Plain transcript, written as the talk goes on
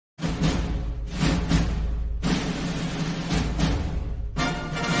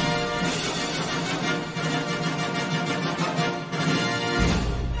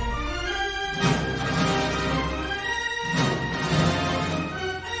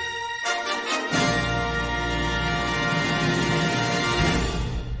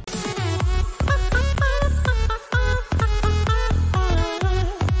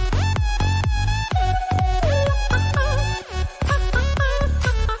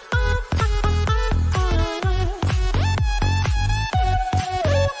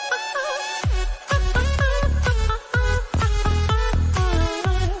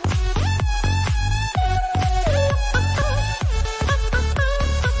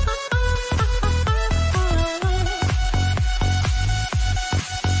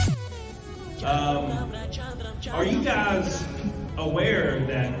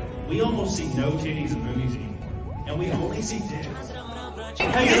We almost see no titties in movies anymore, and we only see dicks. Has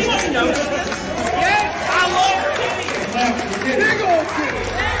anyone noticed this? Yes, I love titties. Big old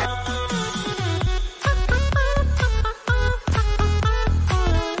titties.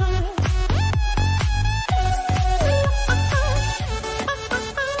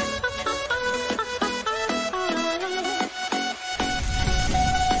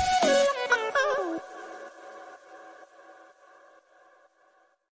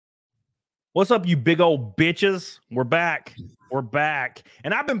 What's up, you big old bitches? We're back. We're back.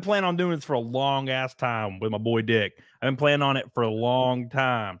 And I've been planning on doing this for a long ass time with my boy Dick. I've been planning on it for a long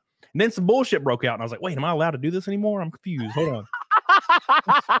time. And then some bullshit broke out, and I was like, wait, am I allowed to do this anymore? I'm confused. Hold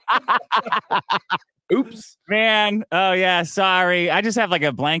on. Oops. Man. Oh, yeah. Sorry. I just have like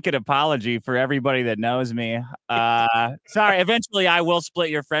a blanket apology for everybody that knows me. Sorry. Eventually, I will split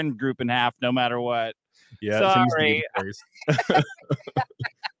your friend group in half no matter what. Yeah. Sorry.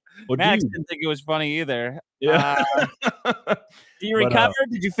 Well, Max didn't think it was funny either. Yeah. You recovered?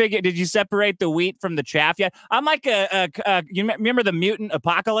 Did you separate the wheat from the chaff yet? I'm like you remember the mutant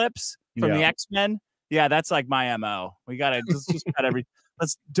apocalypse from the X-Men? Yeah, that's like my MO. We gotta just cut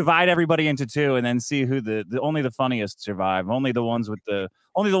let's divide everybody into two and then see who only the funniest survive. Only the ones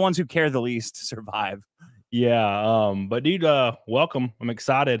who care the least survive. Yeah. But dude, welcome. I'm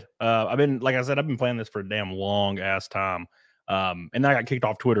excited. Like I said, I've been playing this for a damn long ass time. And then I got kicked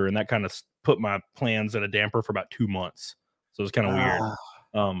off Twitter, and that kind of put my plans in a damper for about 2 months. So it's kind of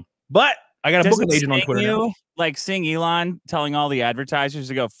weird. But I got a booking agent on Twitter now. Like seeing Elon telling all the advertisers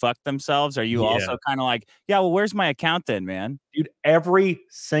to go fuck themselves. Are you also kind of like, yeah, well, where's my account then, man? Dude, every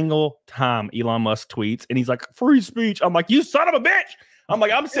single time Elon Musk tweets and he's like, free speech, I'm like, you son of a bitch. I'm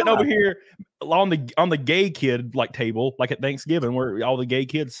like, I'm sitting over here on the gay kid like table, like at Thanksgiving, where all the gay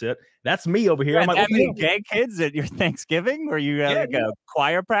kids sit. That's me over here. I'm like, many gay kids at your Thanksgiving, or you had like a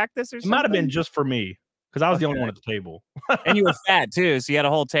choir practice or something? It might have been just for me because I was the only one at the table. And you were fat too, so you had a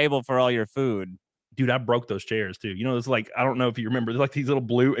whole table for all your food. Dude, I broke those chairs too. You know, it's like, I don't know if you remember, there's like these little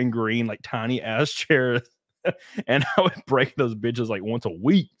blue and green, like tiny ass chairs. And I would break those bitches like once a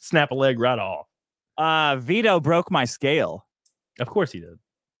week, snap a leg right off. Vito broke my scale. Of course he did.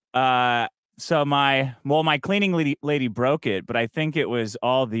 So my cleaning lady broke it, but I think it was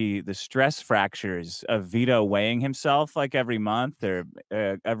all the stress fractures of Vito weighing himself like every month or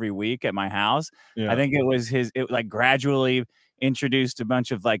every week at my house. Yeah. I think it was it like gradually introduced a bunch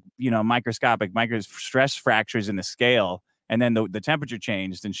of like, microscopic stress fractures in the scale. And then the temperature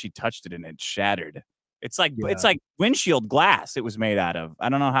changed and she touched it and it shattered. It's like windshield glass it was made out of. I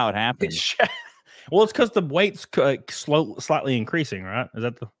don't know how it happened. Well, it's because the weight's slightly increasing, right?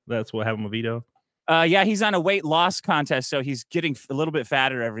 That's what happened with Vito? Yeah, he's on a weight loss contest, so he's getting a little bit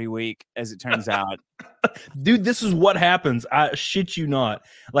fatter every week, as it turns out. Dude, this is what happens. I shit you not.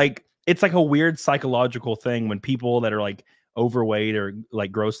 Like, it's like a weird psychological thing when people that are like overweight or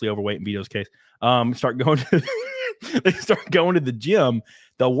like grossly overweight in Vito's case, start going to the gym.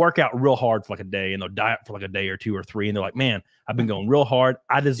 They'll work out real hard for like a day and they'll diet for like a day or 2 or 3. And they're like, man, I've been going real hard.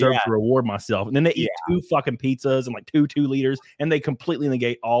 I deserve to reward myself. And then they eat 2 fucking pizzas and like 2 liters and they completely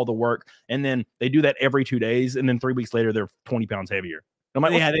negate all the work. And then they do that every 2 days. And then 3 weeks later, they're 20 pounds heavier. I'm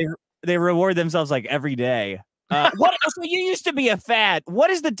like, yeah, they reward themselves like every day. What? So you used to be a fat.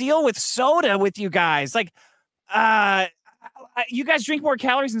 What is the deal with soda with you guys? Like, you guys drink more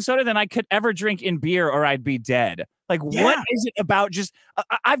calories in soda than I could ever drink in beer or I'd be dead. Like, what is it about just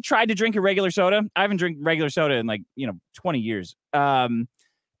I've tried to drink a regular soda. I haven't drank regular soda in like, 20 years.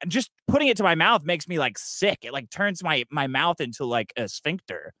 Just putting it to my mouth makes me like sick. It like turns my mouth into like a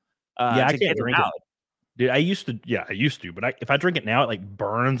sphincter. Yeah, I can't drink it. Dude, I used to, but if I drink it now, it like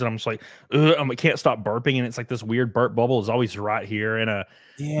burns and I'm just like, I can't stop burping. And it's like this weird burp bubble is always right here. And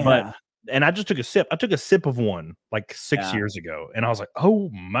I just took a sip. I took a sip of one like 6 years ago. And I was like, oh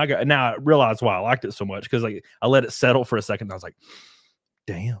my God. Now I realized why I liked it so much. Cause like I let it settle for a second. And I was like,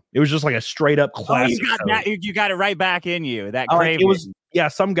 damn. It was just like a straight up classic. You got it right back in you. That craving. It was,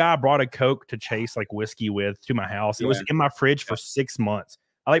 some guy brought a Coke to chase like whiskey with to my house. It was in my fridge for 6 months.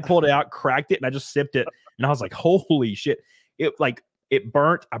 I like pulled it out, cracked it, and I just sipped it. And I was like, holy shit. It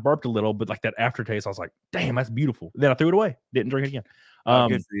burnt. I burped a little, but like that aftertaste, I was like, damn, that's beautiful. Then I threw it away. Didn't drink it again.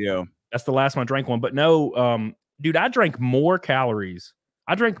 Good for you. That's the last one I drank one. But no, dude, I drank more calories.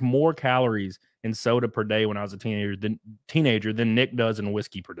 I drank more calories in soda per day when I was a teenager than Nick does in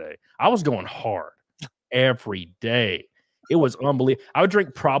whiskey per day. I was going hard every day. It was unbelievable. I would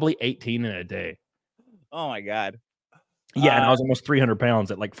drink probably 18 in a day. Oh my God. Yeah, and I was almost 300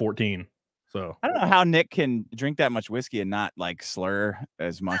 pounds at like 14. So I don't know how Nick can drink that much whiskey and not like slur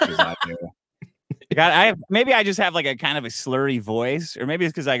as much as I do. Maybe I just have like a kind of a slurry voice, or maybe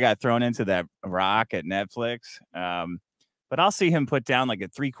it's because I got thrown into that rock at Netflix. But I'll see him put down like a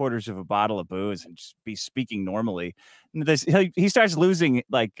 3/4 of a bottle of booze and just be speaking normally. He starts losing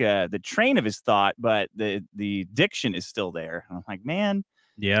like the train of his thought, but the diction is still there. I'm like, man,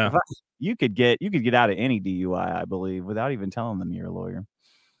 yeah, you could get out of any DUI, I believe, without even telling them you're a lawyer.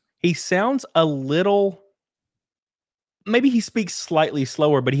 he sounds a little. Maybe he speaks slightly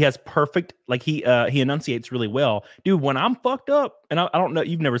slower, but he has perfect, like he enunciates really well. Dude, when I'm fucked up, and I don't know,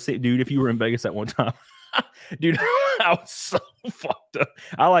 you've never seen, dude, if you were in Vegas at one time, dude, I was so fucked up.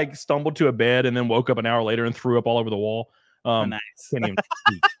 I like stumbled to a bed and then woke up an hour later and threw up all over the wall. Nice. Can't even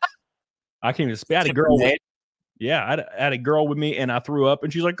speak. I can't even speak. I had a girl I had a girl with me and I threw up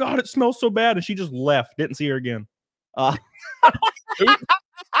and she's like, God, it smells so bad. And she just left. Didn't see her again.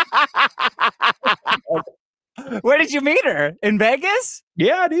 Where did you meet her? In Vegas?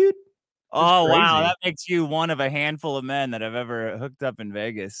 Yeah, dude. Oh, wow. That makes you one of a handful of men that have ever hooked up in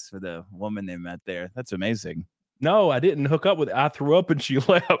Vegas with a woman they met there. That's amazing. No, I didn't hook up with her. I threw up and she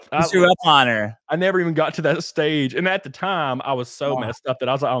left. I threw up on her. I never even got to that stage. And at the time, I was so messed up that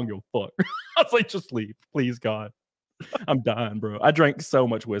I was like, I don't give a fuck. I was like, just leave. Please, God. I'm dying, bro. I drank so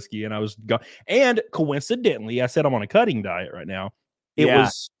much whiskey and I was gone. And coincidentally, I said I'm on a cutting diet right now.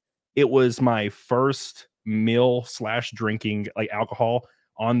 It was my first meal / drinking like alcohol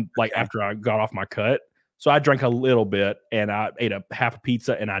on like after I got off my cut. So I drank a little bit and I ate a half a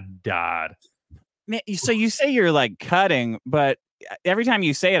pizza and I died. Man, so you say you're like cutting, but every time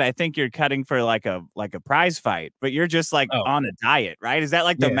you say it, I think you're cutting for like a prize fight, but you're just like on a diet, right? Is that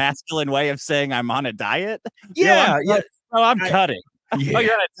like the masculine way of saying I'm on a diet? Yeah. I'm cutting. Yeah. Oh,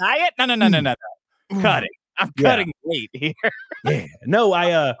 you're on a diet? No. Cutting. I'm cutting weight here. Yeah. No,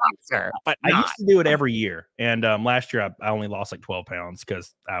 I used to do it every year. And last year I only lost like 12 pounds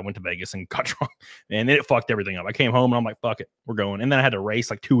because I went to Vegas and got drunk. And then it fucked everything up. I came home and I'm like, fuck it, we're going. And then I had to race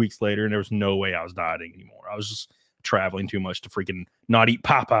like 2 weeks later, and there was no way I was dieting anymore. I was just traveling too much to freaking not eat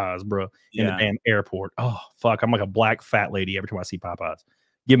Popeyes, bro, in the damn airport. Oh, fuck. I'm like a black fat lady every time I see Popeyes.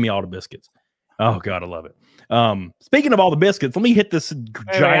 Give me all the biscuits. Oh, God, I love it. Speaking of all the biscuits, let me hit this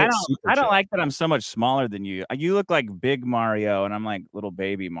giant. I don't like that I'm so much smaller than you. You look like big Mario, and I'm like little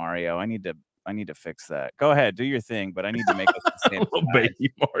baby Mario. I need to fix that. Go ahead, do your thing, but I need to make us the same little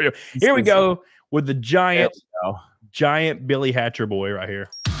baby Mario. Here we go with the giant Billy Hatcher boy right here.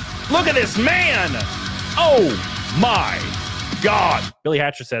 Look at this man. Oh my God. Billy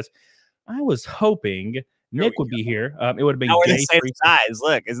Hatcher says, I was hoping Nick would be here. It would have been the same size.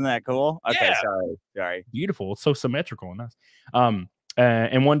 Look, isn't that cool? Okay, yeah. Sorry. Beautiful. It's so symmetrical and nice.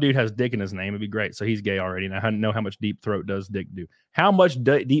 And one dude has Dick in his name. It'd be great. So he's gay already. And I know how much deep throat does Dick do. How much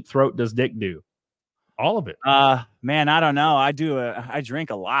deep throat does Dick do? All of it. Man, I don't know. I drink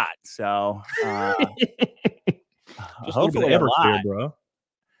a lot. So just hopefully Everclear, bro.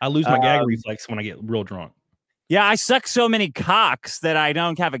 I lose my gag reflex when I get real drunk. Yeah, I suck so many cocks that I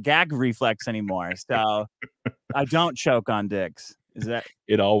don't have a gag reflex anymore. So I don't choke on dicks. Is that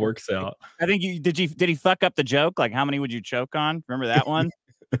it? All works out. I think did he fuck up the joke? Like, how many would you choke on? Remember that one?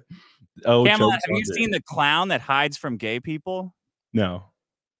 Camel, have you seen the clown that hides from gay people? No.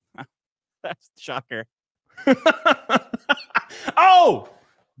 That's shocker. Oh,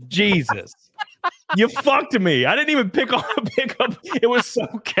 Jesus. You fucked me. I didn't even pick up. It was so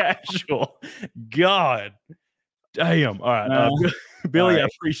casual. God. Damn. All right. Billy, I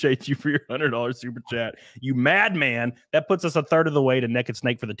appreciate you for your $100 super chat. You madman. That puts us a third of the way to Naked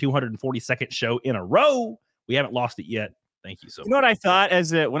Snake for the 242nd show in a row. We haven't lost it yet. Thank you so much. You know what I thought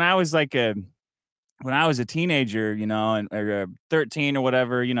when I was a teenager, or 13 or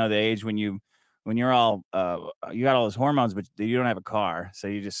whatever, the age when you're all you got all those hormones, but you don't have a car, so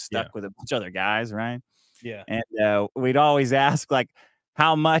you're just stuck with a bunch of other guys, right? Yeah. And we'd always ask, like,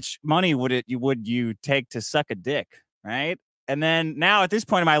 how much money would you take to suck a dick, right? And then now at this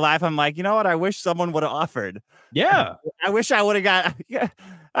point in my life, I'm like, you know what? I wish someone would have offered. Yeah. I wish I would have got.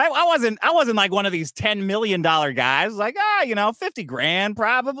 I wasn't like one of these $10 million guys. Like, 50 grand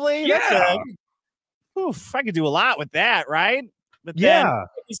probably. Yeah. Oof, I could do a lot with that, right? But then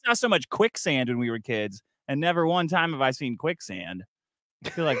we saw so much quicksand when we were kids, and never one time have I seen quicksand. I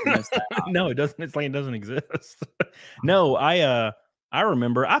feel like we missed that out. No, it doesn't. It's like it doesn't exist. No, I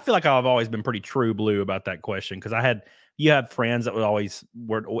remember. I feel like I've always been pretty true blue about that question because you had friends that would always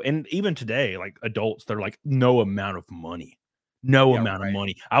were, and even today, like adults, they're like, no amount of money.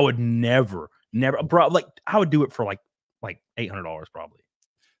 I would never, bro. Like I would do it for like $800 probably.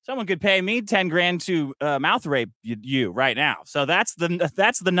 Someone could pay me 10 grand to mouth rape you right now. So that's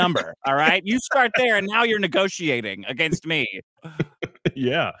the number. All right. You start there and now you're negotiating against me.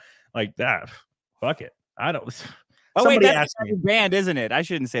 Yeah. Like that. fuck it. I don't. Oh Somebody wait, asked that's me. banned, isn't it? I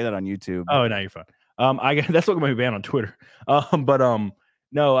shouldn't say that on YouTube. Oh, no, you're fine. That's what going to be banned on Twitter.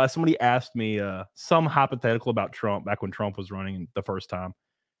 No, somebody asked me some hypothetical about Trump back when Trump was running the first time,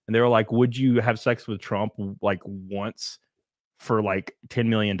 and they were like, "Would you have sex with Trump like once for like $10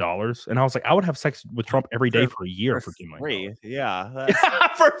 million?" And I was like, "I would have sex with Trump every day for a year for $10 million." Yeah,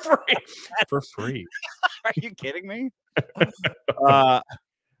 For free. For free. Are you kidding me?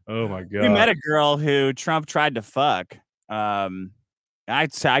 Oh my We met god. a girl who Trump tried to fuck. I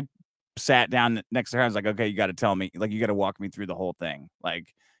sat down next to her. I was like, okay, you got to tell me, like, you got to walk me through the whole thing.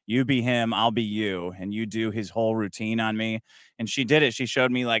 Like, you be him, I'll be you, and you do his whole routine on me. And she did it. She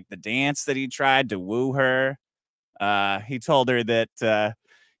showed me like the dance that he tried to woo her. He told her that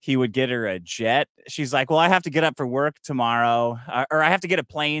he would get her a jet. She's like, well, I have to get up for work tomorrow, or I have to get a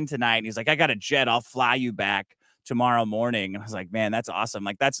plane tonight. And he's like, I got a jet. I'll fly you back tomorrow morning. And I was like, man, that's awesome.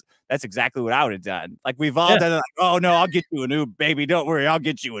 Like, that's exactly what I would have done. Like, we've all done it. Like, oh no, I'll get you an Uber, baby. Don't worry, I'll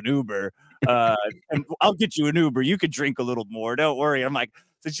get you an Uber. And I'll get you an Uber. You could drink a little more. Don't worry. I'm like,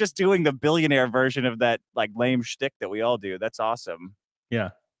 it's just doing the billionaire version of that like lame shtick that we all do. That's awesome. Yeah.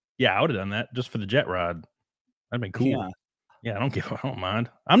 I would have done that just for the jet ride. That'd be cool. Yeah, I don't mind.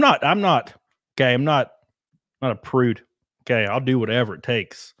 I'm not okay. I'm not a prude. Okay, I'll do whatever it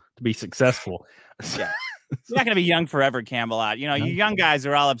takes to be successful. Yeah. You're not gonna be young forever, Camelot. You know, you young guys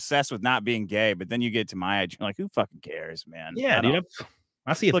are all obsessed with not being gay, but then you get to my age, you're like, who fucking cares, man? Yeah, dude.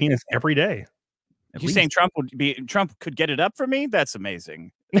 I see a penis every day. You saying Trump could get it up for me? That's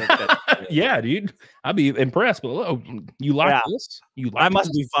amazing. Yeah, dude. I'd be impressed. But oh, you like this? I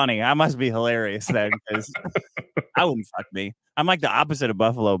must be funny. I must be hilarious then, because I wouldn't fuck me. I'm like the opposite of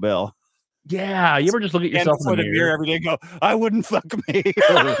Buffalo Bill. Yeah, you ever just look at yourself in the mirror every day and go, I wouldn't fuck me.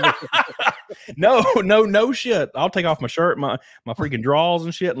 No shit. I'll take off my shirt, my freaking drawers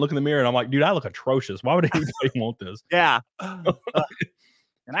and shit, and look in the mirror, and I'm like, dude, I look atrocious. Why would anybody want this? Yeah.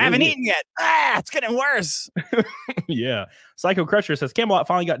 And I haven't eaten yet. It's getting worse. Yeah. Psycho Crusher says, Camelot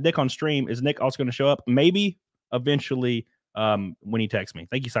finally got Nick on stream. Is Nick also going to show up? Maybe eventually when he texts me.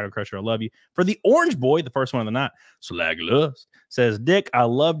 Thank you, Psycho Crusher. I love you. For the Orange Boy, the first one of the night, Slag Lust says, Dick, I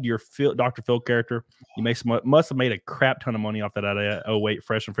loved your Dr. Phil character. You must have made a crap ton of money off that idea. Oh, wait,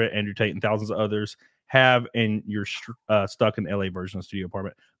 Fresh and Fit, Andrew Tate, and thousands of others have, and you're stuck in the LA version of Studio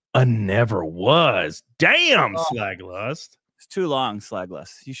Apartment. I never was. Damn, Slag Lust. It's too long,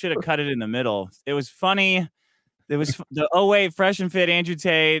 Slagless. You should have cut it in the middle. It was funny. There was the wait, Fresh and Fit, Andrew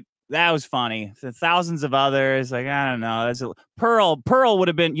Tate. That was funny. The thousands of others, like I don't know. That's Pearl. Pearl would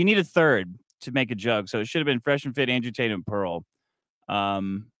have been. You need a third to make a joke, so it should have been Fresh and Fit, Andrew Tate, and Pearl. Yeah,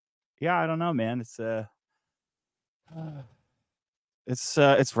 I don't know, man. It's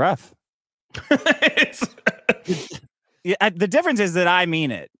rough. Yeah, the difference is that I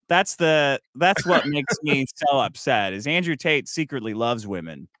mean it. That's what makes me so upset. Is Andrew Tate secretly loves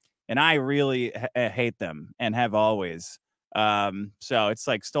women, and I really hate them and have always. So it's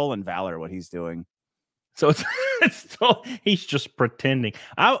like stolen valor what he's doing. So he's just pretending.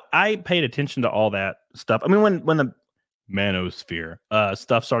 I paid attention to all that stuff. I mean, when the manosphere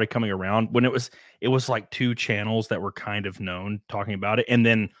stuff started coming around, when it was like two channels that were kind of known talking about it, and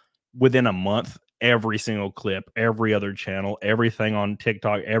then within a month, every single clip, every other channel, everything on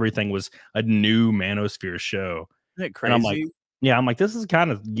TikTok, everything was a new manosphere show. Isn't it crazy? And I'm like, this is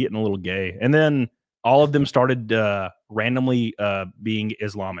kind of getting a little gay. And then all of them started randomly being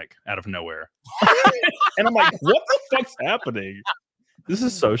Islamic out of nowhere. And I'm like, what the fuck's happening? This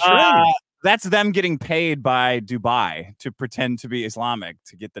is so strange. That's them getting paid by Dubai to pretend to be Islamic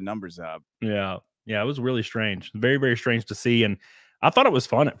to get the numbers up. Yeah. It was really strange. Very, very strange to see. And I thought it was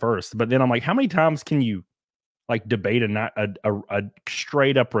fun at first, but then I'm like, how many times can you like debate a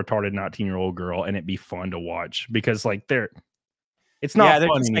straight up retarded 19-year-old girl and it be fun to watch? Because like it's not they're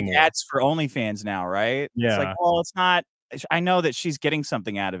fun just anymore. Like ads for OnlyFans now, right? Yeah. It's like, well, it's not. I know that she's getting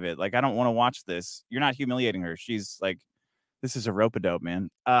something out of it. Like, I don't want to watch this. You're not humiliating her. She's like, this is a rope-a-dope, man.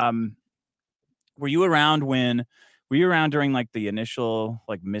 Were you around during like the initial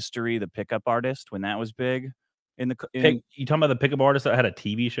like Mystery, the pickup artist, when that was big? You talking about the pickup artist that had a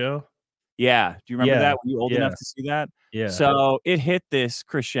TV show? Yeah. Do you remember that? Were you old enough to see that? Yeah. So it hit this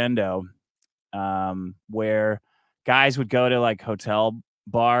crescendo where guys would go to like hotel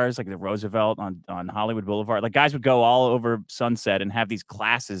bars, like the Roosevelt on Hollywood Boulevard. Like guys would go all over Sunset and have these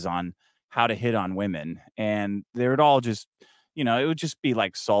classes on how to hit on women. And they would all just, it would just be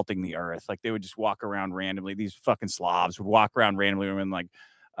like salting the earth. Like they would just walk around randomly. These fucking slobs would walk around randomly and like,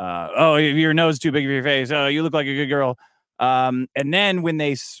 oh, your nose is too big for your face. Oh, you look like a good girl. And then when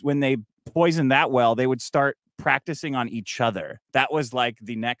they poisoned that well, they would start practicing on each other. That was like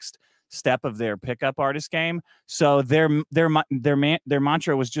the next step of their pickup artist game. So their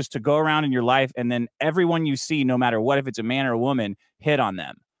mantra was just to go around in your life, and then everyone you see, no matter what, if it's a man or a woman, hit on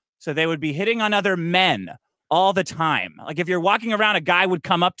them. So they would be hitting on other men all the time. Like if you're walking around, a guy would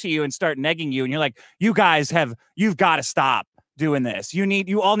come up to you and start negging you, and you're like, you've got to stop doing this.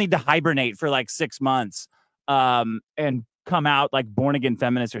 You all need to hibernate for like 6 months, and come out like born again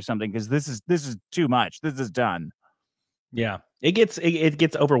feminists or something, because this is too much. This is done. Yeah, it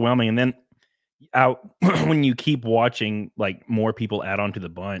gets overwhelming, and then when you keep watching, like more people add on to the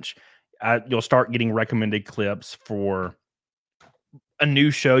bunch, you'll start getting recommended clips for a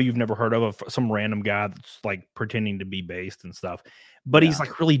new show you've never heard of some random guy that's like pretending to be based and stuff, but he's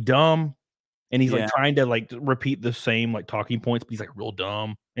like really dumb, and he's like trying to like repeat the same like talking points, but he's like real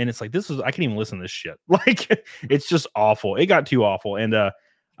dumb, and it's like I can't even listen to this shit. Like it's just awful. It got too awful, and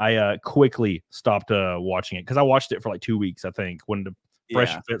I quickly stopped watching it, because I watched it for like 2 weeks. I think when the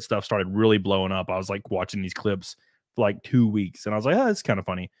Fresh and Fit stuff started really blowing up, I was like watching these clips for like 2 weeks, and I was like, oh, it's kind of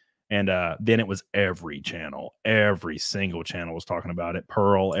funny. And then it was every single channel was talking about it.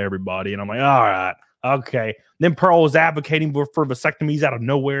 Pearl, everybody. And I'm like, all right, okay. Then Pearl was advocating for vasectomies out of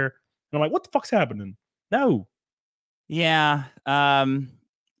nowhere. And I'm like, what the fuck's happening? No. Yeah.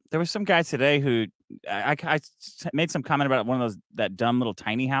 There was some guy today who I made some comment about one of that dumb little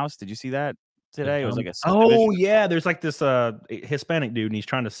tiny house. Did you see that today? It was like a yeah. There's like this Hispanic dude, and he's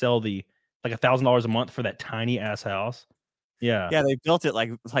trying to sell like $1,000 a month for that tiny ass house. Yeah. Yeah, they built it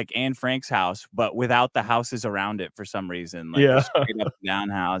like Anne Frank's house, but without the houses around it for some reason. Like a straight up and down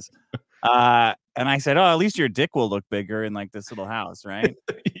house. And I said, oh, at least your dick will look bigger in like this little house, right?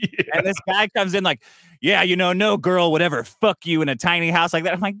 And this guy comes in like, yeah, no girl would ever fuck you in a tiny house like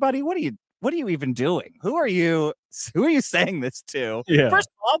that. I'm like, buddy, what are you even doing? Who are you saying this to? Yeah. First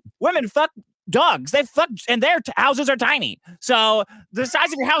of all, women fuck dogs. They fuck, and their houses are tiny. So the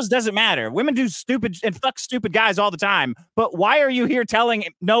size of your house doesn't matter. Women do stupid and fuck stupid guys all the time. But why are you here telling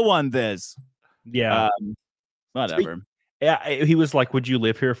no one this? Yeah. Whatever. Yeah. He was like, would you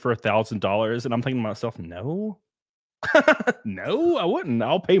live here for $1,000? And I'm thinking to myself, no. No, I wouldn't.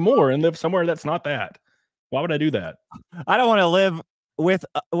 I'll pay more and live somewhere that's not that. Why would I do that? I don't want to live with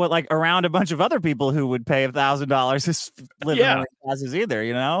like around a bunch of other people who would pay $1,000 to live in houses either,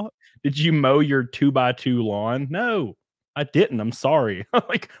 Did you mow your 2x2 lawn? No, I didn't. I'm sorry.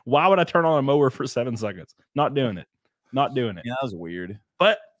 Like, why would I turn on a mower for 7 seconds? Not doing it. Not doing it. Yeah, that was weird.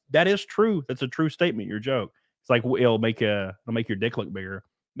 But that is true. That's a true statement. Your joke. It's like it'll make your dick look bigger.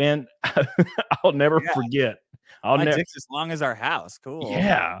 Man, I'll never forget. My dick's as long as our house. Cool.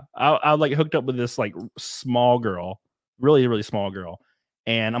 Yeah. I like hooked up with this like small girl, really, really small girl.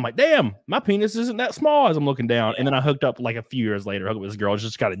 And I'm like, damn, my penis isn't that small as I'm looking down. And then I hooked up like a few years later, hooked up with this girl. She's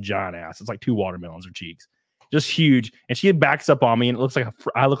just got a giant ass. It's like 2 watermelons her cheeks. Just huge. And she backs up on me, and it looks like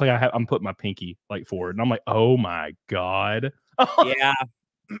I look like I'm putting my pinky like forward. And I'm like, oh my God. Yeah.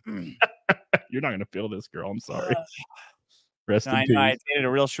 You're not going to feel this, girl. I'm sorry. Rest in peace. I dated a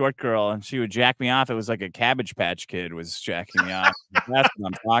real short girl, and she would jack me off. It was like a Cabbage Patch Kid was jacking me off. That's what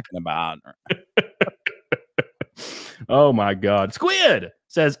I'm talking about. Oh my God. Squid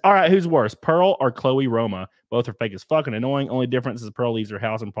says, all right, who's worse, Pearl or Chloe Roma? Both are fake as fuck and annoying. Only difference is Pearl leaves her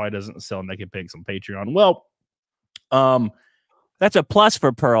house and probably doesn't sell naked pics on Patreon. Well, that's a plus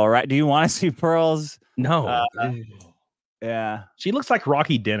for Pearl, right? Do you want to see Pearl's? No. Yeah. She looks like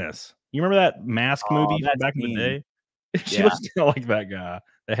Rocky Dennis. You remember that Mask movie from back in the day? She looks kind of like that guy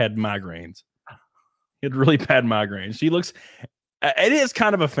that had migraines. He had really bad migraines. She looks... It is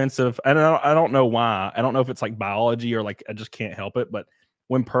kind of offensive, and I don't know why. I don't know if it's like biology or like I just can't help it. But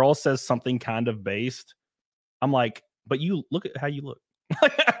when Pearl says something kind of based, I'm like, but you look at how you look.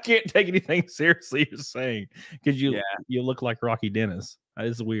 I can't take anything seriously you're saying, because you look like Rocky Dennis. That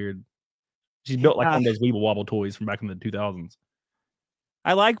is weird. She's built like one of those Weeble Wobble toys from back in the 2000s.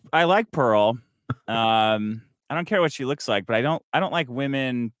 I like Pearl. I don't care what she looks like, but I don't like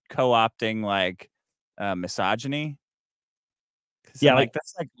women co-opting like misogyny. Yeah, like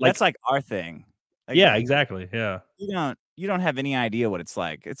that's like our thing. Like, yeah, exactly. Yeah, you don't have any idea what it's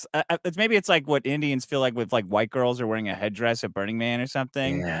like. It's maybe it's like what Indians feel like with like white girls are wearing a headdress at Burning Man or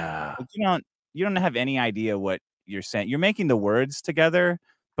something. Yeah, like, you don't have any idea what you're saying. You're making the words together,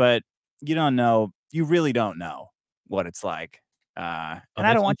 but you don't know. You really don't know what it's like. And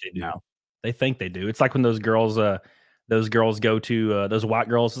I don't want you to know. They think they do. It's like when those girls go to those white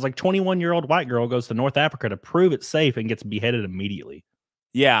girls. It's like 21-year-old white girl goes to North Africa to prove it's safe and gets beheaded immediately.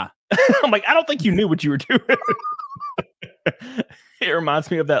 Yeah. I'm like, I don't think you knew what you were doing. It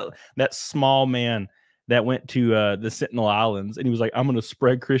reminds me of that small man that went to the Sentinel Islands, and he was like, "I'm going to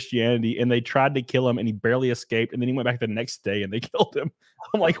spread Christianity," and they tried to kill him, and he barely escaped, and then he went back the next day, and they killed him.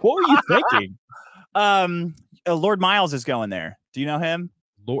 I'm like, what were you thinking? Lord Miles is going there. Do you know him?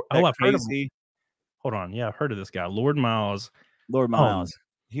 Lord, I've heard of him. Hold on, yeah, I've heard of this guy, Lord Miles. Lord Miles.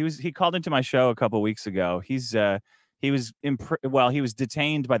 He called into my show a couple weeks ago. He was he was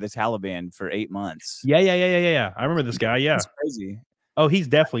detained by the Taliban for 8 months. Yeah. I remember this guy. Yeah, it's crazy. Oh, he's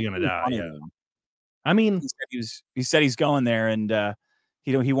definitely gonna die. Yeah. I mean, he said he's going there, and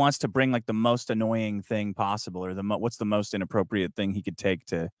he wants to bring like the most annoying thing possible, or what's the most inappropriate thing he could take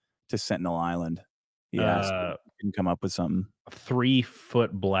to Sentinel Island. He asked, he can come up with something. A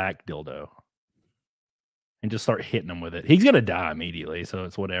 3-foot black dildo, and just start hitting him with it. He's gonna die immediately, so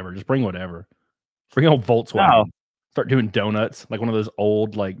it's whatever. Just bring whatever. Bring old Volkswagen. No. Start doing donuts, like one of those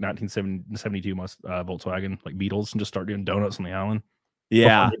old like 1972 Volkswagen like Beetles, and just start doing donuts on the island.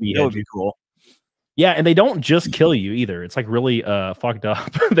 Yeah, that would be cool. Yeah, and they don't just kill you either. It's like really fucked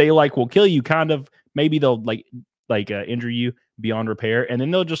up. They like will kill you kind of. Maybe they'll like injure you beyond repair, and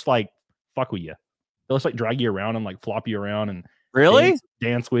then they'll just like fuck with you. They'll just like drag you around and like flop you around and really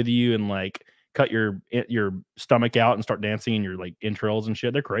dance with you and like cut your stomach out and start dancing in your like entrails and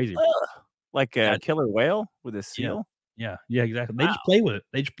shit. They're crazy. Like a killer whale with a seal. Yeah, exactly. They just play with it.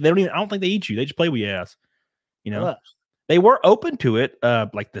 They don't even. I don't think they eat you. They just play with your ass. You know. They were open to it,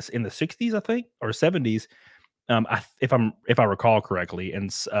 like this in the 60s, I think, or 70s, if I recall correctly.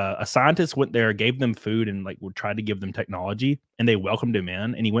 And a scientist went there, gave them food, and like would try to give them technology, and they welcomed him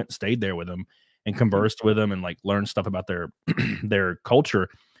in. And he went and stayed there with them and conversed with them and like learned stuff about their their culture.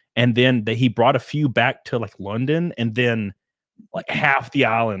 And then he brought a few back to like London, and then like half the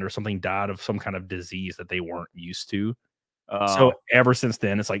island or something died of some kind of disease that they weren't used to. So ever since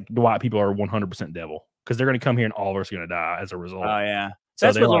then, it's like the white people are 100% devil. Because they're going to come here and all of us are going to die as a result. Oh, yeah. So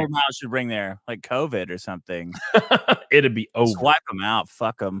that's what Lord Miles should bring there, like COVID or something. It'd be over. Just wipe them out.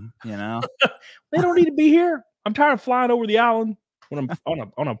 Fuck them, you know? They don't need to be here. I'm tired of flying over the island when I'm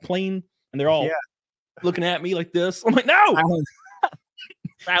on a plane and they're all looking at me like this. I'm like, no!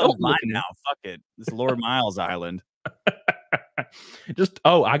 Island's mine now. Fuck it. This is Lord Miles Island.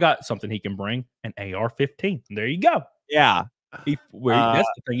 I got something he can bring, an AR-15. There you go. Yeah. That's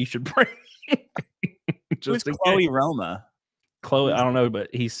the thing you should bring. Just Chloe Roma. Chloe, I don't know, but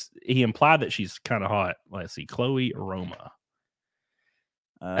he implied that she's kind of hot. Let's see, Chloe Roma.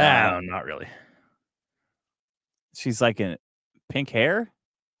 Not really. She's like in pink hair.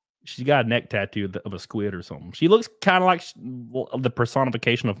 She's got a neck tattoo of a squid or something. She looks kind of like the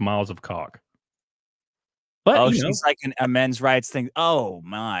personification of Miles of Cock. But she's like a men's rights thing. Oh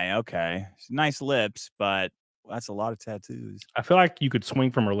my, okay. Nice lips, but that's a lot of tattoos. I feel like you could swing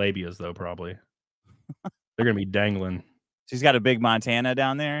from her labias though, probably. They're gonna be dangling. She's got a big Montana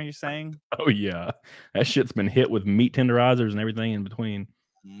down there, you're saying? Oh yeah. That shit's been hit with meat tenderizers and everything in between.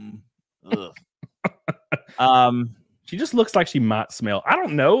 She just looks like she might smell. I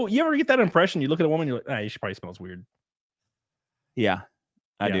don't know. You ever get that impression? You look at a woman, you're like, she probably smells weird. Yeah,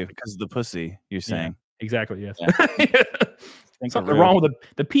 I do. Because of the pussy, you're saying. Yeah, exactly, yes. Yeah. Something wrong with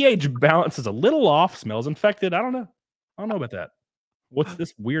the pH balance is a little off, smells infected. I don't know about that. What's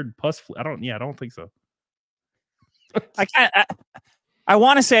this weird pus? I don't think so. I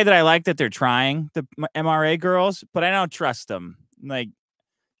want to say that I like that they're trying, the MRA girls, but I don't trust them. Like,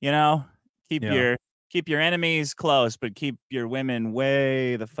 keep your enemies close, but keep your women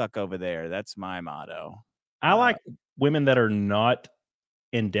way the fuck over there. That's my motto. I like women that are not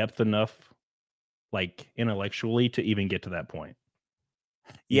in depth enough, like intellectually, to even get to that point.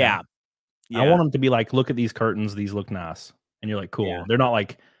 Yeah. I want them to be like, look at these curtains. These look nice. And you're like, cool. Yeah. They're not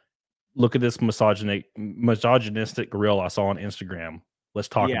like, look at this misogynistic reel I saw on Instagram. Let's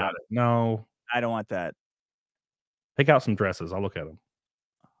talk about it. No. I don't want that. Pick out some dresses. I'll look at them.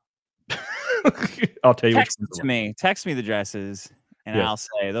 I'll tell you. Text me the dresses, and I'll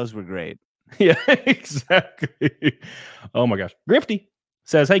say those were great. Yeah, exactly. Oh my gosh. Grifty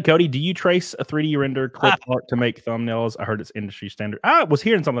says, hey, Cody, do you trace a 3D render clip art to make thumbnails? I heard it's industry standard. I was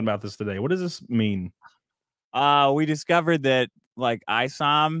hearing something about this today. What does this mean? We discovered that like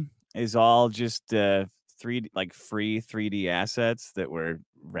ISOM is all just free 3D assets that were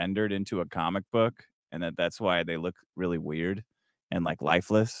rendered into a comic book, and that's why they look really weird and like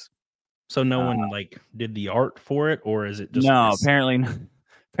lifeless. So no one like did the art for it, or is it just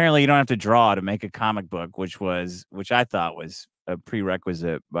apparently you don't have to draw to make a comic book, which I thought was a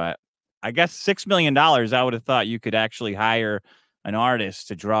prerequisite. But I guess $6 million, I would have thought you could actually hire an artist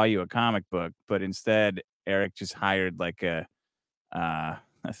to draw you a comic book, but instead Eric just hired like a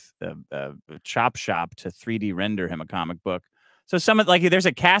chop shop to 3D render him a comic book. So there's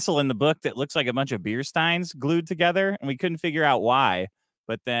a castle in the book that looks like a bunch of beer steins glued together, and we couldn't figure out why.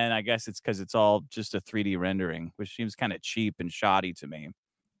 But then I guess it's because it's all just a 3D rendering, which seems kind of cheap and shoddy to me.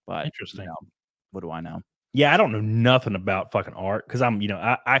 But Interesting. What do I know? Yeah, I don't know nothing about fucking art because I'm,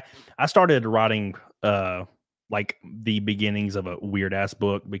 I started writing like the beginnings of a weird ass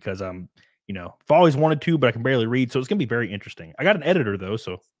book because I'm, I've always wanted to, but I can barely read, so it's gonna be very interesting. I got an editor though,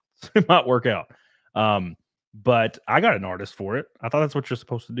 so it might work out. But I got an artist for it. I thought that's what you're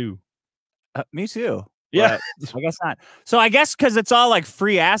supposed to do. Me too. Yeah, I guess not. So I guess because it's all like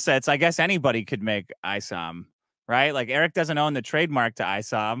free assets, I guess anybody could make ISOM, right? Like Eric doesn't own the trademark to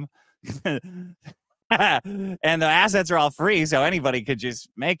ISOM. And the assets are all free, so anybody could just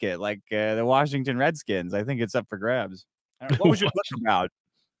make it, like the Washington Redskins. I think it's up for grabs. What was your book about?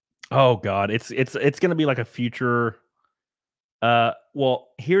 Oh God, it's gonna be like a future. Well,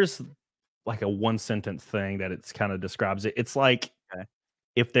 here's like a one sentence thing that it's kind of describes it. It's like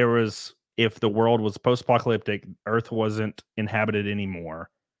if the world was post apocalyptic, Earth wasn't inhabited anymore,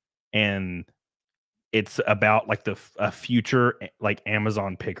 and it's about like a future like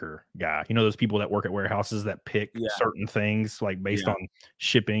Amazon picker guy. Those people that work at warehouses that pick certain things like based on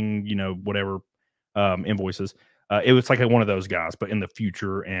shipping, whatever invoices. It was like one of those guys, but in the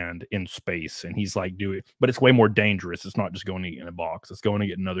future and in space. And he's like, do it, but it's way more dangerous. It's not just going to get in a box. It's going to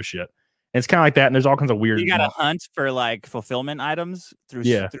get another shit. And it's kind of like that. And there's all kinds of weird. You got to hunt for like fulfillment items through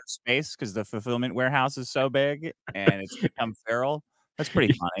space because the fulfillment warehouse is so big and it's become feral. That's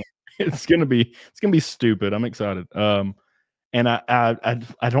pretty funny. It's gonna be stupid. I'm excited. And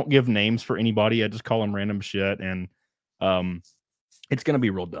I don't give names for anybody. I just call them random shit. And it's gonna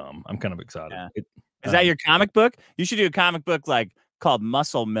be real dumb. I'm kind of excited. Yeah. Is that your comic book? You should do a comic book like called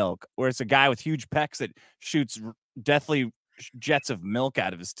Muscle Milk, where it's a guy with huge pecs that shoots deathly jets of milk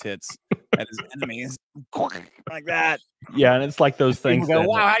out of his tits at his enemies like that. Yeah, and it's like those things. People go,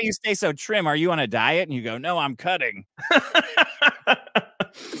 wow, how do you stay so trim? Are you on a diet? And you go, no, I'm cutting.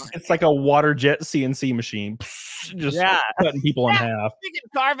 It's like a water jet CNC machine, just cutting people in half. You can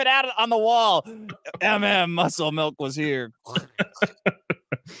carve it out on the wall. Muscle Milk was here.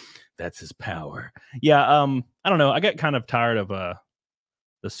 That's his power. Yeah, I don't know. I got kind of tired of the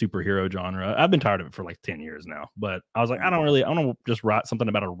superhero genre. I've been tired of it for like 10 years now. But I was like, I don't want to just write something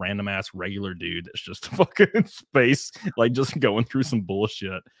about a random ass regular dude that's just fucking in space, like just going through some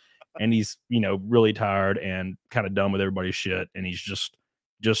bullshit. And he's, really tired and kind of done with everybody's shit. And he's just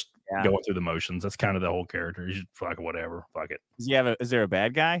going through the motions. That's kind of the whole character. He's just fuck whatever. Fuck it. Is there a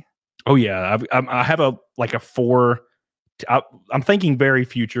bad guy? Oh yeah. I have a 4. I'm thinking very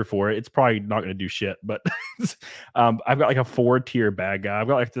future for it. It's probably not going to do shit, but I've got like a 4-tier bad guy. I've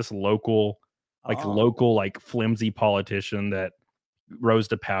got like this local, flimsy politician that rose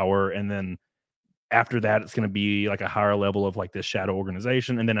to power. And then after that, it's going to be like a higher level of like this shadow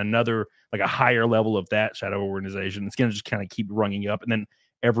organization. And then another, like a higher level of that shadow organization. It's going to just kind of keep runging up. And then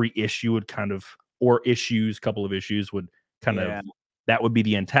every issue would couple of issues would kind of, that would be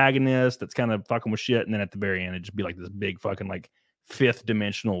the antagonist that's kind of fucking with shit. And then at the very end, it'd just be like this big fucking like 5th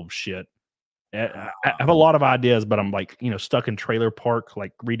dimensional shit. I have a lot of ideas, but I'm like, stuck in trailer park,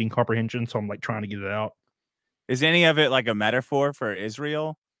 like reading comprehension. So I'm like trying to get it out. Is any of it like a metaphor for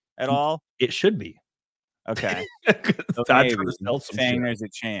Israel at all? It should be. Okay. Saying there's a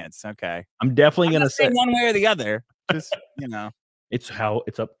chance. Okay. I'm definitely going to say one way or the other. Just, It's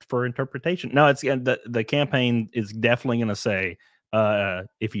up for interpretation. No, it's the campaign is definitely going to say,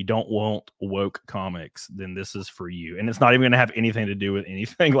 if you don't want woke comics, then this is for you. And it's not even going to have anything to do with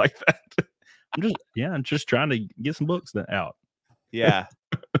anything like that. I'm just trying to get some books out. Yeah.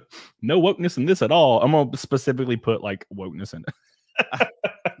 No wokeness in this at all. I'm going to specifically put like wokeness in it.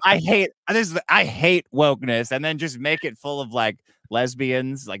 I hate wokeness, and then just make it full of like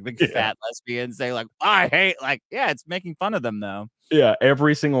lesbians, like big fat lesbians. They like, it's making fun of them though. Yeah,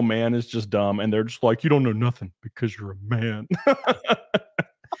 every single man is just dumb, and they're just like, you don't know nothing because you're a man.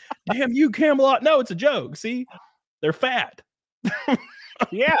 Damn you, Camelot. No, it's a joke. See, they're fat.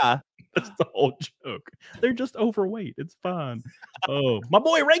 Yeah. That's the whole joke. They're just overweight. It's fine. Oh, my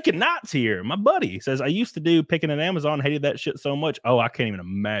boy Raking Knight's here. My buddy says, I used to do picking at Amazon, hated that shit so much. Oh, I can't even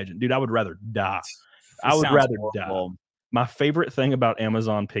imagine. Dude, I would rather die. I would rather die. My favorite thing about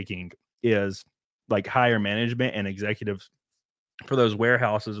Amazon picking is like higher management and executives for those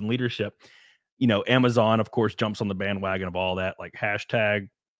warehouses and leadership. Amazon, of course, jumps on the bandwagon of all that, like hashtag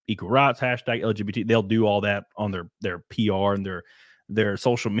equal rights, hashtag LGBT. They'll do all that on their PR and their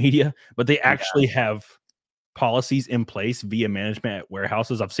social media, but they actually have policies in place via management at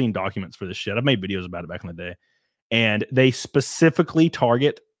warehouses. I've seen documents for this shit. I've made videos about it back in the day, and they specifically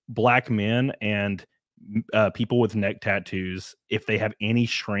target Black men and people with neck tattoos, if they have any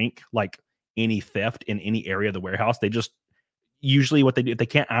shrink, like any theft in any area of the warehouse, they just usually what they do, if they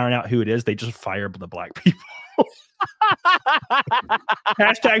can't iron out who it is, they just fire the black people.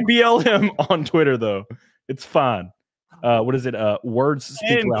 Hashtag BLM on Twitter, though. It's fine. What is it? Words They speak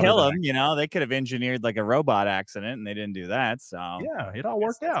didn't louder kill than him, you know. They could have engineered like a robot accident, and they didn't do that. So yeah, it all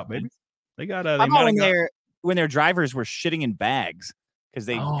worked out, baby. They got How about when their drivers were shitting in bags because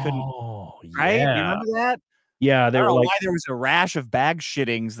they couldn't. Right? Yeah. Do you remember that? Yeah, they I don't were know like, why there was a rash of bag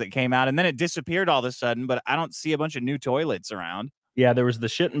shittings that came out, and then it disappeared all of a sudden. But I don't see a bunch of new toilets around. yeah, there was the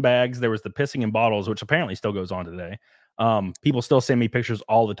shit in bags, there was the pissing in bottles, which apparently still goes on today. People still send me pictures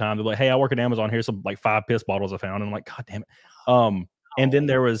all the time. They're like, "Hey, I work at Amazon. Here's some like 5 piss bottles I found." And I'm like, "God damn it!" And then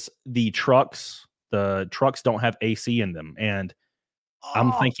there was the trucks. The trucks don't have AC in them, and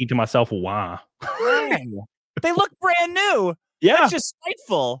I'm thinking to myself, "Why?" They look brand new. Yeah, that's just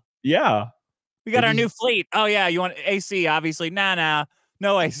spiteful. Yeah, we got our new fleet. Oh yeah, you want AC? Obviously, nah,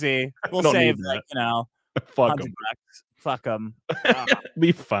 no AC. We'll save like fuck them. Fuck them.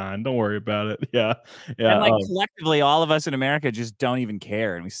 Be fine. Don't worry about it. Yeah. And like collectively, all of us in America just don't even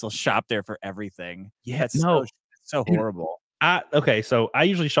care, and we still shop there for everything. Yeah, that's so horrible. Okay, so I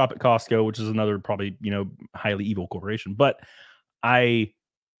usually shop at Costco, which is another probably highly evil corporation. But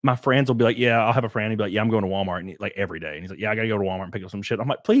my friends will be like, "Yeah, I'll have a friend." He'll be like, "Yeah, I'm going to Walmart," and like every day. And he's like, "Yeah, I gotta go to Walmart and pick up some shit." I'm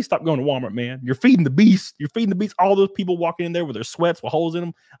like, "Please stop going to Walmart, man. You're feeding the beast. You're feeding the beast." All those people walking in there with their sweats with holes in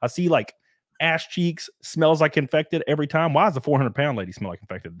them. I see like ass cheeks, smells like infected every time. Why does the 400-pound lady smell like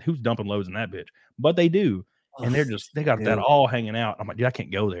infected? Who's dumping loads in that bitch? But they do. And they got that all hanging out. I'm like, dude, I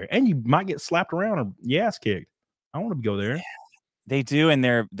can't go there. And you might get slapped around or your ass kicked. I want to go there. Yeah, they do, and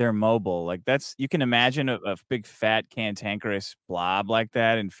they're mobile. Like you can imagine a big fat cantankerous blob like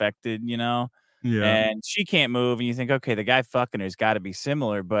that infected, Yeah. And she can't move, and you think, okay, the guy fucking her's got to be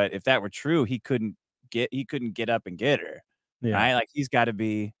similar. But if that were true, he couldn't get up and get her. Yeah. Right? Like he's got to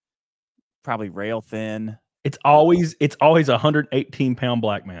be probably rail thin. It's always a 118-pound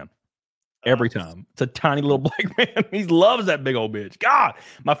black man. Every time. It's a tiny little black man. He loves that big old bitch. God,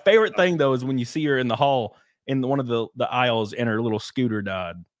 my favorite thing though is when you see her in the hall in one of the aisles and her little scooter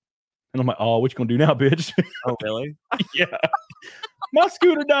died. And I'm like, "Oh, what you gonna do now, bitch?" Oh, really? Yeah. My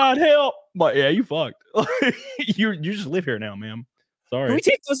scooter died. Help. But yeah, you fucked. You just live here now, ma'am. Sorry. Can we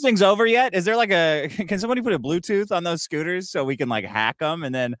take those things over yet? Is there like can somebody put a Bluetooth on those scooters so we can like hack them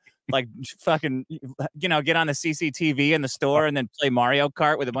and then like fucking, get on the CCTV in the store and then play Mario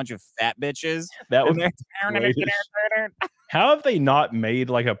Kart with a bunch of fat bitches? That would How have they not made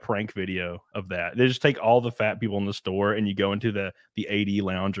like a prank video of that? They just take all the fat people in the store and you go into the AD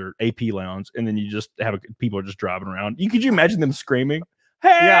lounge or AP lounge and then you just have people are just driving around. Could you imagine them screaming,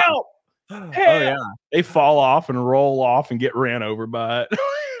 "Help! Yeah. Help!" Oh yeah. They fall off and roll off and get ran over by it.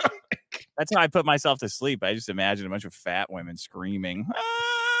 That's how I put myself to sleep. I just imagine a bunch of fat women screaming.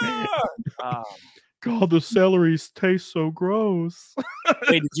 God, the celeries taste so gross.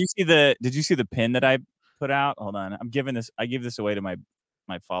 Hey, did you see the pin that I put out? Hold on. I give this away to my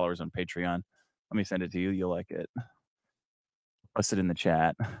followers on Patreon. Let me send it to you. You'll like it. Post it in the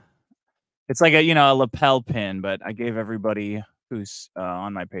chat. It's like a lapel pin, but I gave everybody who's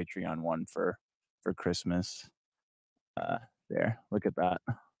on my Patreon one for Christmas. There, look at that.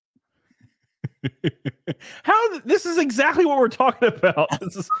 This is exactly what we're talking about.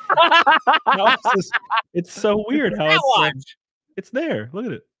 It's so weird how it's there. Look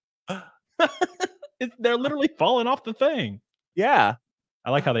at it. They're literally falling off the thing. Yeah.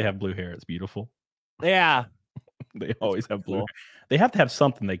 I like how they have blue hair. It's beautiful. Yeah. They always have blue hair. They have to have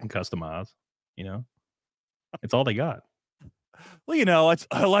something they can customize, It's all they got. Well,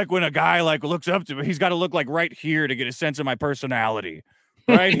 I like when a guy like looks up to me. He's got to look like right here to get a sense of my personality.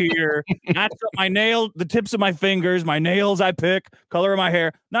 Right here, not so my the tips of my fingers, my nails I pick, color of my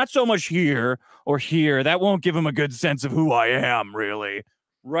hair. Not so much here or here. That won't give him a good sense of who I am, really.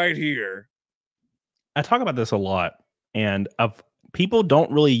 Right here. I talk about this a lot, and people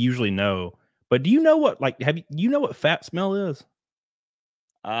don't really usually know. But do you know what you know what fat smell is?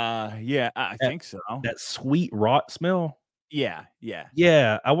 Yeah, I think so. That sweet rot smell. Yeah.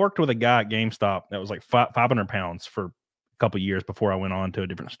 I worked with a guy at GameStop that was like 500 pounds for a couple of years before I went on to a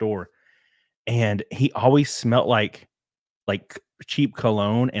different store, and he always smelled like cheap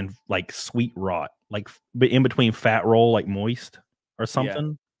cologne and like sweet rot, like but in between fat roll, like moist or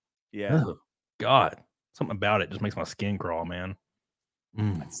something. Yeah. Oh, God, something about it just makes my skin crawl, man.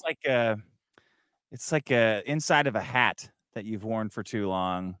 It's like a inside of a hat that you've worn for too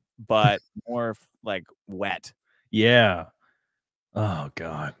long, but more like wet. Yeah. Oh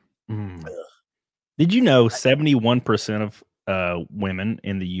God. Did you know 71% of women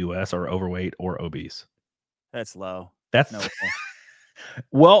in the U.S. are overweight or obese? That's low. That's No way.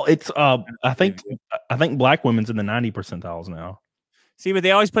 well, it's I believe think black women's in the 90 percentiles now. See, but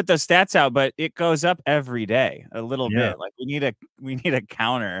they always put those stats out, but it goes up every day a little Yeah. bit. Like we need a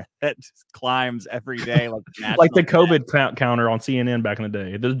counter that just climbs every day, like Like the national COVID counter on CNN back in the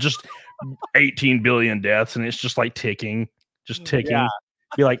day. There's just 18 billion deaths, and it's just like ticking, just ticking. Yeah.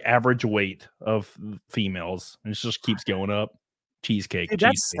 Be like average weight of females, and it just keeps going up. Cheesecake. Dude,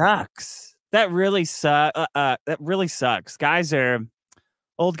 that cheesecake. sucks. That really sucks. That really sucks.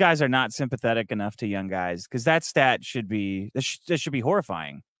 Old guys are not sympathetic enough to young guys because that stat should be that should be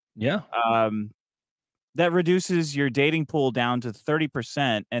horrifying. Yeah. That reduces your dating pool down to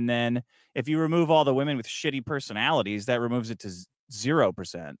 30%, and then if you remove all the women with shitty personalities, that removes it to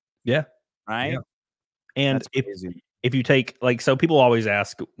 0%. Yeah. Right. Yeah. And if you take like, so people always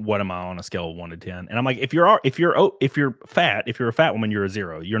ask, what am I on a scale of 1 to 10? And I'm like, if you're fat, if you're a fat woman, you're a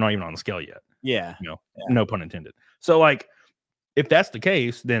 0. You're not even on the scale yet. Yeah. No pun intended. So like, if that's the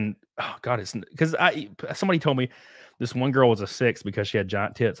case, then oh god, it's because somebody told me this one girl was a 6 because she had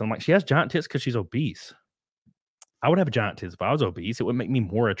giant tits. I'm like, she has giant tits because she's obese. I would have giant tits if I was obese. It would make me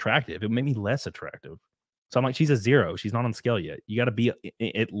more attractive. It would make me less attractive. So I'm like, she's a 0. She's not on the scale yet. You got to be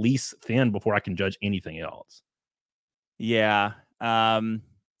at least thin before I can judge anything else. Yeah. Speaking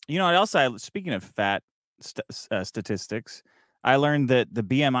of fat statistics, I learned that the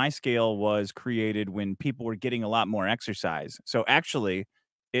BMI scale was created when people were getting a lot more exercise. So actually,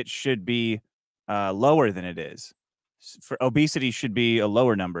 it should be lower than it is. For obesity should be a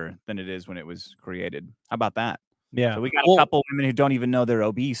lower number than it is when it was created. How about that? Yeah. So we got a couple women who don't even know they're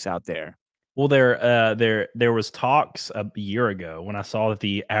obese out there. Well, there was talks a year ago when I saw that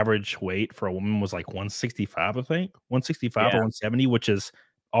the average weight for a woman was like 165, I think 165 or 170, which is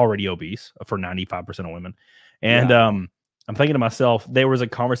already obese for 95% of women. And I'm thinking to myself, there was a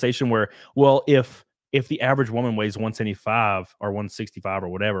conversation where, well, if the average woman weighs 175 or 165 or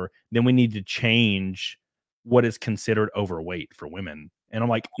whatever, then we need to change what is considered overweight for women. And I'm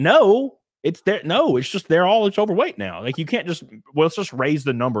like, no, it's there. No, it's just it's overweight now. Like you can't just, well, let's just raise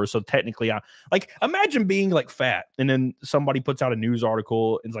the number. So technically imagine being like fat and then somebody puts out a news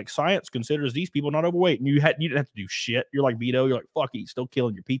article and it's like, science considers these people not overweight. And you didn't have to do shit. You're like Vito, you're like, fuck it, still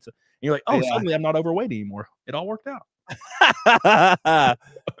killing your pizza. And you're like, oh, suddenly I'm not overweight anymore. It all worked out.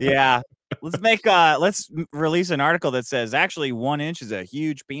 Yeah. Let's release an article that says actually 1 inch is a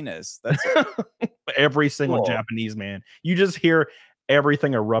huge penis. That's every single Japanese man. You just hear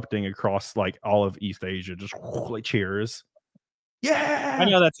everything erupting across like all of East Asia, just like cheers. Yeah. I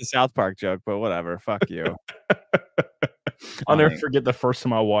know that's a South Park joke, but whatever. Fuck you. I'll never forget the first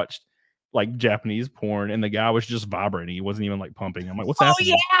time I watched like Japanese porn and the guy was just vibrating. He wasn't even like pumping. I'm like, what's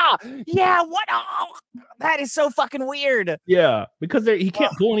happening? Yeah. What? Oh, that is so fucking weird. Yeah, because he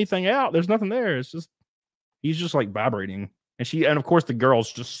can't pull anything out. There's nothing there. It's just he's just like vibrating, and of course the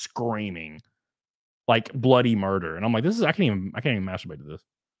girl's just screaming like bloody murder. And I'm like, I can't even masturbate to this.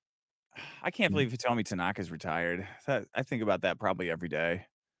 I can't believe Hitomi Tanaka's retired. I think about that probably every day.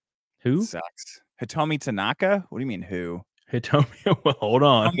 Who? It sucks. Hitomi Tanaka? What do you mean who? Hitomi, well, hold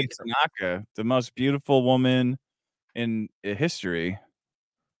on. Hitomi Tanaka, the most beautiful woman in history.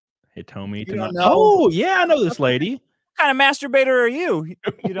 Hitomi Tanaka. Oh, yeah, I know this lady. What kind of masturbator are you?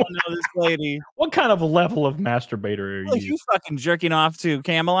 You don't know this lady. What kind of level of masturbator are you? You fucking jerking off to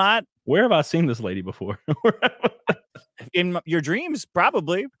Camelot? Where have I seen this lady before? In your dreams,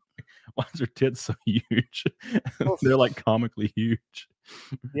 probably. Why is her tits so huge? They're like comically huge.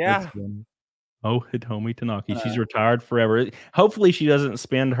 Yeah. Oh, Hitomi Tanaka. She's retired forever. Hopefully she doesn't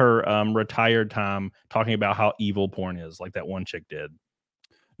spend her retired time talking about how evil porn is like that one chick did.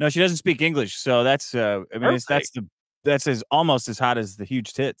 No, she doesn't speak English. So that's that's almost as hot as the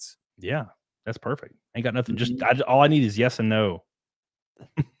huge tits. Yeah, that's perfect. Ain't got nothing. Just all I need is yes and no.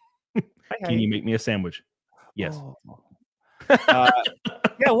 Can you make me a sandwich? Yes. Yeah,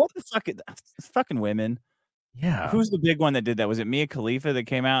 what the fuck? Fucking women. Yeah. Who's the big one that did that? Was it Mia Khalifa that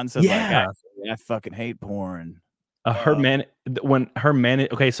came out and said, yeah, I fucking hate porn? Okay,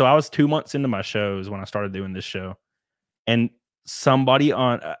 so I was 2 months into my shows when I started doing this show, and somebody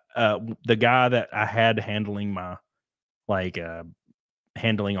on the guy that I had handling my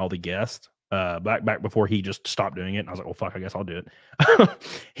handling all the guests back before he just stopped doing it, and I was like, well, fuck, I guess I'll do it.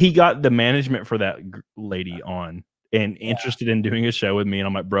 He got the management for that lady on and interested in doing a show with me, and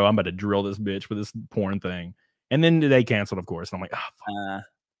I'm like, bro, I'm about to drill this bitch with this porn thing. And then they canceled, of course, and I'm like, I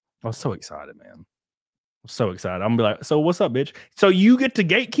was so excited, man. I'm so excited. I'm gonna be like, so what's up, bitch? So you get to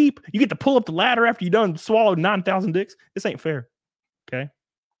gatekeep? You get to pull up the ladder after you done swallowed 9,000 dicks? This ain't fair. Okay.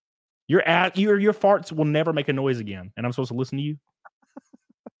 Your farts will never make a noise again, and I'm supposed to listen to you?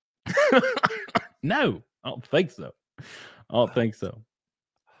 No. I don't think so. I don't think so.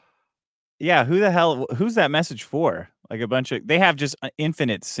 Yeah, who the hell? Who's that message for? Like a bunch of they have just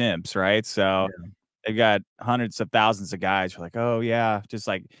infinite simps, right? So they've got hundreds of thousands of guys who are like, oh yeah, just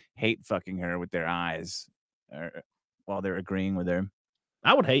like hate fucking her with their eyes, while they're agreeing with her.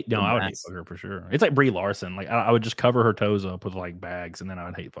 I would hate I would hate fuck her for sure. It's like Brie Larson. Like I would just cover her toes up with like bags, and then I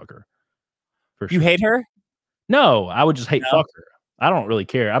would hate fuck her. For sure. You hate her? No, I would just hate fuck her. I don't really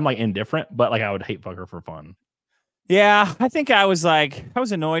care. I'm like indifferent, but like I would hate fuck her for fun. Yeah, I think I was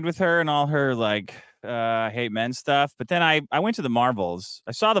annoyed with her and all her like hate men stuff. But then I went to the Marvels.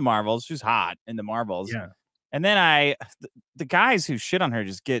 I saw the Marvels. She was hot in the Marvels. Yeah. And then the guys who shit on her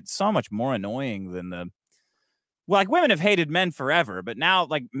just get so much more annoying than like women have hated men forever, but now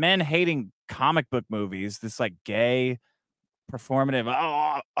like men hating comic book movies, this like gay performative.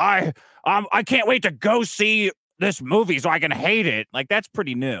 Oh, I can't wait to go see this movie so I can hate it. Like that's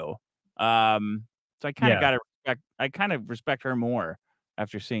pretty new. So I kind of I kind of respect her more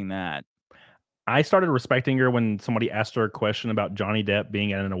after seeing that. I started respecting her when somebody asked her a question about Johnny Depp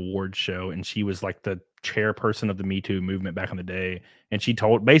being at an awards show, and she was like the chairperson of the Me Too movement back in the day, and she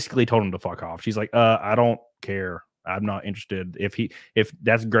basically told him to fuck off. She's like, I don't care. I'm not interested. If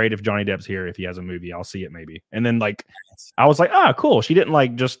that's great, if Johnny Depp's here, if he has a movie, I'll see it maybe. And then like, I was like, cool. She didn't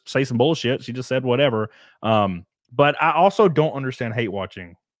like just say some bullshit. She just said whatever. But I also don't understand hate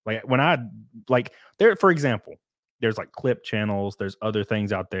watching. Like when I like there, for example, there's like clip channels. There's other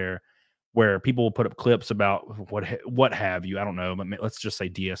things out there where people will put up clips about what have you. I don't know, but let's just say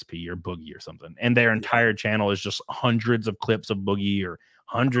DSP or Boogie or something. And their entire channel is just hundreds of clips of Boogie or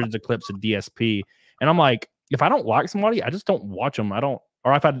hundreds of clips of DSP. And I'm like, if I don't like somebody, I just don't watch them. Or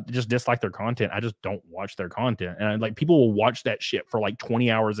if I just dislike their content, I just don't watch their content. And like people will watch that shit for like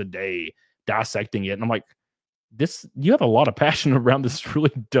 20 hours a day dissecting it. And I'm like, you have a lot of passion around this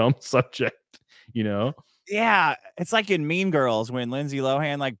really dumb subject, you know? Yeah, it's like in Mean Girls when Lindsay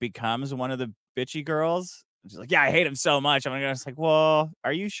Lohan like becomes one of the bitchy girls. She's like, yeah, I hate him so much. I'm just like, well,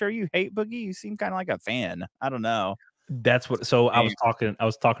 are you sure you hate Boogie? You seem kind of like a fan. I don't know. That's what. So I was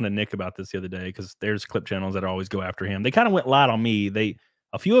talking to Nick about this the other day because there's clip channels that always go after him. They kind of went light on me.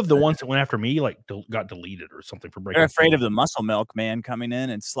 A few of the ones that went after me like got deleted or something for breaking. They're afraid of the muscle milk man coming in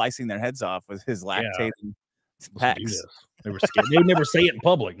and slicing their heads off with his lactating pecs. They were scared. They would never say it in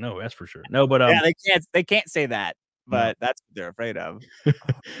public. No, that's for sure. No, but yeah, they can't say that. But that's what they're afraid of.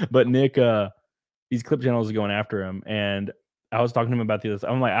 But Nick, these clip channels are going after him, and I was talking to him about this.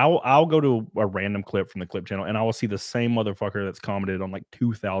 I'm like, I'll go to a random clip from the clip channel, and I will see the same motherfucker that's commented on like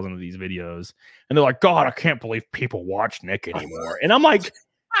 2,000 of these videos, and they're like, God, I can't believe people watch Nick anymore. And I'm like,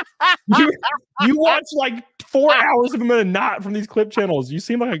 you watch like 4 hours of him a night from these clip channels. You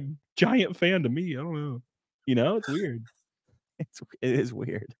seem like a giant fan to me. I don't know. You know, it's weird. It is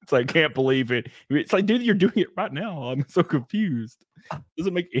weird. It's like, can't believe it. It's like, dude, you're doing it right now. I'm so confused. It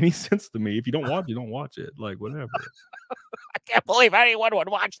doesn't make any sense to me. If you don't watch it, don't watch it. Like, whatever. I can't believe anyone would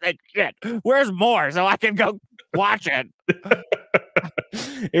watch that shit. Where's more so I can go watch it?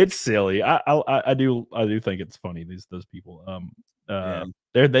 It's silly. I do think it's funny. Those people.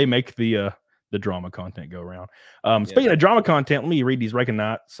 They make the drama content go around. Speaking of drama content, let me read these Reagan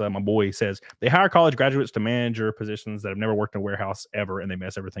Knights. My boy says they hire college graduates to manager positions that have never worked in a warehouse ever, and they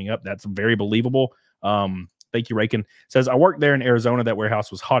mess everything up. That's very believable. Thank you, Reagan. Says I worked there in Arizona. That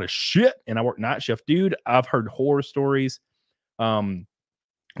warehouse was hot as shit, and I worked night shift. Dude, I've heard horror stories.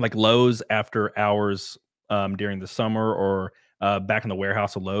 Like Lowe's after hours during the summer or back in the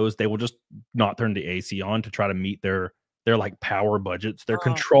warehouse of Lowe's, they will just not turn the AC on to try to meet their like power budgets. They're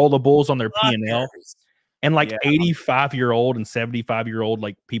controllables on their P&L. And like 85-year-old and 75-year-old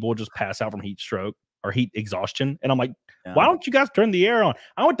like people will just pass out from heat stroke or heat exhaustion. And I'm like, why don't you guys turn the air on?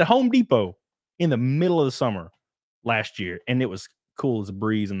 I went to Home Depot in the middle of the summer last year, and it was cool as a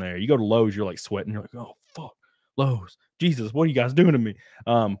breeze in there. You go to Lowe's, you're like sweating. You're like, oh, fuck, Lowe's. Jesus, what are you guys doing to me?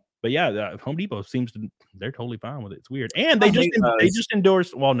 But yeah, Home Depot they're totally fine with it. It's weird. And they just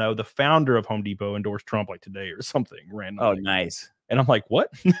endorsed, well, no, the founder of Home Depot endorsed Trump like today or something random. Oh, nice. And I'm like, what?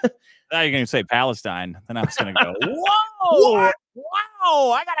 Now you're going to say Palestine. Then I was going to go, whoa,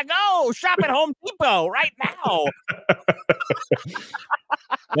 wow, I got to go shop at Home Depot right now.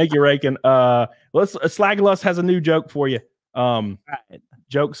 Thank you, Rakin. Slagulus has a new joke for you.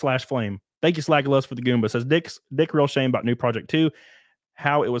 Joke/flame. Thank you, Slagulus, for the Goomba. Says Dick real shame about new project 2.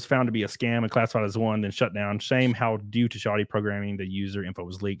 How it was found to be a scam and classified as one, then shut down. Shame how due to shoddy programming, the user info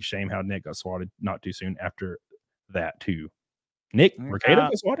was leaked. Shame how Nick got swatted not too soon after that too. Nick, REKIETA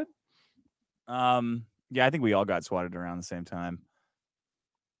got swatted? Yeah, I think we all got swatted around the same time.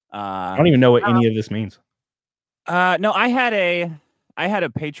 I don't even know what any of this means. No, I had I had a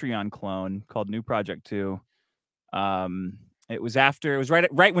Patreon clone called New Project 2. It was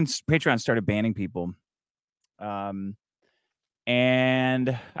right when Patreon started banning people. And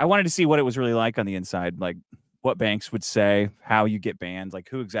I wanted to see what it was really like on the inside, like what banks would say, how you get banned, like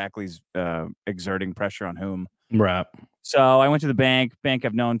who exactly is exerting pressure on whom. Right. So I went to the bank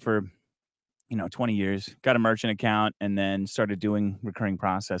I've known for 20 years, got a merchant account, and then started doing recurring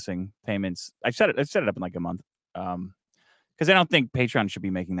processing payments. I've set it up in like a month. Because I don't think Patreon should be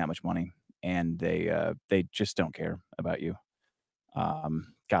making that much money, and they just don't care about you.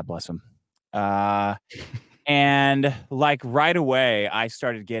 God bless them. And like right away, I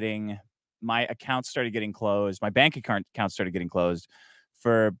started getting my accounts started getting closed. My bank account started getting closed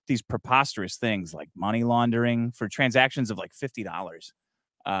for these preposterous things like money laundering for transactions of like $50.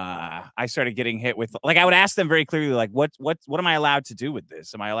 I started getting hit with, like, I would ask them very clearly, like, what am I allowed to do with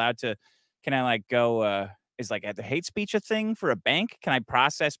this? Am I allowed to? Can I like go? Is like the hate speech a thing for a bank? Can I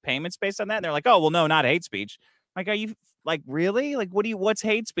process payments based on that? And they're like, oh, well, no, not hate speech. I'm like, are you like really like what's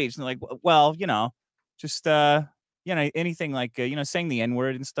hate speech? And they're like, well, just anything like saying the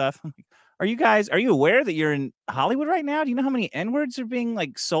N-word and stuff. I'm like, are you aware that you're in Hollywood right now? Do you know how many N-words are being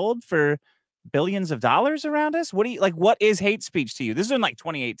like sold for billions of dollars around us? What is hate speech to you? This is in like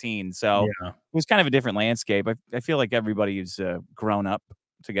 2018, so it was kind of a different landscape. I feel like everybody's grown up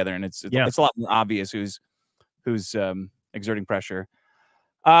together, and it's a lot more obvious who's exerting pressure.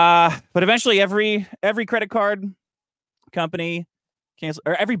 But eventually every credit card company canceled,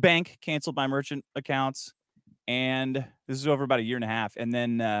 or every bank canceled my merchant accounts. And this is over about a year and a half. And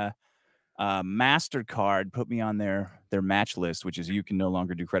then MasterCard put me on their match list, which is you can no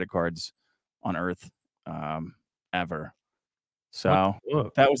longer do credit cards on Earth ever. So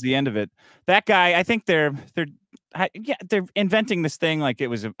that was the end of it. That guy, I think they're inventing this thing like it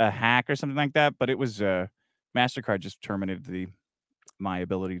was a hack or something like that, but it was MasterCard just terminated my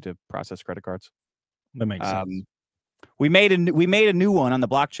ability to process credit cards. That makes sense. We made a new one on the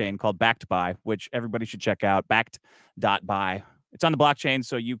blockchain called Backed By, which everybody should check out. Backed.by. It's on the blockchain,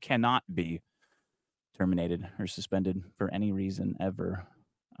 so you cannot be terminated or suspended for any reason ever.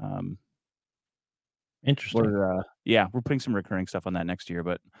 Interesting. We're putting some recurring stuff on that next year,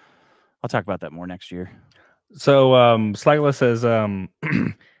 but I'll talk about that more next year. So Slagla says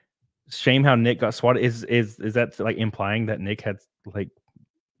shame how Nick got swatted. Is that like implying that Nick had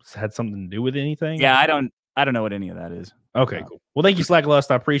something to do with anything? Yeah, I don't know what any of that is. Okay, cool. Well, thank you,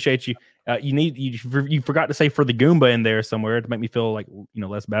 Slacklust. I appreciate you. You forgot to say for the Goomba in there somewhere to make me feel like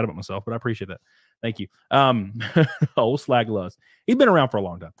less bad about myself, but I appreciate that. Thank you. Slacklust. He's been around for a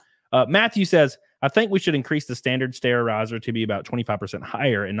long time. Matthew says, I think we should increase the standard sterilizer to be about 25%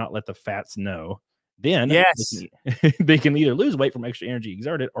 higher and not let the fats know. Then they can either lose weight from extra energy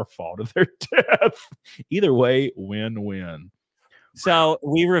exerted or fall to their death. Either way, win-win. So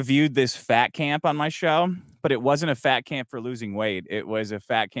we reviewed this fat camp on my show, but it wasn't a fat camp for losing weight. It was a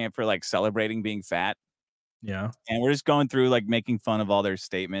fat camp for like celebrating being fat. Yeah. And we're just going through like making fun of all their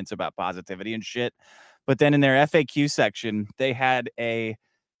statements about positivity and shit. But then in their FAQ section, they had a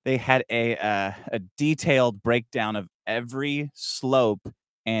detailed breakdown of every slope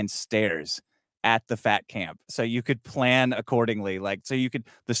and stairs at the fat camp, so you could plan accordingly. Like, so you could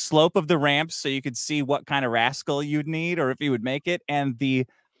the slope of the ramps, so you could see what kind of rascal you'd need or if you would make it, and the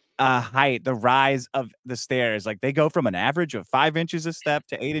height, the rise of the stairs. Like they go from an average of 5 inches a step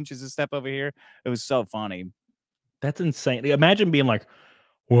to 8 inches a step over here. It was so funny. That's insane. Imagine being like,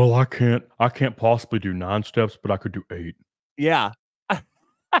 well, I can't possibly do 9 steps, but I could do 8. Yeah.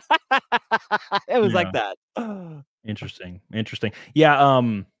 It was like that. Interesting. Yeah.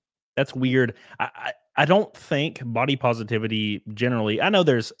 That's weird. I don't think body positivity generally. I know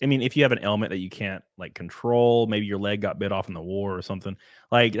if you have an ailment that you can't like control, maybe your leg got bit off in the war or something,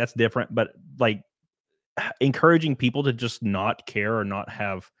 like that's different. But like encouraging people to just not care or not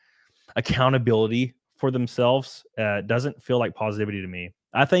have accountability for themselves doesn't feel like positivity to me.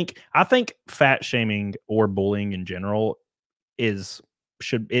 I think fat shaming or bullying in general is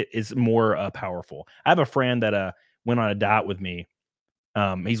more powerful. I have a friend that went on a diet with me.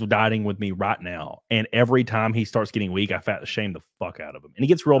 He's dieting with me right now, and every time he starts getting weak, I fat shame the fuck out of him, and he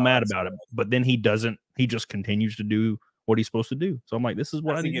gets real mad about it. But then he doesn't. He just continues to do what he's supposed to do. So I'm like, this is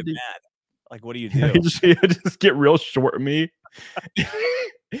what I need to do. Mad? Like, what do you do? just get real short of me,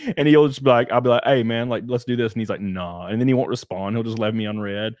 and he'll just be like, I'll be like, hey man, like let's do this, and he's like, nah, and then he won't respond. He'll just leave me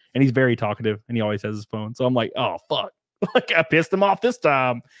unread, and he's very talkative, and he always has his phone. So I'm like, oh fuck. Like I pissed him off this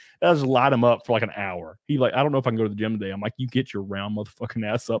time. I just light him up for like an hour. He like, I don't know if I can go to the gym today. I'm like, you get your round motherfucking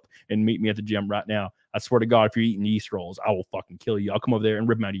ass up and meet me at the gym right now. I swear to God, if you're eating yeast rolls, I will fucking kill you. I'll come over there and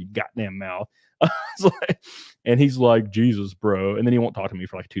rip them out of your goddamn mouth. And he's like, Jesus, bro. And then he won't talk to me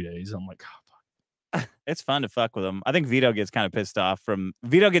for like 2 days. I'm like, oh, fuck. It's fun to fuck with him. I think Vito gets kind of pissed off from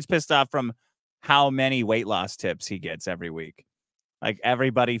how many weight loss tips he gets every week. Like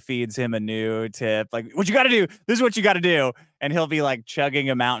everybody feeds him a new tip. Like, what you got to do? This is what you got to do. And he'll be like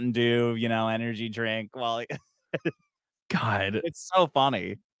chugging a Mountain Dew, energy drink while God, it's so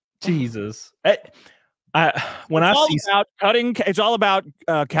funny. Jesus. When I see about cutting, it's all about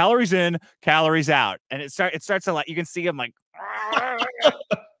calories in, calories out. And it starts to like, you can see him like,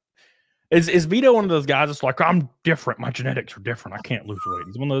 Is Vito one of those guys that's like, I'm different. My genetics are different. I can't lose weight.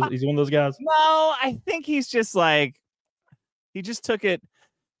 He's one of those guys. No, I think he's just like, he just took it.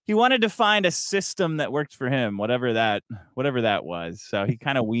 He wanted to find a system that worked for him, whatever that was. So he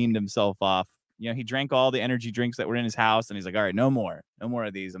kind of weaned himself off. He drank all the energy drinks that were in his house, and he's like, all right, no more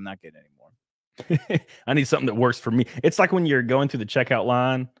of these. I'm not getting any more. I need something that works for me. It's like when you're going through the checkout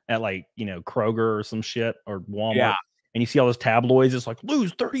line at like, Kroger or some shit or Walmart. Yeah. And you see all those tabloids. It's like,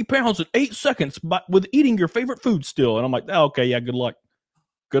 lose 30 pounds in 8 seconds with eating your favorite food still. And I'm like, oh, okay, yeah, good luck.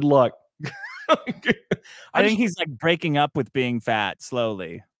 Good luck. I think he's like breaking up with being fat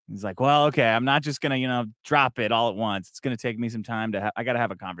slowly. He's like, well, okay, I'm not just going to, drop it all at once. It's going to take me some time I got to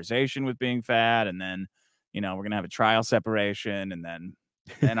have a conversation with being fat. And then, we're going to have a trial separation. And then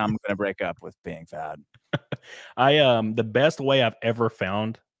I'm going to break up with being fat. The best way I've ever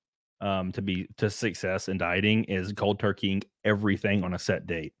found to success in dieting is cold turkeying everything on a set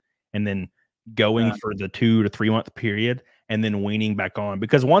date and then going for the 2 to 3 month period and then weaning back on,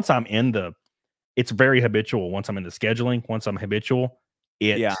 because once I'm in it's very habitual. Once I'm in the scheduling, once I'm habitual,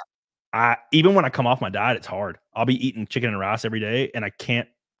 even when I come off my diet, it's hard. I'll be eating chicken and rice every day and I can't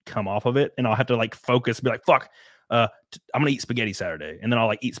come off of it, and I'll have to like focus, be like, fuck, I'm gonna eat spaghetti Saturday, and then I'll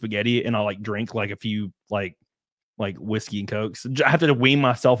like eat spaghetti and I'll like drink like a few like whiskey and cokes. I have to wean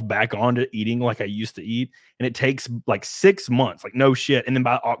myself back onto eating like I used to eat. And it takes like 6 months, like no shit. And then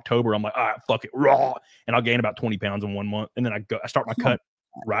by October, I'm like, all right, fuck it, raw. And I'll gain about 20 pounds in 1 month. And then I start my cut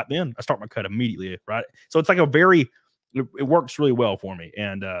right then. I start my cut immediately, right? So it's like it works really well for me.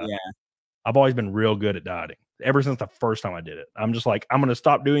 And I've always been real good at dieting ever since the first time I did it. I'm just like, I'm going to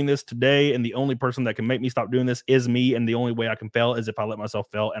stop doing this today. And the only person that can make me stop doing this is me. And the only way I can fail is if I let myself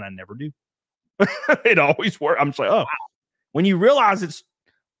fail. And I never do. It always works. I'm just like, oh, wow. When you realize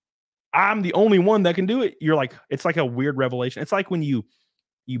I'm the only one that can do it, you're like, it's like a weird revelation. It's like when you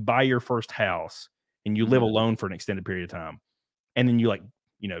buy your first house and you live alone for an extended period of time, and then you like,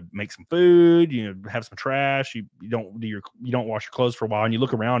 make some food, have some trash, you don't wash your clothes for a while, and you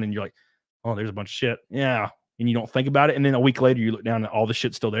look around and you're like, oh, there's a bunch of shit. Yeah. And you don't think about it. And then a week later you look down and all the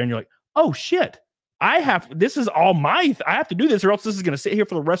shit's still there and you're like, oh shit, this is all I have to do this or else this is going to sit here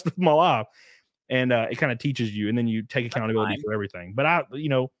for the rest of my life. And it kind of teaches you, and then you take accountability for everything. But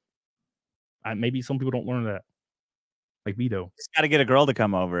maybe some people don't learn that, like Vito. Just got to get a girl to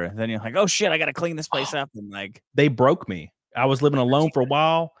come over. Then you're like, oh shit, I got to clean this place up. And like, they broke me. I was living alone for a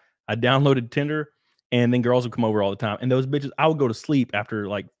while. I downloaded Tinder, and then girls would come over all the time. And those bitches, I would go to sleep after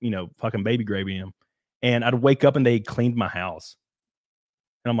like fucking baby gravy them, and I'd wake up and they cleaned my house.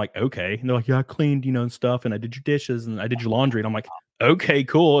 And I'm like, okay. And they're like, yeah, I cleaned, and stuff, and I did your dishes and I did your laundry. And I'm like, okay,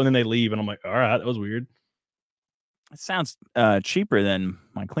 cool. And then they leave, and I'm like, all right, that was weird. It sounds cheaper than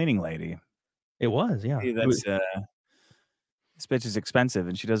my cleaning lady. It was, yeah. Hey, this bitch is expensive,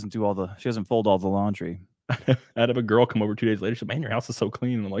 and she doesn't fold all the laundry. I'd have a girl come over 2 days later. She's like, man, your house is so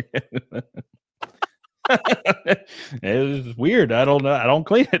clean. And I'm like, it was weird. I don't know. I don't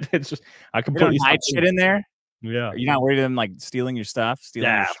clean it. It's just I completely hide shit in there. Yeah. You're not worried of them like stealing your stuff?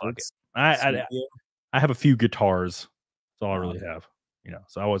 Stealing your shirts? I have a few guitars. That's all I really have.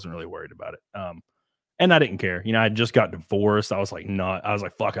 So I wasn't really worried about it. And I didn't care. I just got divorced. I was like,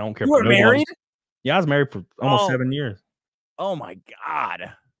 fuck, I don't care. You were married? Yeah, I was married for almost 7 years. Oh my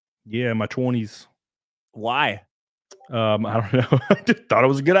God. Yeah, my 20s. Why? I don't know. I just thought it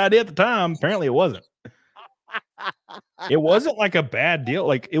was a good idea at the time. Apparently it wasn't. It wasn't like a bad deal.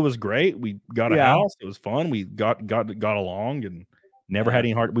 Like it was great. We got a house. It was fun. We got along and never had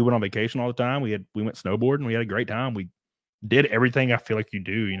any hard. We went on vacation all the time. We went snowboarding. We had a great time. We did everything I feel like you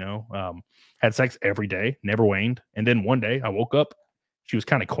do, had sex every day, never waned. And then one day I woke up, she was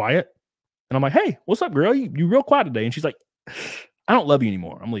kind of quiet. And I'm like, hey, what's up, girl? You real quiet today. And she's like, I don't love you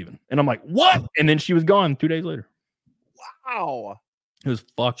anymore. I'm leaving. And I'm like, what? And then she was gone 2 days later. Wow. It was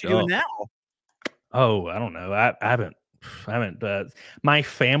fucked up. What are you doing now? Oh, I don't know. I haven't, my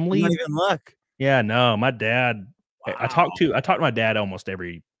family. You don't even look. Yeah, no, my dad, Wow. I talk to my dad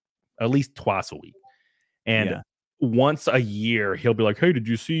at least twice a week. And once a year, he'll be like, "Hey, did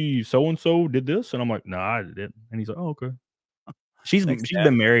you see so and so did this?" And I'm like, "Nah, I didn't." And he's like, "Oh, okay." She's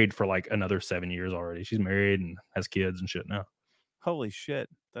been married for like another 7 years already. She's married and has kids and shit now. Holy shit,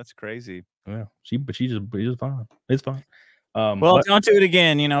 that's crazy. Yeah, she's fine. It's fine. Well, don't do it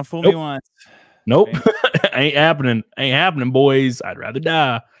again. You know, fool me once. Nope, ain't happening. Ain't happening, boys. I'd rather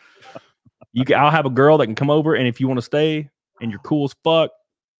die. I'll have a girl that can come over, and if you want to stay and you're cool as fuck,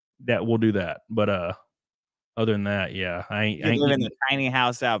 that we'll do that. But other than that, yeah, I ain't live in the tiny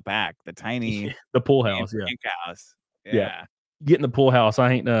house out back, the pool house, house. Yeah. Get in the pool house.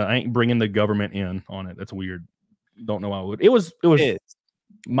 I ain't bringing the government in on it. That's weird. Don't know why I would. It was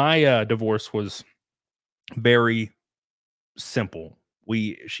my divorce was very simple.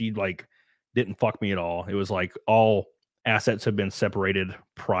 She like didn't fuck me at all. It was like all assets have been separated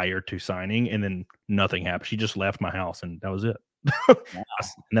prior to signing, and then nothing happened. She just left my house, and that was it. Wow.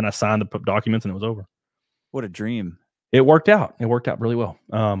 And then I signed the documents, and it was over. What a dream! It worked out. It worked out really well.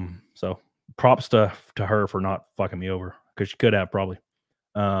 So props to her for not fucking me over, because she could have probably.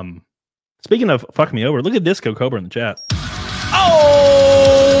 Speaking of fucking me over, look at Disco Cobra in the chat.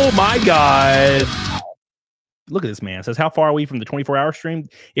 Oh my god! Look at this man. It says, how far are we from the 24-hour stream?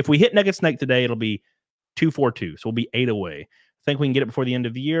 If we hit Naked Snake today, it'll be 242, so we'll be 8 away. Think we can get it before the end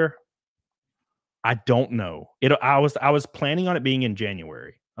of the year? I don't know. I was planning on it being in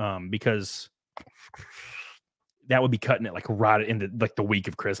January, because that would be cutting it like right into like the week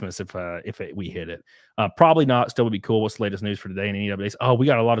of Christmas if we hit it. Probably not. Still would be cool. What's the latest news for today in EWS? Oh, we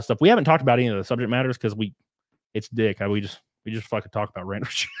got a lot of stuff. We haven't talked about any of the subject matters because it's dick. We just fucking talk about random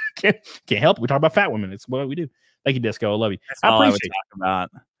shit. Can't help it. We talk about fat women. It's what we do. Thank you, Disco. I love you. That's all I would talk about.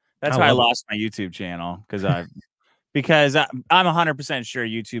 That's why I lost my YouTube channel, because I'm 100% sure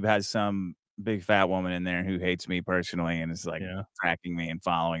YouTube has some big fat woman in there who hates me personally and is like tracking me and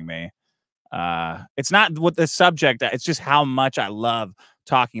following me. It's not what the subject. It's just how much I love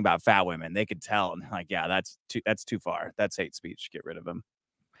talking about fat women. They could tell, and like, yeah, that's too far. That's hate speech. Get rid of them.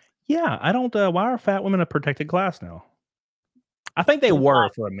 Yeah, I don't. Why are fat women a protected class now? I think they were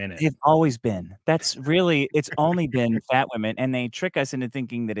for a minute. They've always been. It's only been fat women, and they trick us into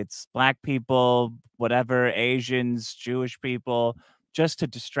thinking that it's black people, whatever, Asians, Jewish people, just to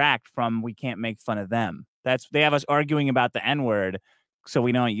distract from we can't make fun of them. They have us arguing about the N-word, so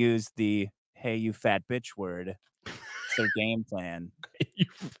we don't use the "hey, you fat bitch" word. It's their game plan.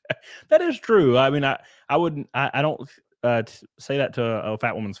 That is true. I mean, I wouldn't. I don't say that to a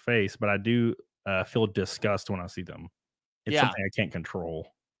fat woman's face, but I do feel disgust when I see them. It's something I can't control.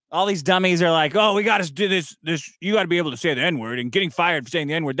 All these dummies are like, "Oh, we got to do this. You got to be able to say the N-word, and getting fired for saying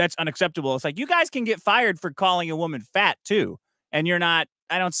the N-word, that's unacceptable." It's like, you guys can get fired for calling a woman fat too, and you're not.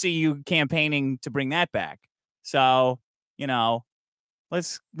 I don't see you campaigning to bring that back. So,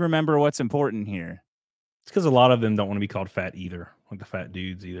 let's remember what's important here. It's because a lot of them don't want to be called fat either, like the fat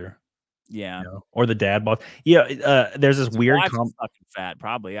dudes either. Yeah, or the dad boss. Yeah, there's this weird fucking fat.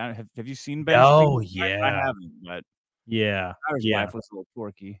 Probably. Have you seen Ben? Oh yeah, I haven't, but yeah, his wife was a little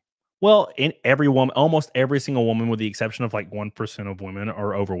porky. Well, almost every single woman, with the exception of like 1% of women,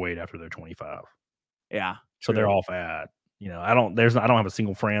 are overweight after they're 25. Yeah, so they're all fat. I don't have a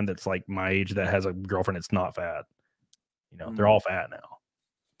single friend that's like my age that has a girlfriend that's not fat. They're all fat now.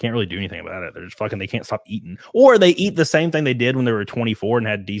 Can't really do anything about it. They're just fucking. They can't stop eating, or they eat the same thing they did when they were 24 and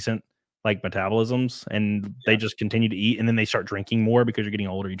had decent like metabolisms, and they just continue to eat, and then they start drinking more because you're getting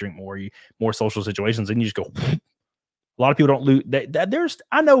older. You drink more, more social situations, and you just go. A lot of people don't lose.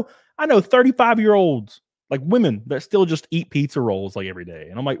 I know 35-year-olds, like women, that still just eat pizza rolls like every day,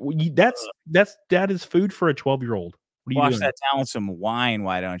 and I'm like, well, that is food for a 12-year-old. What are you Wash doing? that down with some wine,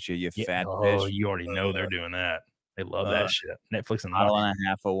 why don't you? You fat bitch. Oh, you already know they're doing that. They love that shit. Netflix and bottle and a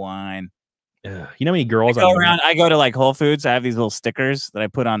half of wine. You know how many girls I go to like Whole Foods. I have these little stickers that I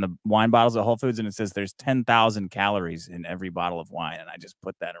put on the wine bottles at Whole Foods, and it says there's 10,000 calories in every bottle of wine, and I just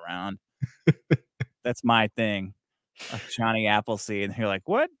put that around. That's my thing. Johnny Appleseed, and you're like,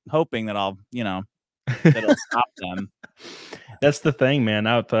 what? Hoping that I'll, that'll stop them. That's the thing, man.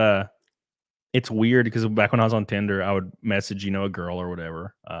 It's weird because back when I was on Tinder, I would message, a girl or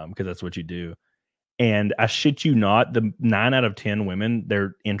whatever, because that's what you do. And I shit you not, the 9 out of 10 women,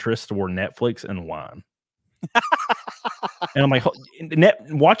 their interests were Netflix and wine. And I'm like,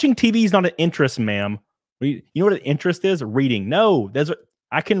 watching TV is not an interest, ma'am. You know what an interest is? Reading. No,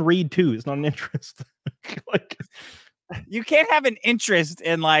 I can read too. It's not an interest. Like, you can't have an interest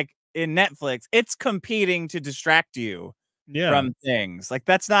in Netflix. It's competing to distract you from things. Like,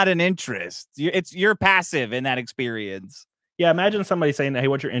 that's not an interest. You're passive in that experience. Yeah, imagine somebody saying, "Hey,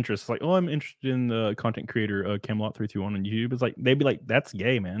 what's your interest?" It's like, "Oh, I'm interested in the content creator Camelot 331 on YouTube." It's like they'd be like, "That's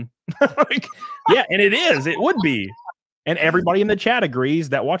gay, man." Like, yeah, and it is. It would be. And everybody in the chat agrees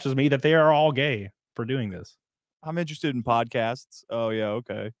that watches me that they are all gay for doing this. I'm interested in podcasts. Oh yeah,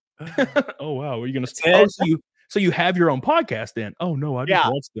 okay. Oh wow, are you gonna? Oh, so you have your own podcast then? Oh no, I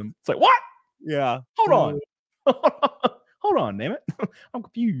just watch them. It's like what? Yeah. Hold on. Hold on, damn it. I'm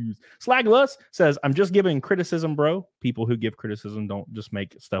confused. Slagless says, I'm just giving criticism, bro. People who give criticism don't just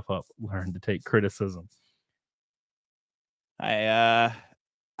make stuff up. Learn to take criticism. I'll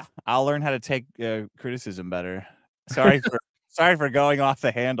learn how to take criticism better. Sorry for going off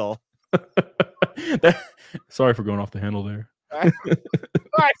the handle. Sorry for going off the handle there.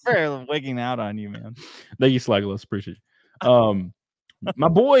 Sorry for wigging out on you, man. Thank you, Slagless. Appreciate you. My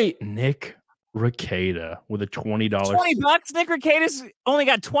boy Nick REKIETA with a $20. $20? Nick REKIETA's only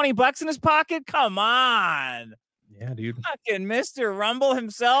got $20 in his pocket? Come on. Yeah, dude. Fucking Mr. Rumble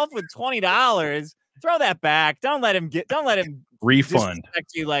himself with $20. Throw that back. Don't let him refund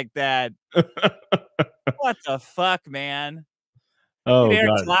disrespect you like that. What the fuck, man? Oh,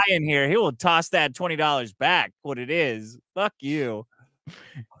 Eric's God. lying here. He will toss that $20 back. What it is. Fuck you.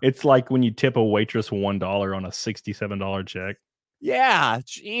 It's like when you tip a waitress $1 on a $67 check. Yeah,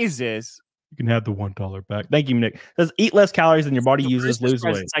 Jesus. You can have the $1 back. Thank you, Nick. It says eat less calories than your body uses, lose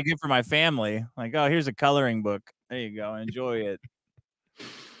weight. I give for my family. Like, oh, here's a coloring book. There you go. Enjoy it.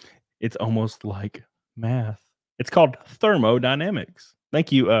 It's almost like math. It's called thermodynamics.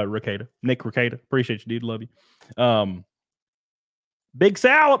 Thank you, REKIETA. Nick REKIETA. Appreciate you, dude. Love you. Big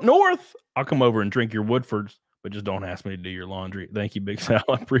Sal up north. I'll come over and drink your Woodfords, but just don't ask me to do your laundry. Thank you, Big Sal.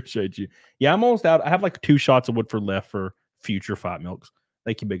 I appreciate you. Yeah, I'm almost out. I have like 2 shots of Woodford left for future Fight Milks.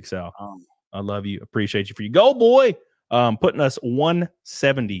 Thank you, Big Sal. I love you. Appreciate you for your go, boy. Putting us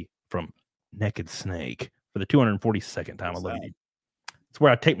 170 from Naked Snake for the 242nd time. I love you. It's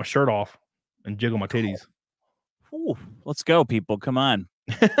where I take my shirt off and jiggle my titties. Ooh, let's go, people. Come on.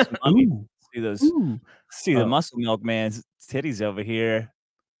 See those. See the muscle milk man's titties over here.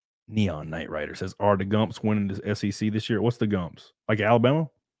 Neon Knight Rider says, are the Gumps winning the SEC this year? What's the Gumps? Like Alabama?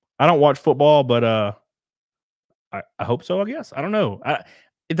 I don't watch football, but I hope so, I guess. I don't know.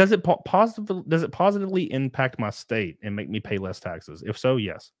 Does it positively impact my state and make me pay less taxes? If so,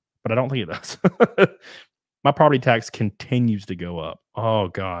 yes. But I don't think it does. My property tax continues to go up. Oh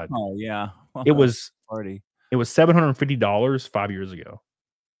God. Oh yeah. It was $750 5 years ago.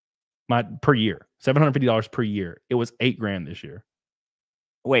 Per year. $750 per year. It was $8,000 this year.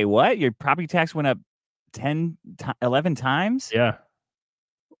 Wait, what? Your property tax went up 11 times? Yeah.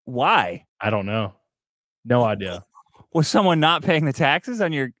 Why? I don't know. No idea. Was someone not paying the taxes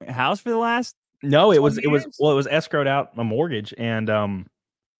on your house for the last? No, it was escrowed out my mortgage, and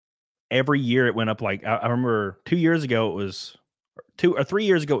every year it went up. Like I remember 2 years ago it was 3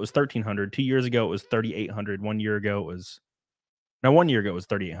 years ago it was $1,300. 2 years ago it was $3,800. 1 year ago it was 1 year ago it was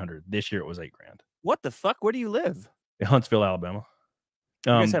 $3,800. This year it was $8,000. What the fuck? Where do you live? In Huntsville, Alabama.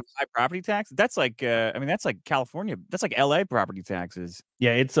 You guys have high property tax? That's like I mean, that's like California. That's like LA property taxes.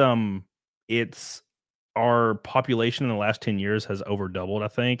 Yeah, it's our population in the last 10 years has over doubled, I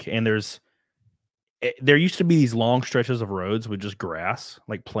think. And there used to be these long stretches of roads with just grass,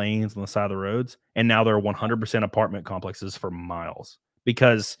 like plains on the side of the roads, and now there are 100% apartment complexes for miles.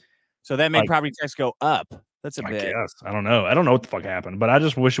 Because so that made property tax go up. That's a bit. Guess. I don't know. I don't know what the fuck happened, but I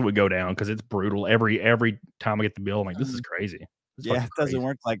just wish it would go down because it's brutal. Every time I get the bill, I'm like, this is crazy. Yeah, it doesn't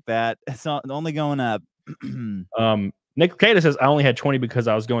work like that. It's not only going up. Nick REKIETA says, I only had 20 because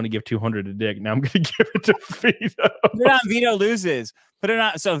I was going to give 200 to Dick. Now I'm going to give it to Vito. Put it on Vito Loses. Put it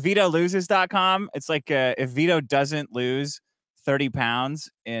on. So VitoLoses.com. It's like if Vito doesn't lose 30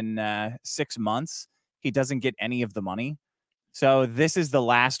 pounds in 6 months, he doesn't get any of the money. So this is the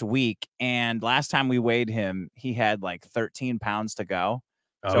last week. And last time we weighed him, he had like 13 pounds to go.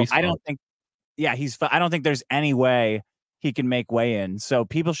 So I don't think, I don't think there's any way he can make weigh-in. So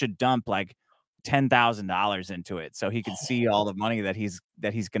people should dump like $10,000 into it so he can see all the money that he's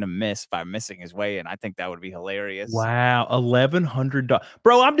gonna miss by missing his weigh-in. I think that would be hilarious. Wow, $1,100,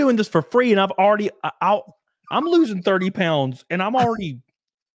 bro! I'm doing this for free, and I'm losing 30 pounds, and I'm already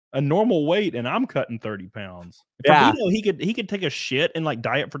a normal weight, and I'm cutting 30 pounds. Yeah, Vito, he could take a shit and like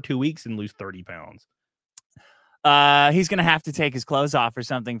diet for 2 weeks and lose 30 pounds. He's gonna have to take his clothes off or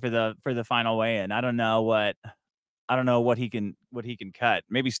something for the final weigh-in. I don't know what he can cut.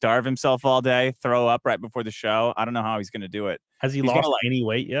 Maybe starve himself all day, throw up right before the show. I don't know how he's going to do it. Has he lost any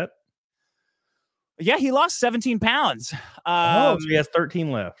weight yet? Yeah, he lost 17 pounds. So he has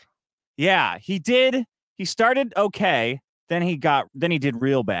 13 left. Yeah, he did. He started okay. Then he did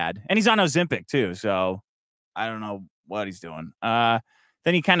real bad. And he's on Ozempic too. So I don't know what he's doing. Then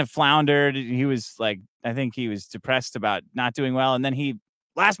he kind of floundered. He was like, I think he was depressed about not doing well. And then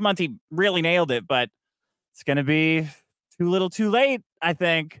last month he really nailed it, but it's going to be too little too late, I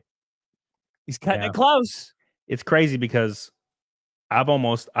think. He's cutting it close. It's crazy because I've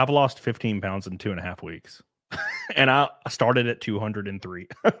lost 15 pounds in 2.5 weeks. And I started at 203.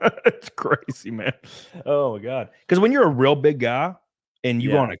 It's crazy, man. Oh my God. Because when you're a real big guy and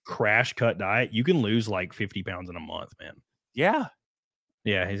you go on a crash cut diet, you can lose like 50 pounds in a month, man. Yeah.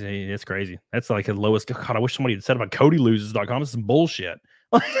 Yeah, it's crazy. That's like the lowest. God, I wish somebody had said about CodyLoses.com. This is bullshit.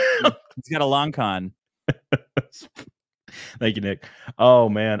 He's got a long con. Thank you, Nick. Oh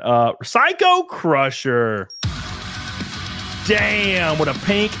man. Psycho Crusher. Damn, what a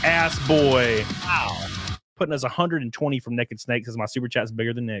pink ass boy. Wow. Putting us 120 from Naked Snake because my super chat's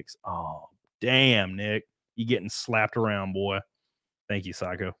bigger than Nick's. Oh, damn, Nick. You getting slapped around, boy. Thank you,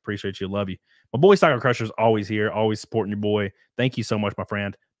 Psycho. Appreciate you. Love you. My boy Psycho Crusher's always here, always supporting your boy. Thank you so much, my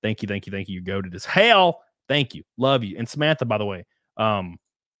friend. Thank you, thank you, thank you. You go to this hell. Thank you. Love you. And Samantha, by the way,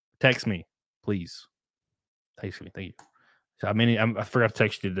 text me, please. Text me. Thank you. So, I forgot to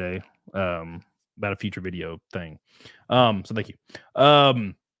text you today about a future video thing. So thank you.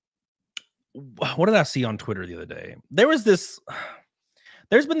 What did I see on Twitter the other day? There's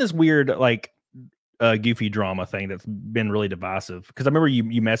been this weird, like, goofy drama thing that's been really divisive. Because I remember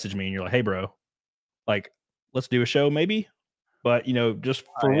you messaged me and you're like, hey, bro, like, let's do a show maybe. But, just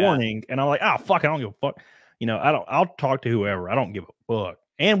for warning. And I'm like, fuck, I don't give a fuck. I'll talk to whoever. I don't give a fuck.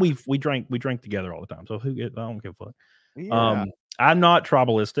 And we drink together all the time. So I don't give a fuck. Yeah. I'm not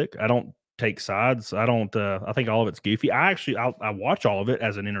tribalistic. I don't take sides. I don't I think all of it's goofy. I watch all of it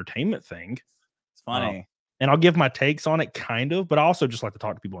as an entertainment thing. It's funny. And I'll give my takes on it kind of, but I also just like to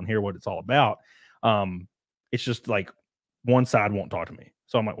talk to people and hear what it's all about. It's just like one side won't talk to me.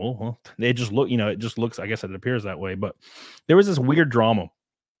 So I'm like, well, they just look, it just looks, I guess it appears that way. But there was this weird drama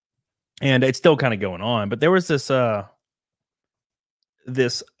and it's still kind of going on, but there was this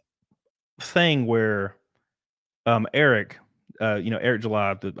this thing where Eric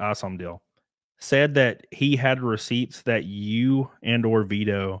July, the awesome deal, said that he had receipts that you and or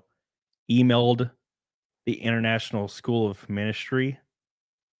Vito emailed the International School of Ministry,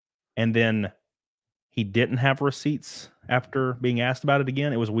 and then he didn't have receipts after being asked about it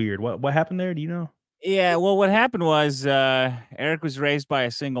again. It was weird. What happened there? Do you know? Yeah, well, what happened was Eric was raised by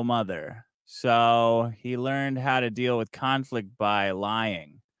a single mother, so he learned how to deal with conflict by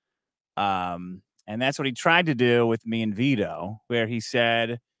lying. And that's what he tried to do with me and Vito, where he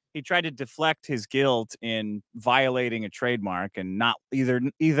said he tried to deflect his guilt in violating a trademark and not either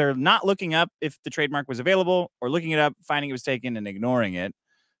not looking up if the trademark was available or looking it up, finding it was taken and ignoring it,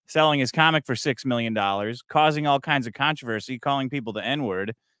 selling his comic for $6 million, causing all kinds of controversy, calling people the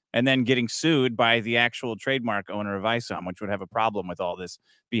N-word, and then getting sued by the actual trademark owner of ISOM, which would have a problem with all this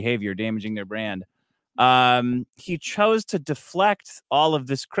behavior damaging their brand. He chose to deflect all of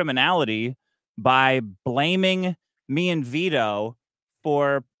this criminality by blaming me and Vito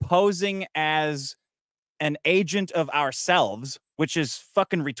for posing as an agent of ourselves, which is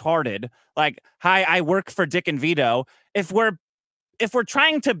fucking retarded. Like, hi, I work for Dick and Vito. If we're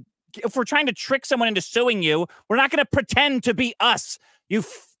trying to trick someone into suing you, we're not going to pretend to be us. You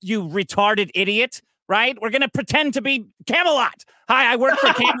retarded idiot, right? We're going to pretend to be Camelot. Hi, I work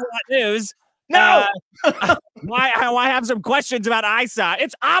for Camelot News. No. I have some questions about ISA.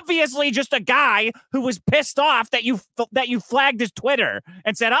 It's obviously just a guy who was pissed off that you flagged his Twitter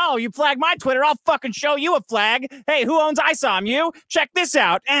and said, "Oh, you flagged my Twitter. I'll fucking show you a flag. Hey, who owns ISOM? You? Check this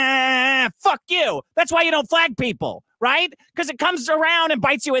out. Fuck you." That's why you don't flag people, right? Because it comes around and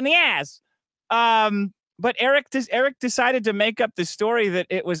bites you in the ass. But Eric decided to make up this story that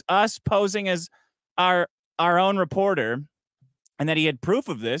it was us posing as our own reporter, and that he had proof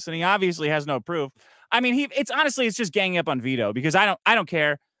of this, and he obviously has no proof. I mean, it's just ganging up on Vito because I don't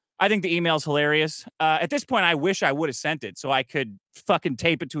care. I think the email's hilarious. At this point, I wish I would have sent it so I could fucking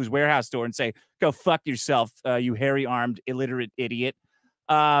tape it to his warehouse door and say, "Go fuck yourself, you hairy-armed illiterate idiot."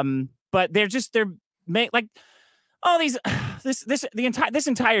 But they're like all these this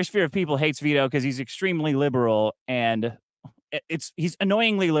entire sphere of people hates Vito because he's extremely liberal, and he's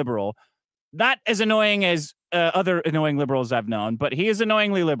annoyingly liberal. Not as annoying as other annoying liberals I've known, but he is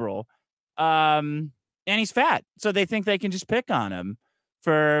annoyingly liberal. And he's fat, so they think they can just pick on him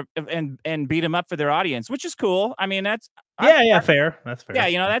and beat him up for their audience, which is cool. I mean, that's fair. That's fair.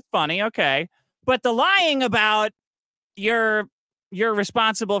 Yeah, that's funny. Okay, but the lying about you're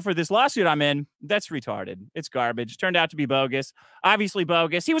responsible for this lawsuit I'm in, that's retarded. It's garbage. Turned out to be bogus. Obviously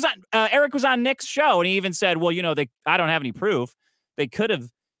bogus. He was on Eric was on Nick's show, and he even said, "Well, I don't have any proof. They could have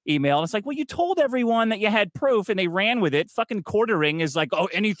email. And it's like, well, you told everyone that you had proof and they ran with it. Fucking quartering is like, oh,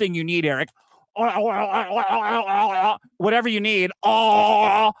 anything you need, Eric. Whatever you need.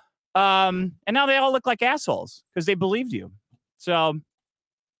 And now they all look like assholes because they believed you. So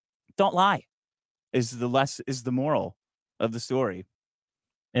don't lie is the moral of the story.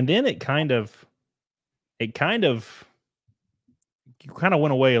 And then you kind of went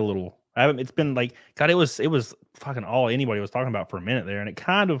away a little. It's been like, God, it was fucking all anybody was talking about for a minute there. And it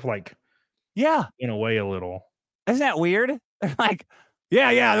kind of like, yeah, went away a little. Isn't that weird? Like,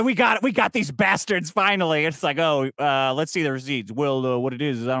 yeah, we got these bastards finally. It's like, oh, let's see the receipts. Well, what it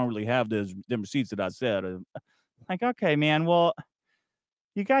is I don't really have them receipts that I said. Like, okay, man, well,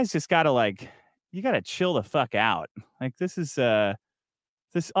 you guys just gotta chill the fuck out. Like, this is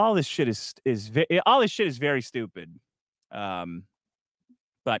all this shit is very stupid.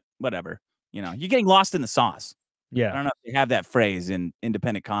 But whatever, you're getting lost in the sauce. Yeah. I don't know if they have that phrase in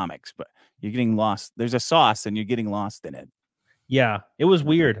independent comics, but you're getting lost. There's a sauce and you're getting lost in it. Yeah, it was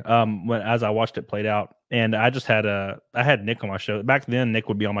weird. As I watched it played out, and I had Nick on my show. Back then, Nick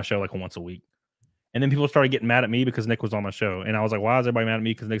would be on my show like once a week. And then people started getting mad at me because Nick was on my show. And I was like, why is everybody mad at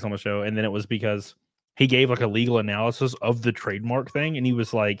me because Nick's on my show? And then it was because he gave like a legal analysis of the trademark thing. And he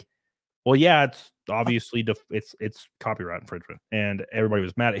was like, well, yeah, it's obviously it's copyright infringement. And everybody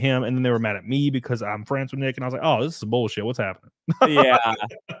was mad at him. And then they were mad at me because I'm friends with Nick. And I was like, oh, this is bullshit. What's happening? Yeah.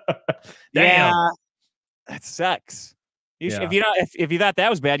 Damn. Yeah. That sucks. If you thought that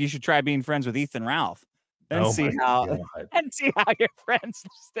was bad, you should try being friends with Ethan Ralph. And see how your friends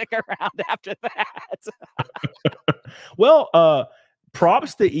stick around after that. Well,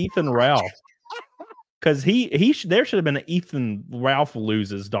 props to Ethan Ralph. Because there should have been an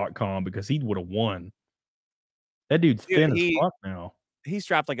EthanRalphLoses.com because he would have won. That dude's thin as fuck now. He's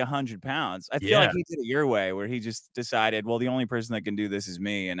dropped like 100 pounds. I feel like he did it your way, where he just decided, well, the only person that can do this is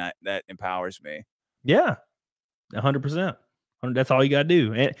me, and that empowers me. Yeah, 100%. That's all you gotta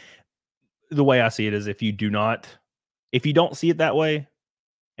do. And the way I see it is, if you don't see it that way,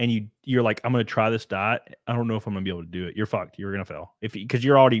 and you're like, I'm gonna try this diet, I don't know if I'm gonna be able to do it. You're fucked. You're gonna fail because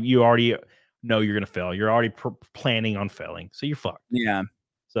you already know you're gonna fail. You're already planning on failing, so you're fucked. Yeah.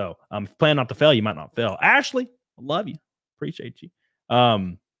 So plan not to fail. You might not fail. Ashley, I love you. Appreciate you.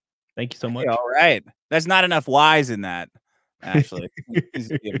 Thank you so much. All right. There's not enough Y's in that, Ashley.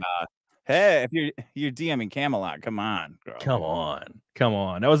 Hey, if you're DMing Camelot, come on, girl. Come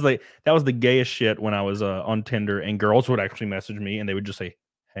on. That was the gayest shit when I was on Tinder, and girls would actually message me and they would just say,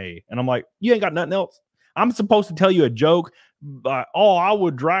 hey. And I'm like, you ain't got nothing else. I'm supposed to tell you a joke. I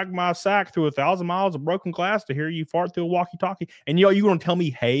would drag my sack through 1,000 miles of broken glass to hear you fart through a walkie-talkie. And you gonna tell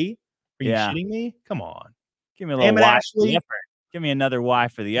me, hey? Are you shitting me? Come on. Give me a little Y for the effort. Give me another Y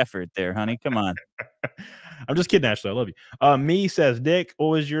for the effort there, honey. Come on. I'm just kidding, Ashley. I love you. Me says, Dick,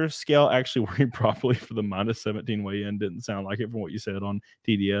 was your scale actually working properly for the -17 weigh-in? Didn't sound like it from what you said on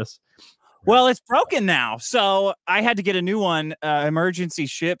TDS. Well, it's broken now. So I had to get a new one emergency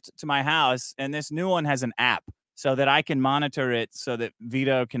shipped to my house. And this new one has an app so that I can monitor it so that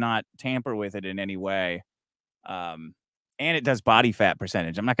Vito cannot tamper with it in any way. And it does body fat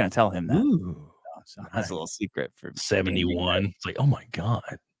percentage. I'm not going to tell him that. Ooh, so that's a little secret for 71. It's like, oh my God.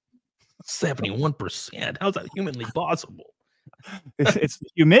 71%. How's that humanly possible? It's the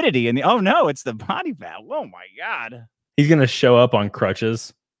humidity and it's the body fat. Oh my God. He's gonna show up on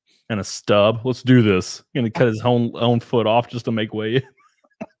crutches and a stub. Let's do this. He's gonna cut his own foot off just to make way.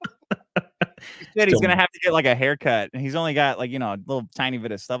 He's gonna have to get like a haircut, and he's only got like a little tiny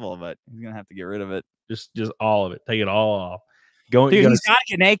bit of stubble, but he's gonna have to get rid of it. Just all of it. Take it all off. Dude, he's got to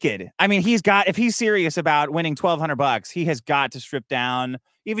get naked. I mean, if he's serious about winning $1,200, he has got to strip down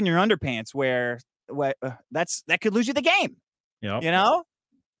even your underpants. That could lose you the game. Yeah,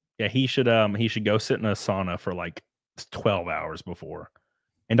 Yeah, he should go sit in a sauna for like 12 hours before,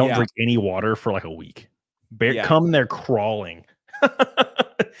 and don't drink any water for like a week. Come in there crawling.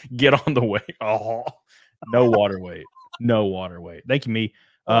 Get on the way. Oh, no water weight. No water weight. Thank you, me.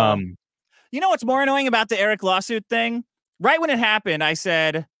 You know what's more annoying about the Eric lawsuit thing? Right when it happened, I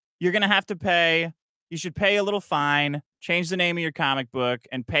said, you're going to have to pay. You should pay a little fine, change the name of your comic book,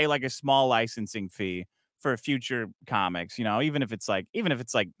 and pay like a small licensing fee for future comics. Even if it's like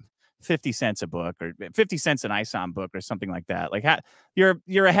 50 cents a book or 50 cents an ISOM book or something like that. Like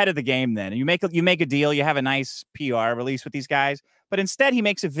you're ahead of the game then. You make a deal. You have a nice PR release with these guys. But instead, he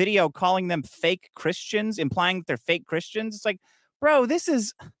makes a video calling them fake Christians, implying that they're fake Christians. It's like, bro, this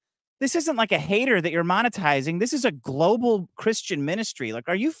isn't like a hater that you're monetizing. This is a global Christian ministry. Like,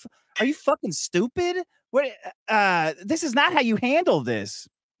 are you fucking stupid? What? This is not how you handle this.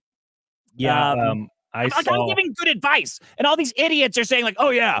 Yeah. I I'm saw. giving good advice, and all these idiots are saying like,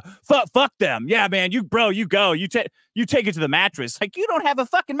 "Oh yeah, fuck them, yeah, man, you go, you take it to the mattress." Like, you don't have a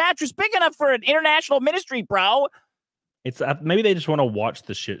fucking mattress big enough for an international ministry, bro. It's maybe they just want to watch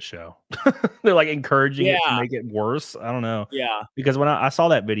the shit show. They're like encouraging it to Yeah. make it worse. I don't know. Yeah. Because when I saw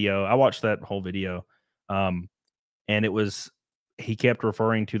that video, I watched that whole video, and it was he kept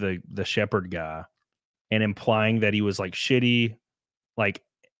referring to the shepherd guy and implying that he was like shitty, like,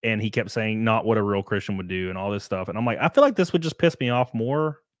 and he kept saying not what a real Christian would do and all this stuff. And I'm like, I feel like this would just piss me off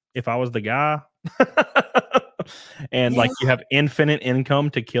more if I was the guy. And like you have infinite income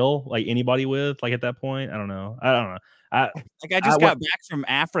to kill like anybody with, like at that point. I don't know. I just got back from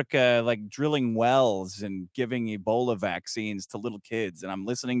Africa, like drilling wells and giving Ebola vaccines to little kids, and I'm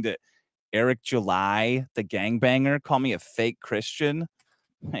listening to Eric July, the gangbanger, call me a fake Christian.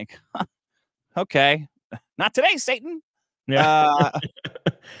 Like, okay, not today, Satan. Yeah.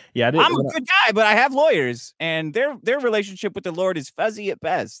 Yeah, I'm a good guy, but I have lawyers, and their relationship with the Lord is fuzzy at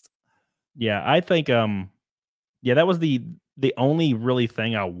best. Yeah, I think yeah, that was the only really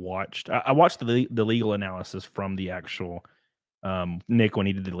thing I watched. I watched the legal analysis from the actual Nick when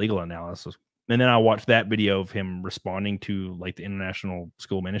he did the legal analysis. And then I watched that video of him responding to like the international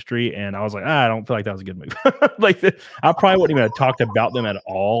school ministry, and I was like, I don't feel like that was a good move. Like, I probably wouldn't even have talked about them at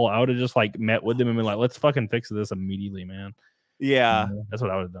all. I would have just like met with them and been like, let's fucking fix this immediately, man. Yeah, that's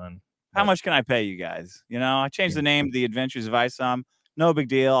what I would have done. How much can I pay you guys? You know, I changed the name to The Adventures of Isom. No big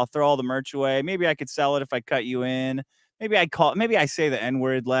deal. I'll throw all the merch away. Maybe I could sell it if I cut you in. Maybe I say the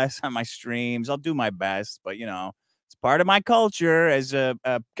N-word less on my streams. I'll do my best, but you know, it's part of my culture as a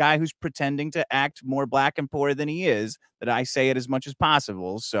guy who's pretending to act more black and poor than he is, that I say it as much as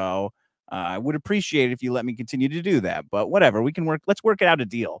possible. So I would appreciate it if you let me continue to do that. But whatever, let's work it out a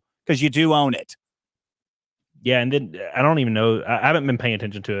deal, because you do own it. Yeah, and then I don't even know. I haven't been paying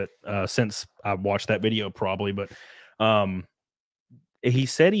attention to it since I watched that video, probably. But he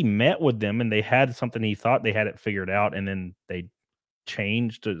said he met with them and they had something. He thought they had it figured out, and then they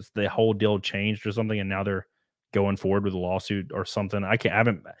changed. The whole deal changed or something, and now they're going forward with a lawsuit or something. I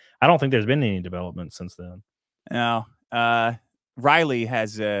don't think there's been any development since then. No. Riley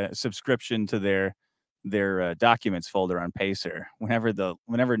has a subscription to their documents folder on Pacer.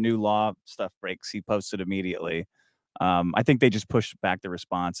 Whenever new law stuff breaks, he posts it immediately. I think they just pushed back the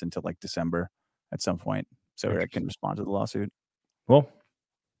response until like December at some point, so Eric can respond to the lawsuit. Well,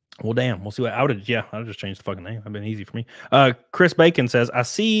 damn. We'll see what I'll just change the fucking name. I've been easy for me. Chris Bacon says, I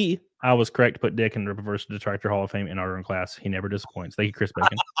see I was correct to put Dick in the Reverse Detractor Hall of Fame in our own class. He never disappoints. Thank you, Chris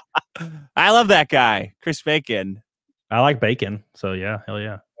Bacon. I love that guy, Chris Bacon. I like bacon, so yeah, hell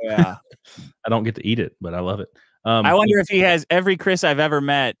yeah. Yeah. I don't get to eat it, but I love it. I wonder if he has every Chris I've ever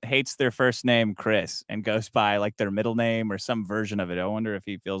met hates their first name Chris and goes by like their middle name or some version of it. I wonder if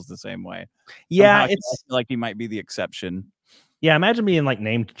he feels the same way. Yeah, I feel like he might be the exception. Yeah, imagine being like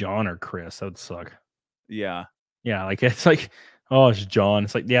named John or Chris. That would suck. Yeah. Yeah, like it's like, oh, it's John.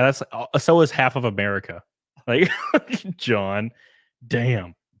 It's like, yeah, that's so is half of America. Like John.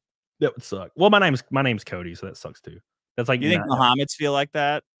 Damn. That would suck. Well, my name's Cody, so that sucks too. That's like, you think Mohammeds feel like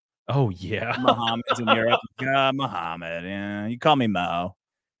that? Oh yeah, Mohammeds in Europe. Mohammed. Yeah, you call me Mo,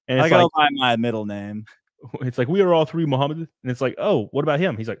 and I like, go by my middle name. It's like, we are all three Mohammed, and it's like, oh, what about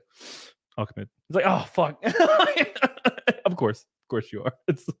him? He's like, Ahmed. It's like, oh fuck. Of course you are.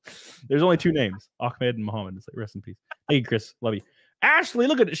 There's only two names, Ahmed and Mohammed. It's like, rest in peace. Hey, Chris, love you. Ashley,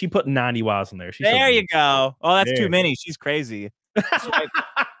 look at it. She put 90 Ys in there. There you go. Oh, that's too many. She's crazy. Right.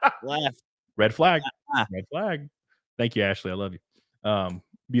 Left. Red flag. Red flag. Thank you, Ashley. I love you.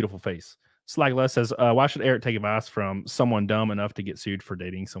 Beautiful face. Slagless says, why should Eric take advice from someone dumb enough to get sued for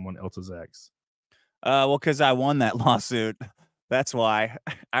dating someone else's ex? Well, because I won that lawsuit. That's why.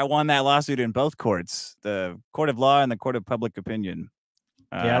 I won that lawsuit in both courts, the court of law and the court of public opinion.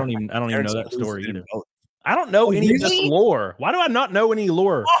 Yeah, I don't even know that story either. I don't know any of this lore. Why do I not know any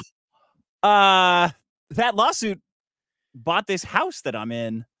lore? That lawsuit bought this house that I'm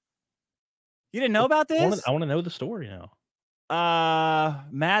in. You didn't know about this? I want to know the story now.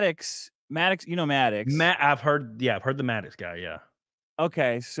 Maddox, you know Maddox. I've heard the Maddox guy, yeah.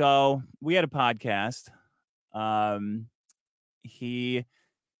 Okay, so we had a podcast. He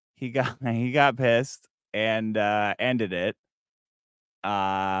got pissed and ended it.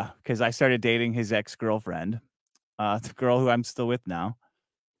 Because I started dating his ex-girlfriend, the girl who I'm still with now.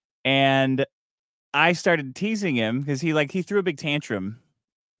 And I started teasing him because he threw a big tantrum,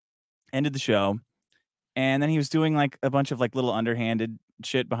 ended the show. And then he was doing like a bunch of like little underhanded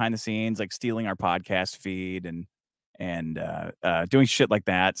shit behind the scenes, like stealing our podcast feed and doing shit like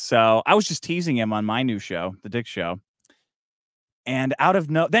that. So I was just teasing him on my new show, The Dick Show. And out of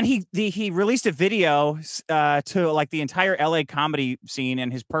then he released a video to like the entire LA comedy scene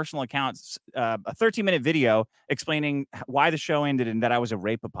and his personal accounts, a 13-minute video explaining why the show ended and that I was a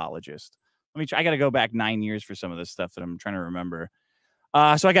rape apologist. I got to go back 9 years for some of this stuff that I'm trying to remember.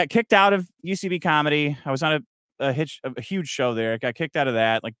 So I got kicked out of UCB comedy. I was on a huge show there. I got kicked out of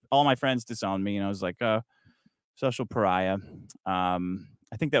that. Like all my friends disowned me, and I was like social pariah. I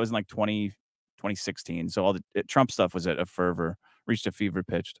think that was in like 2016. So all the Trump stuff was at a fervor. Reached a fever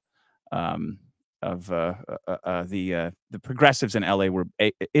pitch of the progressives in LA were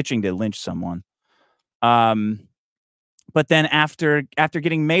itching to lynch someone. But then after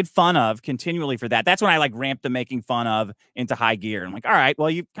getting made fun of continually for that, that's when I like ramped the making fun of into high gear. I'm like, all right, well,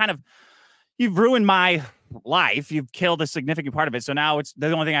 you've ruined my life. You've killed a significant part of it. So now it's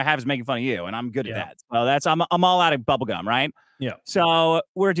the only thing I have is making fun of you, and I'm good at that. So I'm all out of bubblegum, right? Yeah. So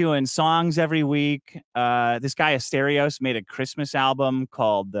we're doing songs every week. This guy Asterios made a Christmas album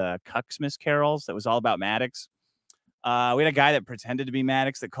called the Cuxmas Carols that was all about Maddox. We had a guy that pretended to be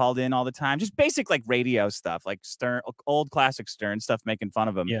Maddox that called in all the time, just basic like radio stuff, like Stern, old classic Stern stuff, making fun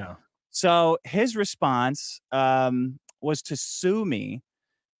of him. Yeah. So his response was to sue me.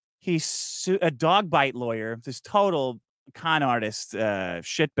 He's a dog bite lawyer, this total con artist,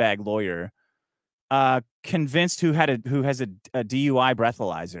 shitbag lawyer. Convinced who has a DUI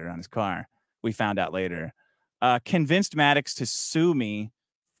breathalyzer on his car. We found out later. Convinced Maddox to sue me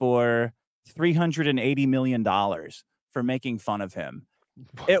for $380 million for making fun of him.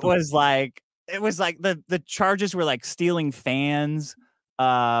 It was like the charges were like stealing fans,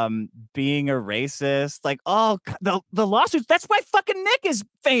 being a racist, like the lawsuits. That's why fucking Nick is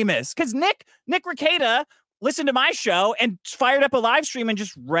famous, because Nick REKIETA listened to my show and fired up a live stream and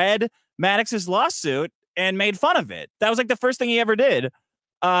just read Maddox's lawsuit and made fun of it. That was like the first thing he ever did.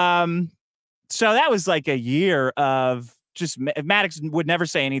 So that was like a year of just Maddox would never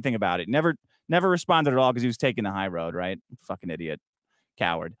say anything about it. Never responded at all because he was taking the high road, right? Fucking idiot,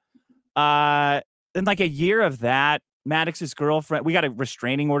 coward. Then like a year of that, Maddox's girlfriend, we got a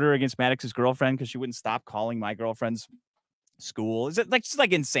restraining order against Maddox's girlfriend because she wouldn't stop calling my girlfriend's school. Is it like just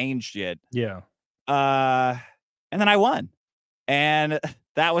like insane shit? Yeah. And then I won, and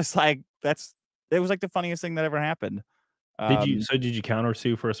that was like it was like the funniest thing that ever happened. Did you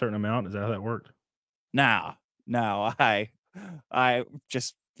countersue for a certain amount? Is that how that worked? No, I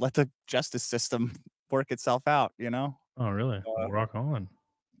just let the justice system work itself out, you know? Oh, really? Rock on.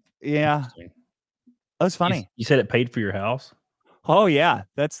 Yeah. That was funny. You said it paid for your house? Oh yeah.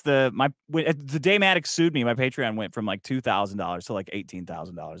 That's the day Maddox sued me, my Patreon went from like $2,000 to like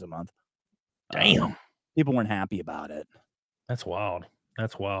 $18,000 a month. Damn. People weren't happy about it. That's wild.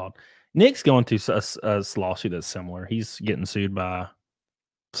 That's wild. Nick's going to a lawsuit that's similar. He's getting sued by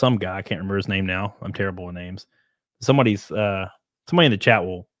some guy. I can't remember his name now. I'm terrible with names. Somebody in the chat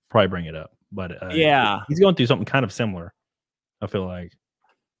will probably bring it up. But yeah, he's going through something kind of similar, I feel like.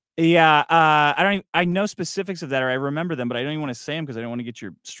 Yeah, I know specifics of that, or I remember them, but I don't even want to say them because I don't want to get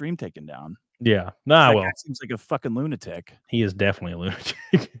your stream taken down. Yeah, well, that seems like a fucking lunatic. He is definitely a lunatic.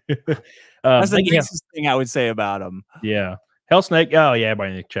 That's the nicest thing I would say about him. Yeah, Hell Snake. Oh yeah,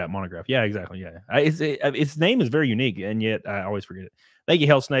 everybody in the chat. Monograph. Yeah, exactly. Yeah, its name is very unique, and yet I always forget it. Thank you,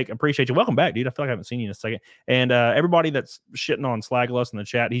 Hell Snake. Appreciate you. Welcome back, dude. I feel like I haven't seen you in a second. And everybody that's shitting on Slagless in the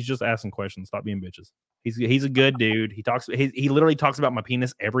chat, he's just asking questions. Stop being bitches. He's a good dude. He literally talks about my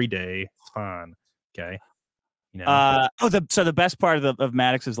penis every day. It's fine. Okay. You know. So the best part of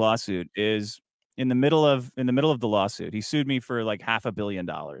Maddox's lawsuit is in the middle of the lawsuit, he sued me for like $500 million,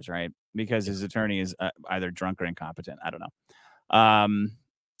 right? Because his attorney is either drunk or incompetent. I don't know.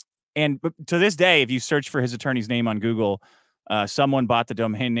 And to this day, if you search for his attorney's name on Google, someone bought the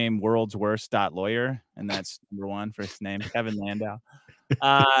domain name worldsworst.lawyer, and that's number one for his name, Kevin Landau.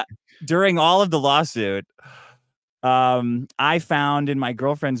 During all of the lawsuit, I found in my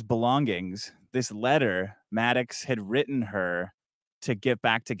girlfriend's belongings this letter Maddox had written her to get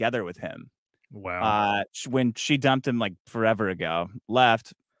back together with him. Wow. When she dumped him like forever ago,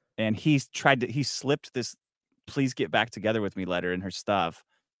 left, and he slipped this "please get back together with me" letter in her stuff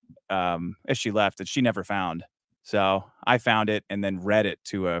as she left that she never found. So I found it and then read it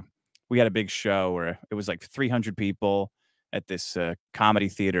we had a big show where it was like 300 people at this comedy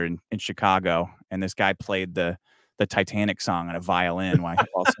theater in Chicago. And this guy played the Titanic song on a violin while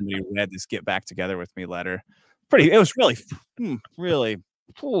somebody read this "get back together with me" letter. It was really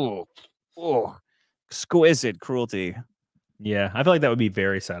exquisite cruelty. Yeah. I feel like that would be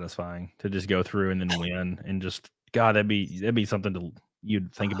very satisfying to just go through and then win, and just, God, that'd be something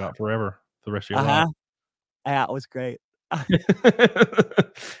you'd think about forever for the rest of your life. Yeah, it was great.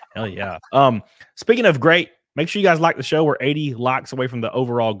 Hell yeah. Speaking of great Make sure you guys like the show. We're 80 likes away from the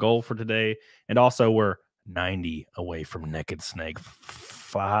overall goal for today. And also we're 90 away from Naked Snake.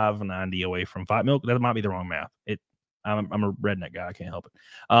 590 away from Fight Milk. That might be the wrong math. I'm a redneck guy. I can't help it.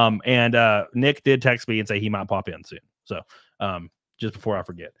 And Nick did text me and say he might pop in soon. So just before I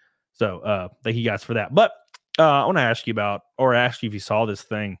forget. So thank you guys for that. But I want to ask you about, or ask you if you saw this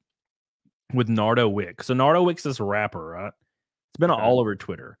thing with Nardo Wick. So Nardo Wick's this rapper, right? It's been all over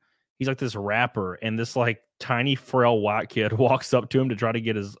Twitter. He's like this rapper, and this like tiny frail white kid walks up to him to try to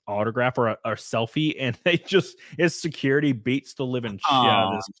get his autograph or a selfie, and his security beats the living shit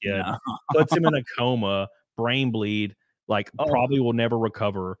out of this kid, puts him in a coma, brain bleed, like probably will never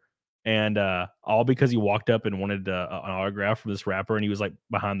recover. And all because he walked up and wanted an autograph from this rapper, and he was like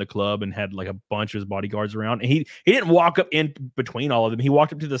behind the club and had like a bunch of his bodyguards around. And he didn't walk up in between all of them. He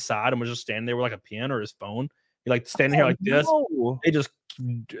walked up to the side and was just standing there with like a pen or his phone. He like standing here like this. They just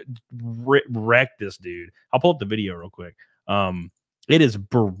wrecked this dude. I'll pull up the video real quick. It is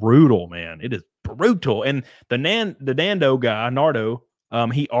brutal, man. It is brutal. And the Nando guy, Nardo,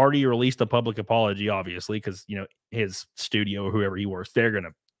 he already released a public apology, obviously, because his studio or whoever he works, they're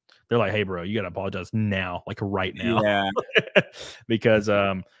like, hey, bro, you got to apologize now, like right now. Yeah. Because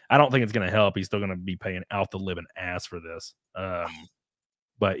I don't think it's going to help. He's still going to be paying out the living ass for this.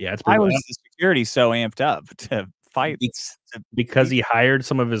 But yeah, it's why was the security so amped up to fight? Because he hired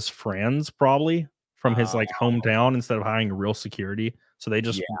some of his friends probably from his like hometown instead of hiring real security. So they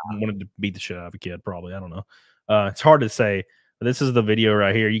just wanted to beat the shit out of a kid, probably. I don't know. It's hard to say. But this is the video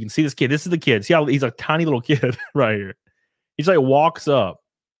right here. You can see this kid. This is the kid. See how he's a tiny little kid right here. He's like walks up.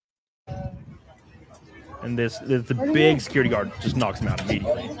 And the big security guard just knocks him out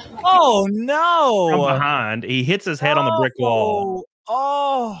immediately. Oh no! From behind, he hits his head on the brick wall.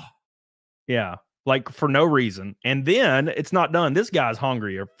 Oh, yeah, like for no reason. And then it's not done. This guy's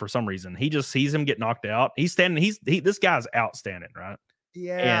hungry for some reason. He just sees him get knocked out. He's standing. This guy's outstanding, right?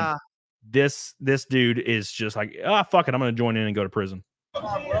 Yeah. And this dude is just like, fuck it, I'm gonna join in and go to prison.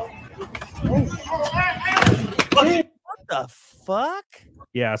 What the fuck?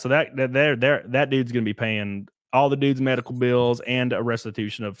 Yeah, so that dude's gonna be paying all the dude's medical bills and a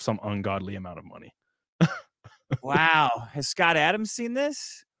restitution of some ungodly amount of money. Wow. Has Scott Adams seen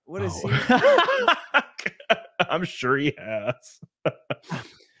this? What is he? I'm sure he has.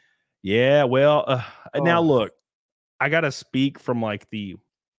 Yeah, well, now look, I gotta speak from like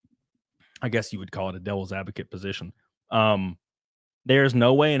I guess you would call it a devil's advocate position. There's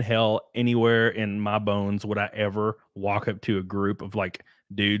no way in hell anywhere in my bones would I ever walk up to a group of like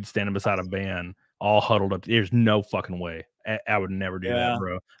dudes standing beside a van all huddled up. There's no fucking way. I would never do that,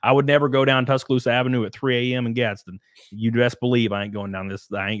 bro. I would never go down Tuscaloosa Avenue at 3 a.m. in Gadsden. You best believe I ain't going down this.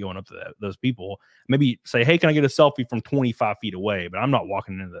 I ain't going up to those people. Maybe say, hey, can I get a selfie from 25 feet away? But I'm not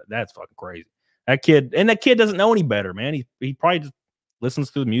walking into that. That's fucking crazy. That kid doesn't know any better, man. He probably just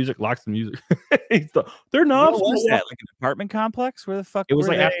listens to the music, likes the music. They're not. What was that? Like an apartment complex? Where the fuck? It was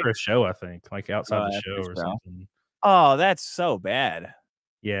like after a show, I think, like outside the show or something. Oh, that's so bad.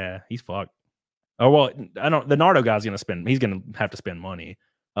 Yeah, he's fucked. Oh well, I don't. The Nardo guy's gonna spend. He's gonna have to spend money.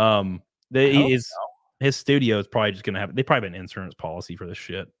 His studio is probably just gonna have. They probably have an insurance policy for this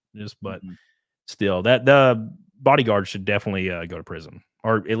shit. But still, that the bodyguard should definitely go to prison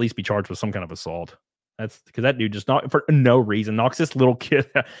or at least be charged with some kind of assault. That's because that dude just for no reason knocks this little kid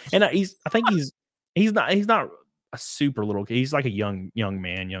out. And I think he's not a super little kid. He's like a young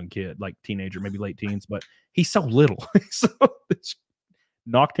kid, like teenager, maybe late teens, but he's so little. So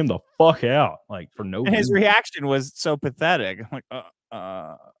knocked him the fuck out, like for no reason. His reaction was so pathetic.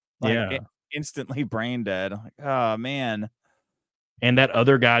 I'm like, instantly brain dead. I'm like, oh man. And that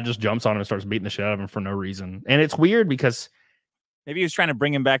other guy just jumps on him and starts beating the shit out of him for no reason. And it's weird because maybe he was trying to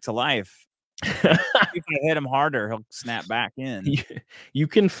bring him back to life. If you hit him harder, he'll snap back in. You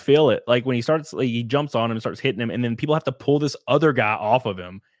can feel it, like when he starts, like, he jumps on him and starts hitting him, and then people have to pull this other guy off of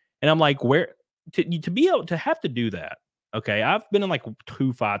him. And I'm like, where to be able to have to do that? Okay, I've been in like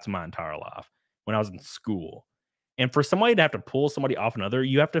 2 fights in my entire life when I was in school, and for somebody to have to pull somebody off another,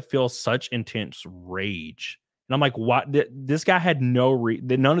 you have to feel such intense rage. And I'm like, what? This guy had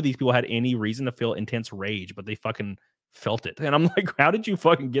none of these people had any reason to feel intense rage, but they fucking felt it. And I'm like, how did you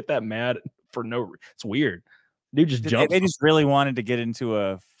fucking get that mad for no? It's weird. Dude just jumped. They just really wanted to get into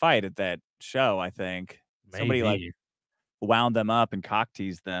a fight at that show. I think somebody like wound them up and cock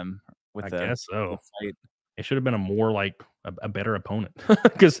teased them with. I guess so. Fight. It should have been a more like a better opponent,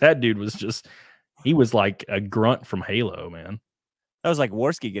 because that dude was he was like a grunt from Halo, man. That was like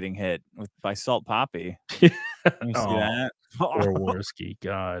Warski getting hit by Salt Poppy. You see that? Poor Warski.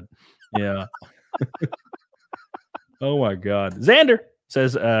 God. Yeah. Oh my God. Xander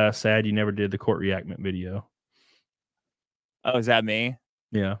says, sad you never did the court reenactment video. Oh, is that me?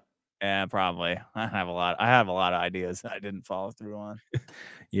 Yeah. Yeah, probably. I have a lot of ideas that I didn't follow through on.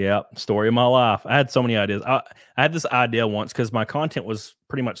 Yeah, story of my life. I had so many ideas. I had this idea once because my content was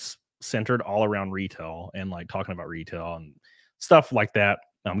pretty much centered all around retail and like talking about retail and stuff like that.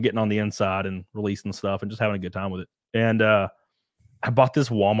 I'm getting on the inside and releasing stuff and just having a good time with it. And I bought this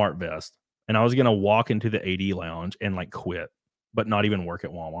Walmart vest and I was gonna walk into the AD lounge and like quit, but not even work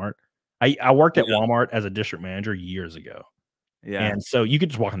at Walmart. I worked at Walmart as a district manager years ago. Yeah. And so you could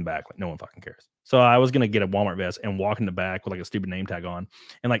just walk in the back, like no one fucking cares. So I was gonna get a Walmart vest and walk in the back with like a stupid name tag on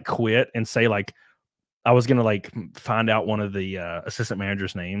and like quit and say like I was gonna like find out one of the assistant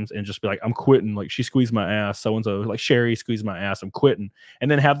managers' names and just be like, I'm quitting. Like she squeezed my ass, so and so, like Sherry squeezed my ass, I'm quitting.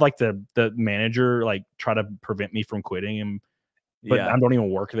 And then have like the manager like try to prevent me from quitting him. But I don't even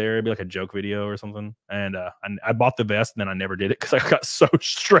work there. It'd be like a joke video or something. And I bought the vest and then I never did it because I got so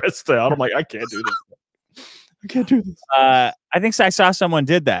stressed out. I'm like, I can't do this. I can't do this. I think I saw someone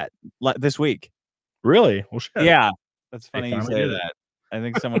did that this week. Really? Well, shit. Yeah, that's funny you say that. I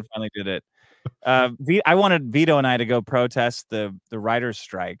think someone finally did it. I wanted Vito and I to go protest the writers'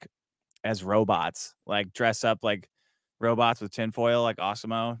 strike as robots, like dress up like robots with tinfoil, like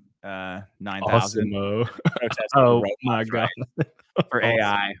Osimo 9000. Oh my god, for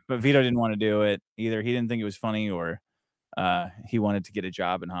AI. But Vito didn't want to do it either. He didn't think it was funny, or he wanted to get a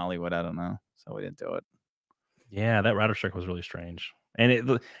job in Hollywood. I don't know, so we didn't do it. Yeah, that writer strike was really strange.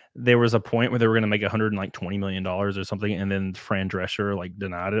 And there was a point where they were going to make $120 million or something, and then Fran Drescher like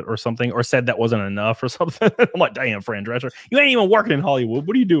denied it or something, or said that wasn't enough or something. I'm like, damn, Fran Drescher, you ain't even working in Hollywood.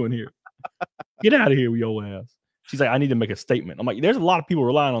 What are you doing here? Get out of here with your ass. She's like, I need to make a statement. I'm like, there's a lot of people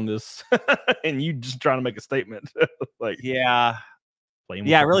relying on this, and you just trying to make a statement. Like, yeah,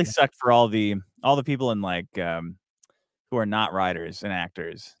 it really sucked for all the people in like who are not writers and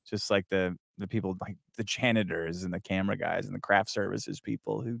actors, just like the people like the janitors and the camera guys and the craft services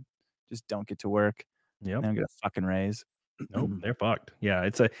people who just don't get to work. Yeah, they don't get a fucking raise. Nope, they're fucked. Yeah,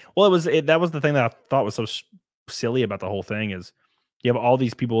 that was the thing that I thought was so silly about the whole thing is you have all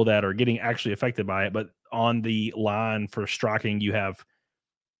these people that are getting actually affected by it, but on the line for striking, you have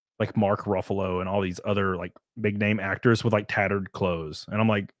like Mark Ruffalo and all these other like big name actors with like tattered clothes, and I'm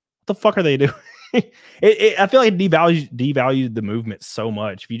like, what the fuck are they doing? I feel like it devalued the movement so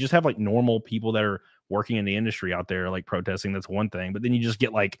much. If you just have like normal people that are working in the industry out there like protesting, that's one thing. But then you just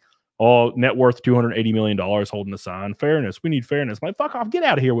get like, oh, net worth $280 million holding a sign. Fairness. We need fairness. I'm like, fuck off. Get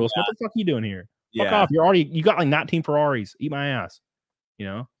out of here, Will Smith. What the fuck are you doing here? Fuck off. You got like 19 Ferraris. Eat my ass. You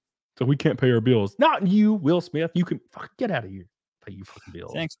know? So we can't pay our bills. Not you, Will Smith. You can get out of here. Pay you fucking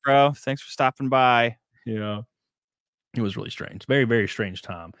bills. Thanks, bro. Thanks for stopping by. Yeah. It was really strange. Very, very strange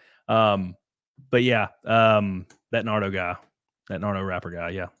time. But yeah, that Nardo guy, that Nardo rapper guy,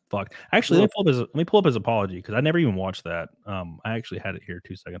 yeah, fuck. Actually, let me pull up his apology because I never even watched that. I actually had it here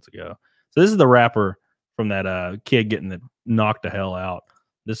 2 seconds ago. So this is the rapper from that kid getting knocked the hell out.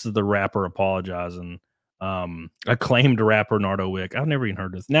 This is the rapper apologizing. Acclaimed rapper Nardo Wick. I've never even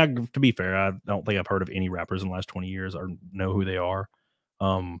heard this. Now, to be fair, I don't think I've heard of any rappers in the last 20 years or know who they are.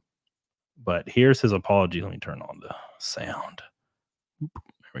 But here's his apology. Let me turn on the sound. There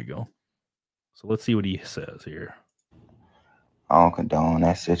we go. So let's see what he says here. I don't condone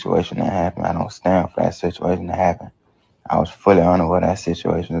that situation that happened. I don't stand for that situation to happen. I was fully unaware that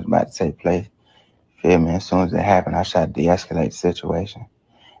situation was about to take place. Feel me? As soon as it happened, I tried to de-escalate the situation.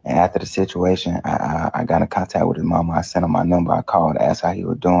 And after the situation, I got in contact with his mama. I sent him my number. I called, asked how he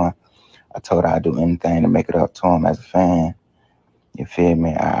was doing. I told her I'd do anything to make it up to him as a fan. You feel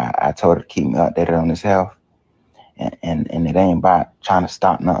me? I told her to keep me updated on his health. And it ain't about trying to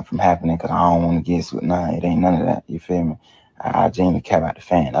stop nothing from happening because I don't want to get with nothing. It ain't none of that. You feel me? I genuinely care about the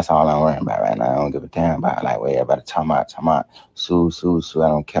fan. That's all I'm worrying about right now. I don't give a damn about like what everybody talking about. Sue. I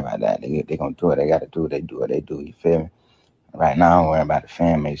don't care about that. They gonna do what they gotta do. They do what they do. You feel me? Right now I'm worrying about the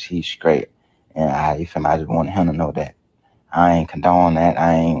fan base. He's straight. And you feel me? I just wanted him to know that I ain't condone that.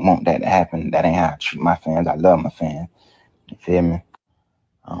 I ain't want that to happen. That ain't how I treat my fans. I love my fans. You feel me?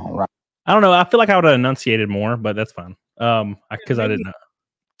 Right. I don't know. I feel like I would have enunciated more, but that's fine. Because I didn't know.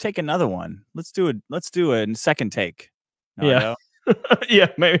 Take another one. Let's do a second take. Yeah. Yeah,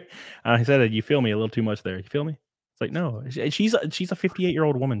 maybe. He said, you feel me a little too much there. You feel me? It's like, no, she's a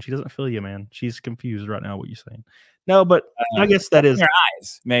 58-year-old woman. She doesn't feel you, man. She's confused right now what you're saying. No, but I guess that is your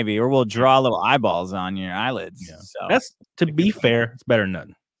eyes, maybe, or we'll draw little eyeballs on your eyelids. Yeah. So that's, to be fair, it's better than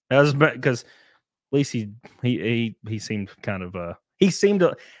nothing. That was because at least he seemed kind of he seemed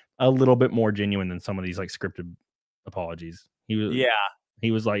a little bit more genuine than some of these like scripted apologies. He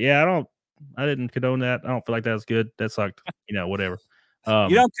was like, yeah, I didn't condone that. I don't feel like that was good. That sucked. You know, whatever. You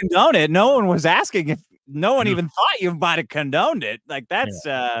don't condone it. No one was asking if no one even thought you might have condoned it. Like that's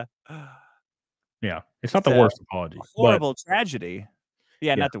yeah, it's not the worst apology. Horrible tragedy.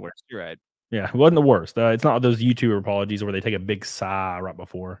 Yeah, Yeah. not the worst. You're right. Yeah, it wasn't the worst. It's not those YouTuber apologies where they take a big sigh right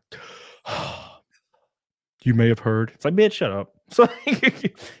before. You may have heard. It's like, bitch, shut up. So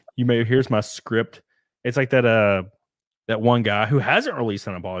you may here's my script. It's like that one guy who hasn't released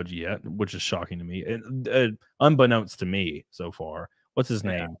an apology yet, which is shocking to me. And, unbeknownst to me so far. What's his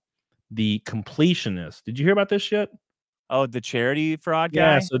name? The completionist. Did you hear about this shit? Oh, the charity fraud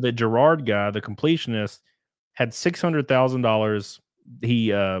guy? Yeah, so the Gerard guy, the completionist, had $600,000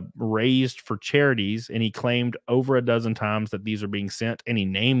 he raised for charities, and he claimed over a dozen times that these are being sent, and he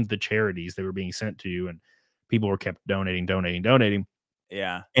named the charities they were being sent to, and people were kept donating.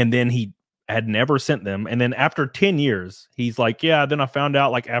 Yeah. And then he had never sent them. And then after 10 years, he's like, yeah, then I found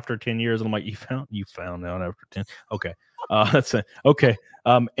out like after 10 years. And I'm like, you found out after 10. Okay. That's it. Okay.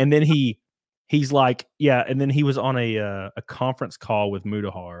 And then he's like, yeah. And then he was on a conference call with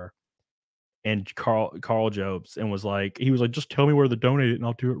Mudahar and Carl Jobs and he was like, just tell me where to donate it and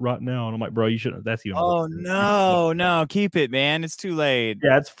I'll do it right now. And I'm like, bro, you shouldn't. That's you. Oh no, keep it, man. It's too late.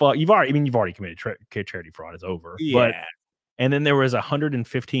 Yeah, it's fuck. You've already committed charity fraud. It's over. Yeah. But, and then there was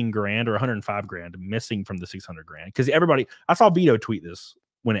 115 grand or 105 grand missing from the 600 grand. Because I saw Vito tweet this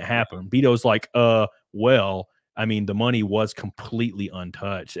when it happened. Vito's like, well, I mean, the money was completely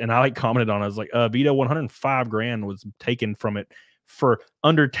untouched. And I commented on it. I was like, Vito, 105 grand was taken from it for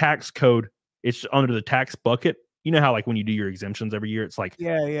under tax code. It's under the tax bucket. You know how when you do your exemptions every year, it's like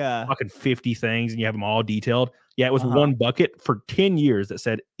fucking 50 things and you have them all detailed. Yeah, it was one bucket for 10 years that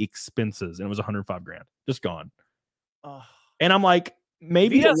said expenses and it was 105 grand. Just gone. And I'm like,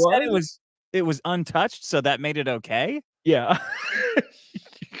 maybe it was untouched, so that made it okay. Yeah.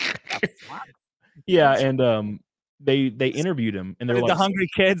 Yeah, and they interviewed him and they're like, the hungry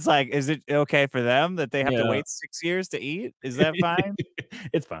kids, like, is it okay for them that they have to wait 6 years to eat? Is that fine?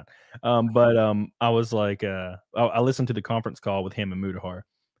 It's fine. But I was like, I listened to the conference call with him and Mudahar,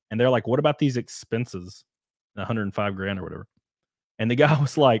 and they're like, what about these expenses? 105 grand or whatever. And the guy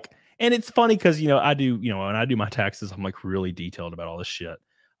was like, and it's funny because, when I do my taxes, I'm like really detailed about all this shit.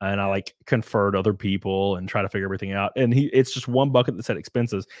 And I conferred other people and try to figure everything out. And it's just one bucket that said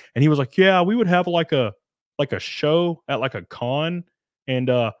expenses. And he was like, yeah, we would have like a show at a con. And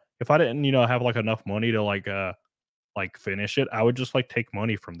if I didn't, have enough money to finish it, I would just take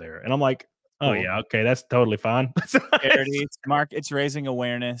money from there. And I'm like, oh yeah, okay, that's totally fine. It's raising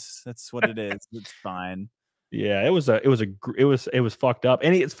awareness. That's what it is. It's fine. Yeah, it was fucked up.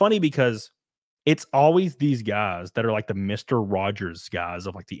 And it's funny because it's always these guys that are the Mr. Rogers guys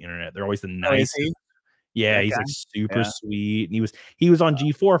of the internet. They're always the nicest. Yeah, he's super sweet. And he was on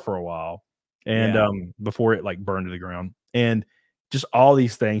G4 for a while. And before it burned to the ground. And just all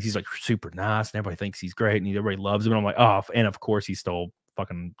these things, he's super nice and everybody thinks he's great and everybody loves him. And I'm like, oh, and of course he stole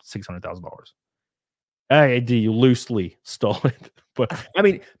fucking $600,000. You loosely stole it. But I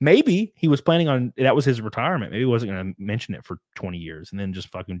mean, maybe he was planning on that was his retirement. Maybe he wasn't going to mention it for 20 years and then just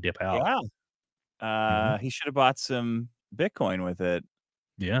fucking dip out. Yeah. He should have bought some Bitcoin with it.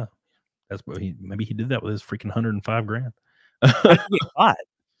 Yeah. That's what maybe he did that with his freaking 105 grand. How did he get caught?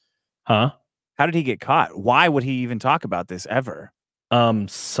 Huh? How did he get caught? Why would he even talk about this ever?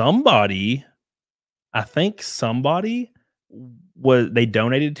 Somebody they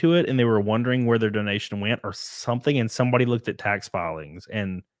donated to it and they were wondering where their donation went or something, and somebody looked at tax filings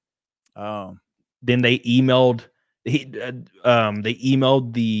and then they emailed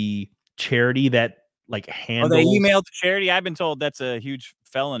the charity that handled. They emailed the charity. I've been told that's a huge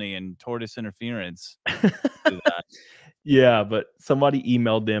felony and tortious interference. Yeah, but somebody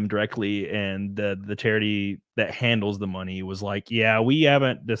emailed them directly, and the charity that handles the money was like, yeah, we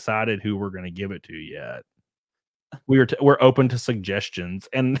haven't decided who we're going to give it to yet. We're open to suggestions.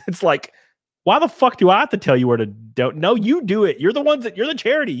 And it's like, why the fuck do I have to tell you where to donate? No, you do it. You're the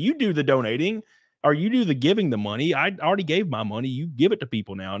charity. You do the donating or you do the giving the money. I already gave my money. You give it to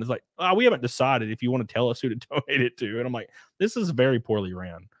people now. And it's like, oh, we haven't decided if you want to tell us who to donate it to. And I'm like, this is very poorly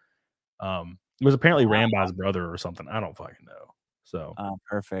ran. It was apparently ran by his brother or something. I don't fucking know. So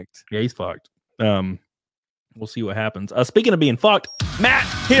perfect. Yeah, he's fucked. We'll see what happens. Speaking of being fucked, Matt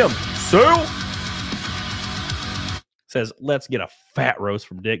says, let's get a fat roast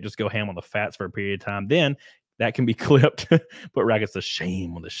from Dick. Just go ham on the fats for a period of time. Then that can be clipped. But Racket's the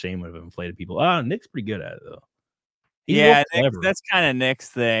shame of inflated people. Nick's pretty good at it though. That's kind of Nick's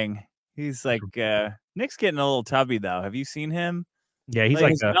thing. He's like Nick's getting a little tubby though. Have you seen him? Yeah, he's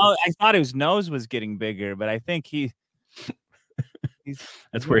I thought his nose was getting bigger, but I think it's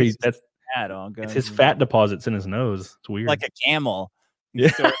his fat deposits in his nose. It's weird. Like a camel. Yeah.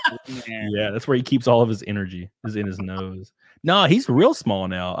 Sort of in there. Yeah, that's where he keeps all of his energy, is in his nose. No, he's real small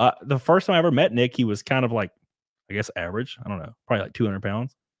now. The first time I ever met Nick, he was kind of like, I guess, average. I don't know, probably like 200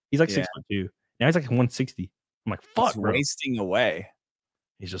 pounds. He's like Yeah. 6'2". Now he's like 160. I'm like, fuck, He's bro. wasting away.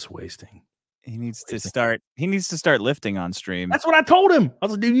 He's just wasting. He needs to start. He needs to start lifting on stream. That's what I told him. I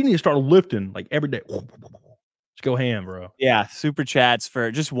was like, dude, you need to start lifting like every day. Just go ham, bro. Yeah, super chats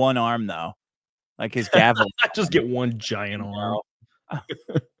for just one arm though, like his gavel. Just get one giant arm.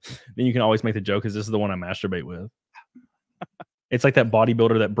 Then you can always make the joke, because this is the one I masturbate with. It's like that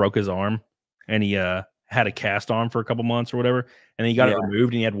bodybuilder that broke his arm, and he had a cast arm for a couple months or whatever, and then he got it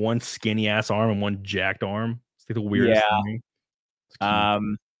removed, and he had one skinny ass arm and one jacked arm. It's like the weirdest thing.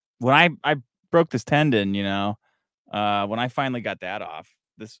 When I broke this tendon, you know, when I finally got that off,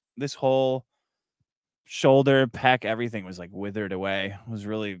 this whole shoulder, pec, everything was like withered away. It was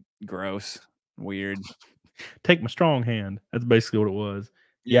really gross, weird. Take my strong hand. That's basically what it was.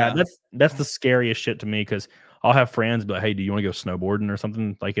 Yeah, that's the scariest shit to me, because I'll have friends be like, hey, do you want to go snowboarding or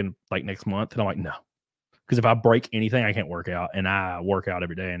something like in like next month? And I'm like, no. Because if I break anything, I can't work out. And I work out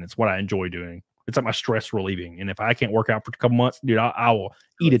every day, and it's what I enjoy doing. It's like my stress relieving. And if I can't work out for a couple months, dude, I will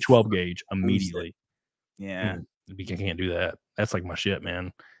eat a 12 gauge immediately. Yeah. I can't do that. That's like my shit,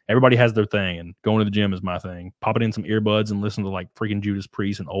 man. Everybody has their thing, and going to the gym is my thing. Popping in some earbuds and listen to like freaking Judas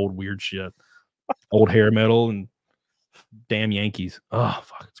Priest and old weird shit. Old hair metal and damn Yankees. Oh,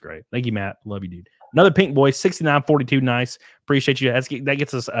 fuck. It's great. Thank you, Matt. Love you, dude. Another pink boy, 6942. Nice. Appreciate you. That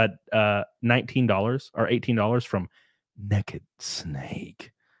gets us $19 or $18 from Naked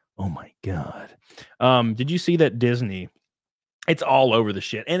Snake. Oh my God. Did you see that Disney? It's all over the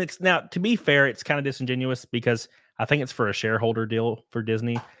shit. And it's now, to be fair, it's kind of disingenuous, because I think it's for a shareholder deal for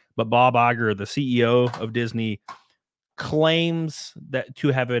Disney. But Bob Iger, the CEO of Disney, claims that to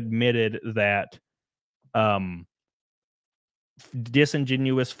have admitted that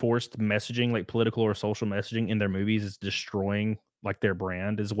disingenuous forced messaging, like political or social messaging in their movies, is destroying like their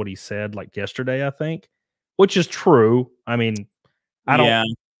brand, is what he said like yesterday, I think, which is true. I mean,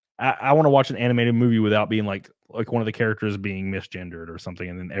 I want to watch an animated movie without being like one of the characters being misgendered or something,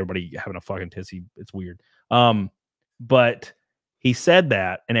 and then everybody having a fucking tissy. It's weird. But he said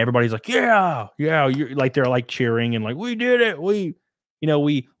that, and everybody's like, yeah, you're like, they're like cheering and like, we did it, we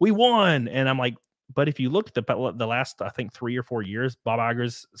won. And I'm like, but if you look at the last, I think 3 or 4 years, Bob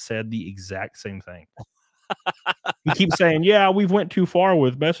Iger's said the exact same thing. He keeps saying, yeah, we've went too far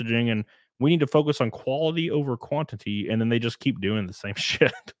with messaging, and we need to focus on quality over quantity. And then they just keep doing the same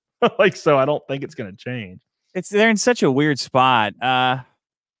shit. Like, so I don't think it's going to change. They're in such a weird spot.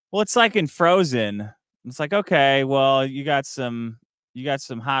 Well, it's like in Frozen. It's like, okay, well, you got some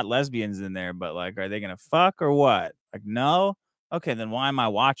hot lesbians in there, but like, are they gonna fuck or what? Like, no. Okay, then why am I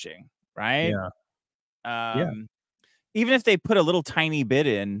watching? Right? Yeah. Even if they put a little tiny bit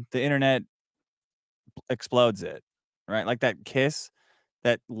in, the internet explodes it. Right? Like that kiss,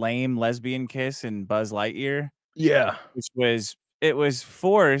 that lame lesbian kiss in Buzz Lightyear. Yeah. It was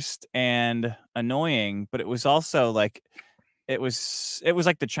forced and annoying, but it was also like, it was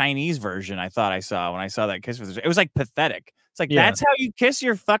like the Chinese version I thought I saw when I saw that kiss. It was like pathetic. It's like, that's how you kiss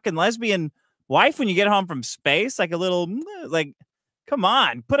your fucking lesbian wife when you get home from space? Like a little, like, come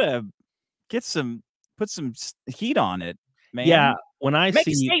on, put some heat on it, man. Yeah, when I make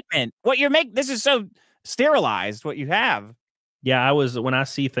a statement. This is so sterilized, what you have. Yeah, when I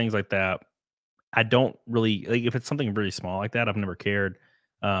see things like that, I don't really like, if it's something really small like that, I've never cared.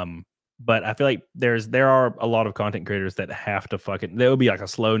 But I feel like there are a lot of content creators that have to there will be like a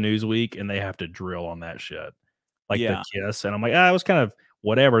slow news week, and they have to drill on that shit, like the kiss. And I'm like, it was kind of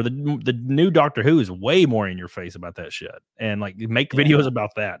whatever. The new Doctor Who is way more in your face about that shit, and like make videos about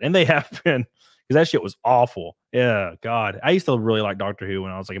that. And they have been, because that shit was awful. Yeah, God, I used to really like Doctor Who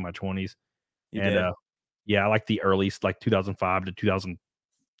when I was like in my 20s. I like the early, like 2005 to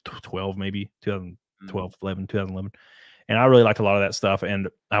 2012, maybe 2012, 2011. And I really liked a lot of that stuff. And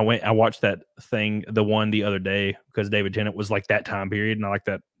I watched that thing, the one the other day, because David Tennant was like that time period, and I like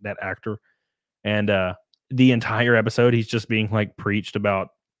that actor. And the entire episode, he's just being like preached about.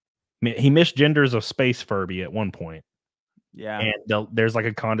 He misgenders a space Furby at one point. Yeah. And there's like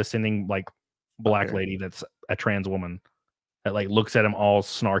a condescending like black lady that's a trans woman that like looks at him all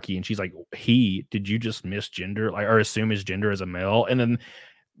snarky, and she's like, did you just misgender, like, or assume his gender as a male? And then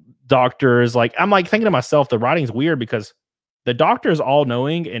Doctor is like, I'm like thinking to myself, the writing's weird, because the Doctor is all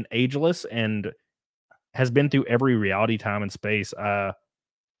knowing and ageless and has been through every reality, time, and space.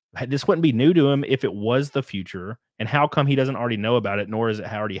 This wouldn't be new to him if it was the future. And how come he doesn't already know about it, nor has it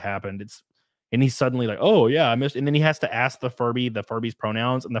already happened? And he's suddenly like, oh yeah, I missed. And then he has to ask the Furby's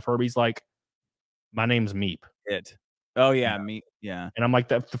pronouns, and the Furby's like, my name's Meep. Oh yeah, me. Yeah. And I'm like,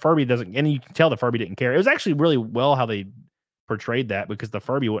 the Furby doesn't, and you can tell the Furby didn't care. It was actually really well how they portrayed that because the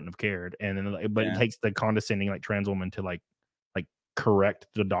Furby wouldn't have cared. And then, but it takes the condescending like trans woman to like correct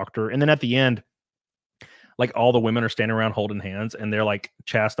the doctor. And then at the end, like all the women are standing around holding hands and they're like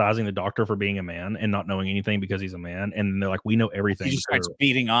chastising the doctor for being a man and not knowing anything because he's a man. And they're like, we know everything. He just starts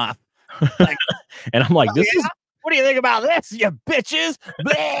beating off. Like, and I'm like, this is. What do you think about this, you bitches?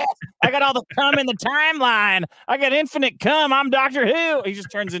 Bleh! I got all the cum in the timeline. I got infinite cum. I'm Doctor Who. He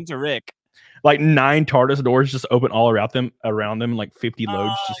just turns into Rick. Like 9 TARDIS doors just open all around them, like 50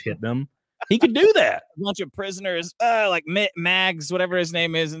 loads just hit them. He could do that. A bunch of prisoners, like Mags, whatever his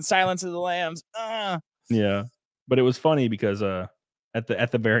name is, in Silence of the Lambs. Yeah, but it was funny because at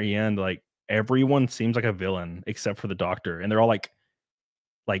the very end, like everyone seems like a villain except for the doctor, and they're all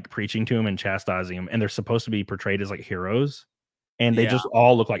like preaching to him and chastising him, and they're supposed to be portrayed as like heroes, and they just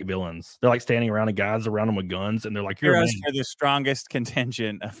all look like villains. They're like standing around and guys around them with guns, and they're like, heroes are the strongest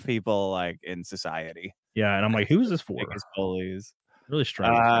contingent of people like in society. Yeah, and I'm like, who is this for? Biggest bullies. Really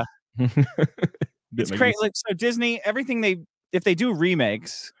strange. It's crazy. Like, so Disney, everything if they do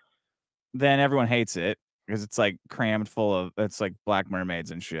remakes, then everyone hates it because it's like crammed full of it's like Black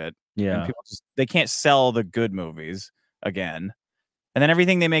Mermaids and shit. Yeah, and people they can't sell the good movies again. And then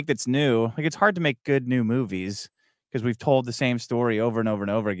everything they make that's new, like it's hard to make good new movies because we've told the same story over and over and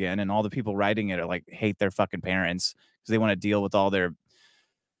over again, and all the people writing it are like hate their fucking parents because they want to deal with all their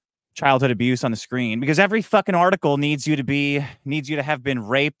childhood abuse on the screen. Because every fucking article needs you to have been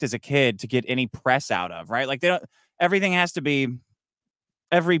raped as a kid to get any press out of, right? Like everything has to be,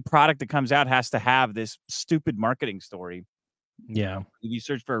 every product that comes out has to have this stupid marketing story. Yeah, if you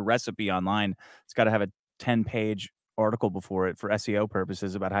search for a recipe online, it's got to have a 10-page article before it for SEO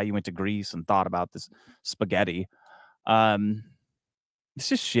purposes about how you went to Greece and thought about this spaghetti. It's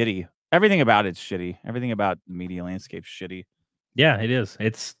just shitty. Everything about it's shitty. Everything about the media landscape's shitty. Yeah, it is.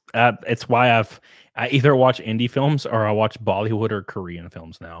 It's why I either watch indie films or I watch Bollywood or Korean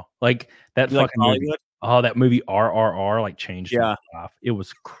films now. Like that fucking movie, that movie RRR like changed my life. It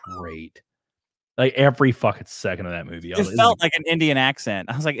was great. Like every fucking second of that movie. It felt like an Indian accent.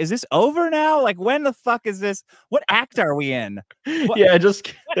 I was like, is this over now? Like, when the fuck is this? What act are we in? What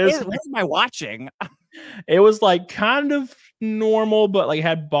am I watching? It was like kind of normal, but like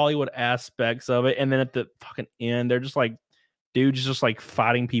had Bollywood aspects of it. And then at the fucking end, they're just like, dude's just like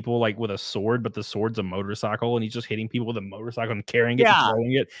fighting people like with a sword, but the sword's a motorcycle and he's just hitting people with a motorcycle and carrying it and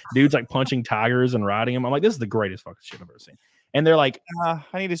throwing it. Dude's like punching tigers and riding them. I'm like, this is the greatest fucking shit I've ever seen. And they're like, I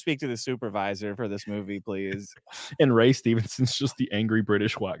need to speak to the supervisor for this movie, please. And Ray Stevenson's just the angry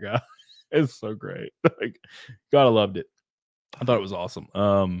British white guy. It's so great. Like, God, I loved it. I thought it was awesome.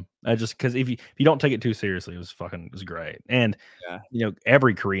 I just because if you don't take it too seriously, it was great. And you know,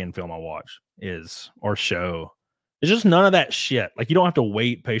 every Korean film I watch or show, it's just none of that shit. Like, you don't have to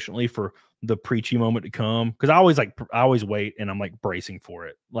wait patiently for the preachy moment to come. Because I always wait and I'm like bracing for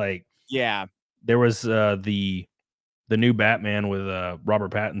it. Like, there was the new Batman with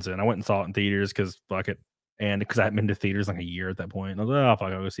Robert Pattinson. I went and saw it in theaters because fuck it, and because I hadn't been to theaters like a year at that point. And I was like, oh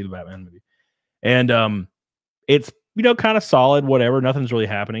fuck, I'll go see the Batman movie. And it's kind of solid, whatever. Nothing's really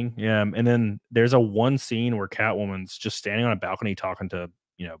happening. And then there's one scene where Catwoman's just standing on a balcony talking to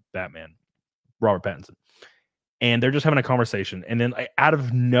Batman, Robert Pattinson, and they're just having a conversation. And then out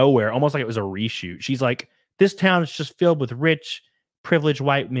of nowhere, almost like it was a reshoot, she's like, "This town is just filled with rich, privileged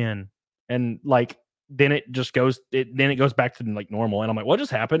white men," and like. Then it goes back to like normal, and I'm like, what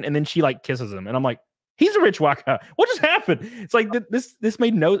just happened? And then she like kisses him, and I'm like, he's a rich white guy. What just happened? It's like this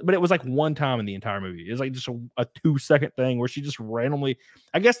made no, but it was like one time in the entire movie. It was like just a 2-second thing where she just randomly.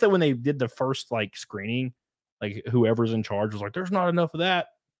 I guess that when they did the first like screening, like whoever's in charge was like, there's not enough of that.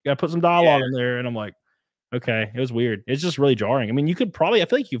 You got to put some dialogue in there, and I'm like, okay, it was weird. It's just really jarring. I mean, I feel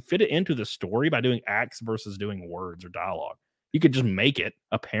like you fit it into the story by doing acts versus doing words or dialogue. You could just make it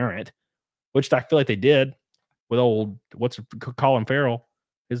apparent. Which I feel like they did with old Colin Farrell.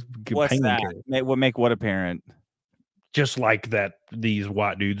 What's that? Make what apparent? Just like that these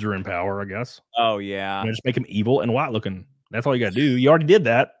white dudes are in power, I guess. Oh yeah. Just make them evil and white looking. That's all you gotta do. You already did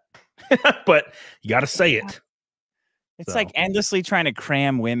that. But you gotta say it. It's like endlessly trying to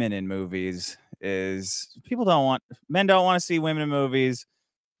cram women in movies. Men don't want to see women in movies.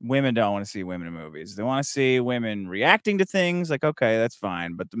 Women don't want to see women in movies. They want to see women reacting to things. Like, okay, that's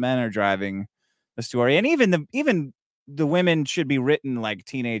fine, but the men are driving the story, and even the women should be written like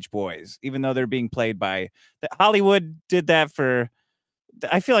teenage boys, even though they're being played by Hollywood. Did that for,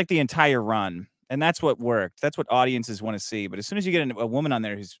 I feel like, the entire run, and that's what worked. That's what audiences want to see. But as soon as you get a woman on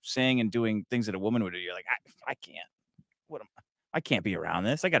there who's saying and doing things that a woman would do, you're like, I can't. I can't be around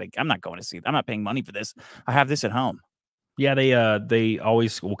this. I'm not going to see. I'm not paying money for this. I have this at home. Yeah, they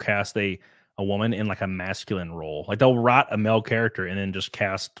always will cast a woman in like a masculine role. Like they'll write a male character and then just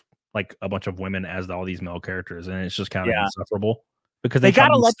cast like a bunch of women as all these male characters, and it's just kind of insufferable because they try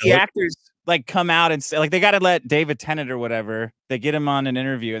gotta to let the stoic. actors like come out and say, like, they gotta let David Tennant or whatever. They get him on an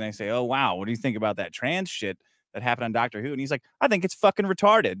interview and they say, "Oh wow, what do you think about that trans shit that happened on Doctor Who?" And he's like, "I think it's fucking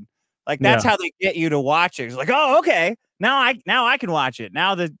retarded." Like that's how they get you to watch it. It's like, "Oh, okay, now I can watch it."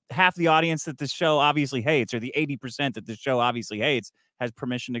 Now the half the audience that this show obviously hates, or the 80% that this show obviously hates, has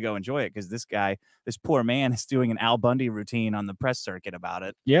permission to go enjoy it because this guy, this poor man, is doing an Al Bundy routine on the press circuit about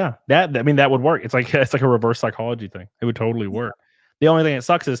it. Yeah, I mean that would work. It's like a reverse psychology thing. It would totally work. The only thing that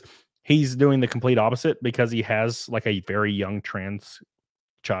sucks is he's doing the complete opposite because he has like a very young trans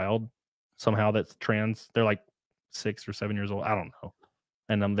child somehow that's trans. They're like 6 or 7 years old. I don't know.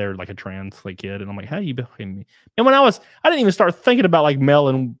 And they're like a trans like kid. And I'm like, how you behaving me? And when I didn't even start thinking about like male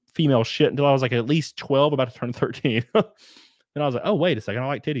and female shit until I was like at least 12, about to turn 13. And I was like, oh, wait a second. I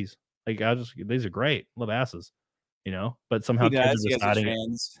like titties. Like these are great. Love asses, you know, but somehow He kids does. are He has a deciding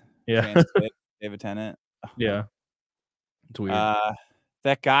trans, Yeah. trans kid, David Tennant. Yeah. It's weird.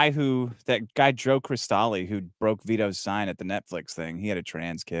 That guy Joe Cristalli who broke Vito's sign at the Netflix thing, he had a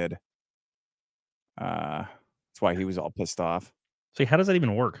trans kid. That's why he was all pissed off. See, how does that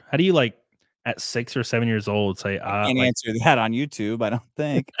even work? How do you like at 6 or 7 years old say I can't answer that on YouTube, I don't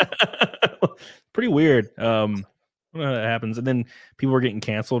think. Pretty weird. I don't know how that happens. And then people were getting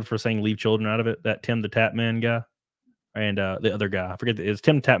canceled for saying leave children out of it. That Tim the Tapman guy and the other guy, I forget, it's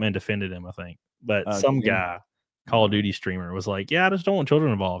Tim Tapman defended him, I think. But some guy, Call of Duty streamer, was like, yeah, I just don't want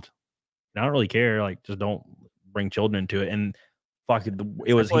children involved. And I don't really care. Like, just don't bring children into it. And fuck it,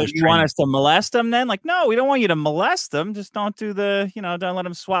 it was. Well, you want us to molest them then? Like, no, we don't want you to molest them. Just don't do don't let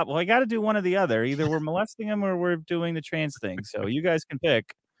them swap. Well, I got to do one or the other. Either we're molesting them or we're doing the trans thing. So you guys can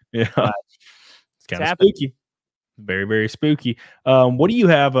pick. Yeah, it's kind of spooky. Very, very spooky. What do you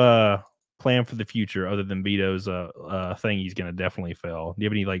have planned for the future other than Vito's thing? He's gonna definitely fail. Do you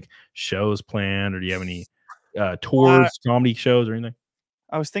have any like shows planned, or do you have any tours, comedy shows, or anything?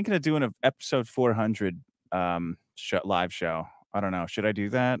 I was thinking of doing an episode 400 live show. I don't know. Should I do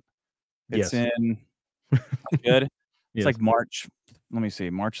that? It's in. Good. It's like March. Let me see.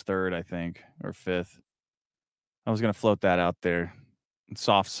 March 3rd, I think, or 5th. I was gonna float that out there and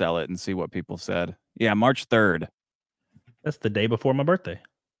soft sell it and see what people said. Yeah, March 3rd. That's the day before my birthday.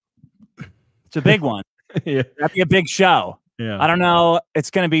 It's a big one. Yeah, that'd be a big show. Yeah, I don't know.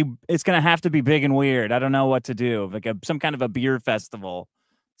 It's gonna have to be big and weird. I don't know what to do. Like some kind of a beer festival,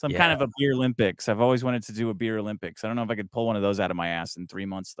 some kind of a beer Olympics. I've always wanted to do a beer Olympics. I don't know if I could pull one of those out of my ass in 3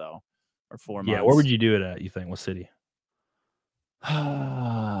 months though, or 4 months. Yeah, where would you do it at? You think what city?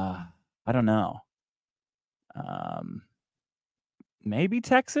 I don't know. Maybe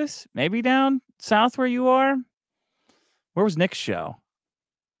Texas. Maybe down south where you are. Where was Nick's show?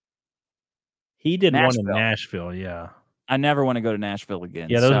 He did one in Nashville. Yeah. I never want to go to Nashville again.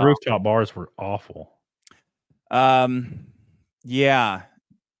 Yeah, those rooftop bars were awful. Yeah.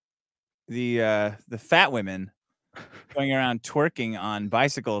 The fat women going around twerking on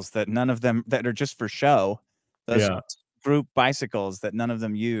bicycles that none of them that are just for show. Those group bicycles that none of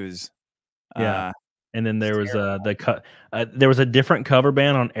them use. Yeah. And then there was there was a different cover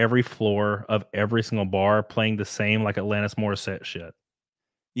band on every floor of every single bar playing the same like Alanis Morissette shit.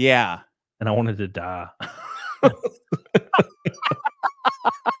 Yeah. And I wanted to die.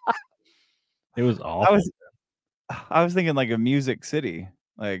 It was awful. I was thinking like a music city,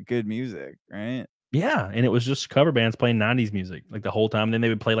 like good music, right? Yeah, and it was just cover bands playing 90s music like the whole time. And then they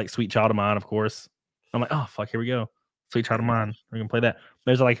would play like Sweet Child of Mine, of course. I'm like, oh fuck, here we go. Sweet Child of Mine. We're gonna play that.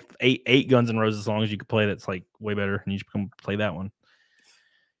 There's like eight Guns N' Roses songs you could play that's like way better, and you just come play that one.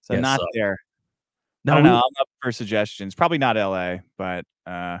 So not there. No, I don't know. I'm up for suggestions. Probably not LA, but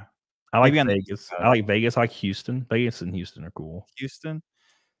I like Vegas. I like Vegas. I like Houston. Vegas and Houston are cool. Houston.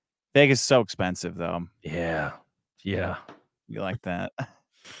 Vegas is so expensive though. Yeah. Yeah. You like that?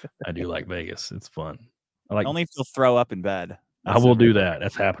 I do like Vegas. It's fun. Only if you'll throw up in bed. I will do that.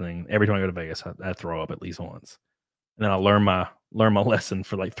 That's happening. Every time I go to Vegas, I throw up at least once. And then I'll learn my lesson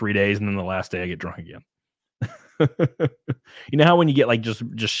for like 3 days, and then the last day I get drunk again. You know how when you get like just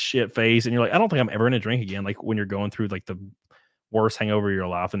shit faced and you're like, I don't think I'm ever gonna drink again. Like when you're going through like the worst hangover of your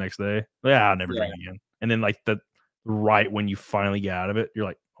life the next day. Yeah, I'll never drink again. And then like right when you finally get out of it, you're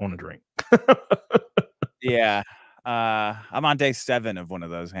like, I want to drink. Yeah. I'm on day 7 of one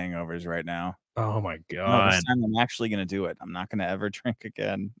of those hangovers right now. Oh my god. This time I'm actually gonna do it. I'm not gonna ever drink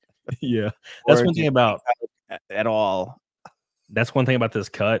again. Yeah. That's one thing about at all. That's one thing about this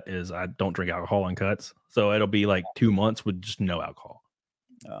cut is I don't drink alcohol on cuts. So it'll be like 2 months with just no alcohol.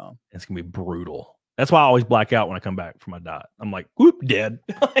 Oh. It's gonna be brutal. That's why I always black out when I come back from my diet. I'm like, whoop, dead.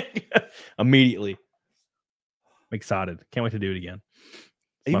 Immediately. I'm excited. Can't wait to do it again.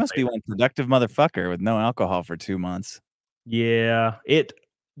 You must be one productive motherfucker with no alcohol for 2 months. Yeah.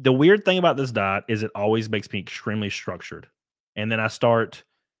 The weird thing about this diet is it always makes me extremely structured. And then I start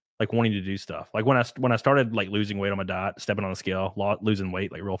like wanting to do stuff. Like when I started like losing weight on my diet, stepping on the scale, losing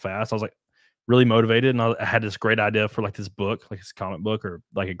weight like real fast, I was like really motivated, and I had this great idea for like this book, like this comic book or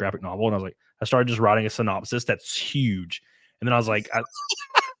like a graphic novel, and I was like, I started just writing a synopsis that's huge, and then I was like,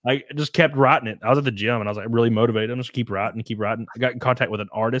 I just kept writing it. I was at the gym and I was like really motivated. I'm just keep writing. I got in contact with an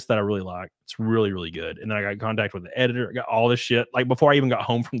artist that I really like. It's really, really good. And then I got in contact with the editor. I got all this shit like before I even got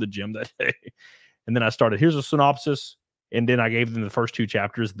home from the gym that day. And then I started, here's a synopsis. And then I gave them the first 2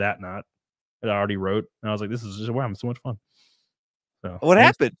 chapters that night that I already wrote. And I was like, this is just, wow, I'm so much fun. So what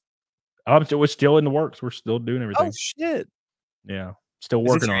happened? We're still in the works. We're still doing everything. Oh shit. Yeah. Still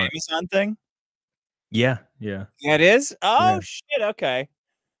working on it. Amazon thing? Yeah. Yeah, it is? Oh shit. Okay.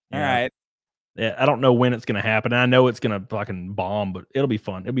 All right. Yeah, I don't know when it's gonna happen. I know it's gonna fucking bomb, but it'll be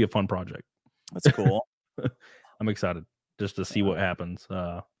fun. It'll be a fun project. That's cool. I'm excited just to see what happens.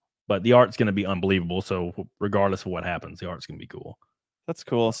 But the art's gonna be unbelievable. So regardless of what happens, the art's gonna be cool. That's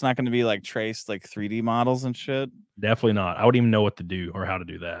cool. It's not gonna be like traced like 3D models and shit. Definitely not. I wouldn't even know what to do or how to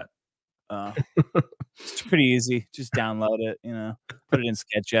do that. It's pretty easy. Just download it, put it in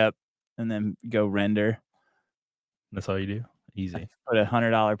SketchUp and then go render. That's all you do. Easy. Put a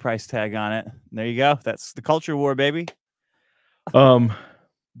 $100 price tag on it. There you go. That's the culture war, baby.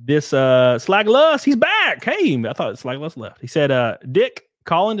 This Slaglus, he's back. Hey, I thought Slaglus left. He said, Dick,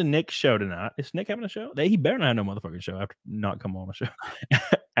 call into Nick's show tonight. Is Nick having a show? He better not have no motherfucking show after not come on the show.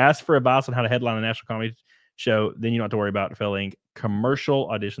 Ask for advice on how to headline a national comedy show. Then you don't have to worry about filling commercial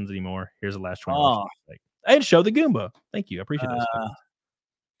auditions anymore. Here's the last 20. And show the Goomba. Thank you. I appreciate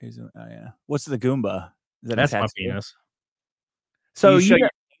this. What's the Goomba? That's my penis. So you show your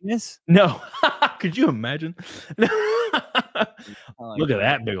penis? No. Could you imagine? Look at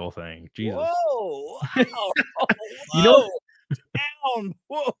that big old thing. Jesus. Whoa. You know, down.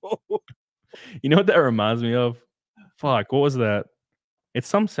 Whoa. You know what that reminds me of? Fuck, what was that? It's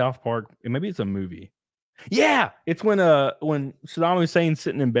some South Park. Maybe it's a movie. Yeah, it's when Saddam Hussein's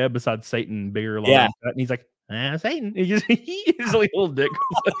sitting in bed beside Satan, bigger, and he's like, Satan. He's a little dick.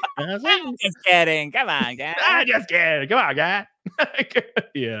 Satan. Just kidding. Come on, guy. I'm just kidding. Come on, guy.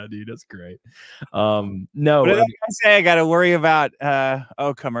 Yeah, dude, that's great. No, what did I say? I got to worry about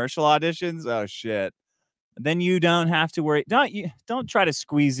commercial auditions. Oh shit. Then you don't have to worry. Don't try to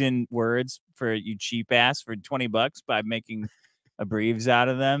squeeze in words for you cheap ass for $20 by making abbreviations out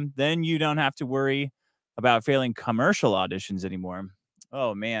of them. Then you don't have to worry about failing commercial auditions anymore.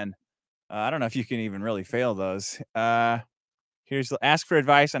 Oh man. I don't know if you can even really fail those. Here's ask for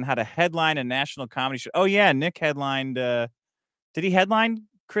advice on how to headline a national comedy show. Oh yeah, Nick headlined. Did he headline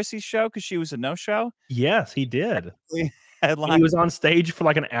Chrissy's show because she was a no-show? Yes, he did. He was on stage for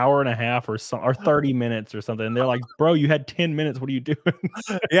like an hour and a half or 30 minutes or something. And they're like, "Bro, you had 10 minutes. What are you doing?"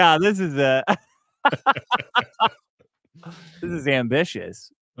 Yeah, this is this is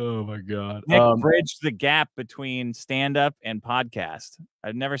ambitious. Oh my god! Nick bridged the gap between stand-up and podcast.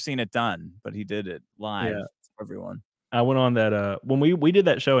 I've never seen it done, but he did it live for everyone. I went on that when we did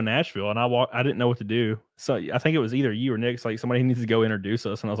that show in Nashville, and I didn't know what to do. So I think it was either you or Nick's like, somebody needs to go introduce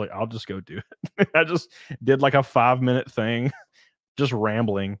us, and I was like, I'll just go do it. I just did like a 5-minute thing, just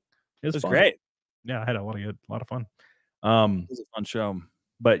rambling. It was great. Yeah, I had a lot of fun. It was a fun show.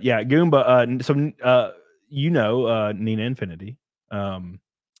 But yeah, Goomba. Nina Infinity.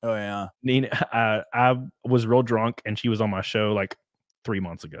 Oh yeah, Nina. I was real drunk, and she was on my show like 4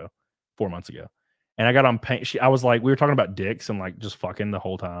 months ago, and I got on paint. I was like, we were talking about dicks and like just fucking the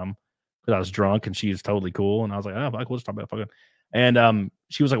whole time because I was drunk, and she was totally cool, and I was like, oh, we'll just talk about fucking. And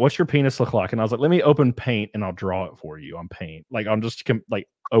she was like, "What's your penis look like?" And I was like, "Let me open paint, and I'll draw it for you on paint. Like I'm just like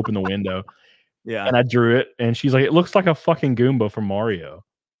open the window." Yeah, and I drew it, and she's like, "It looks like a fucking Goomba from Mario."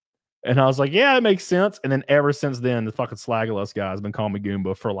 And I was like, yeah, it makes sense. And then ever since then, the fucking Slagalus guy has been calling me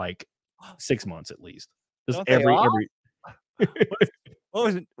Goomba for like 6 months at least. Just every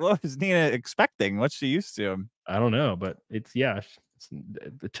What was Nina expecting? What's she used to? I don't know, but it's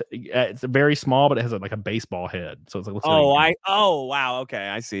it's very small, but it has like a baseball head. So it's like wow, okay,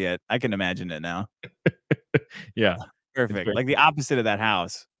 I see it. I can imagine it now. Yeah, perfect. Like the opposite of that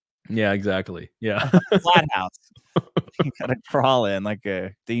house. Yeah, exactly. Yeah, flat house. You gotta crawl in like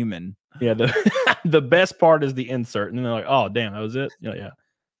a demon. Yeah, the best part is the insert, and then they're like, "Oh, damn, that was it." Yeah.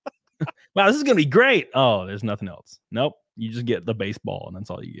 Wow, this is gonna be great. Oh, there's nothing else. Nope, you just get the baseball, and that's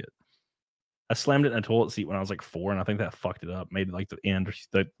all you get. I slammed it in a toilet seat when I was like 4, and I think that fucked it up. Made like the end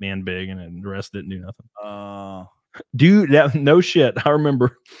big, and then the rest didn't do nothing. Oh, Dude, that no shit. I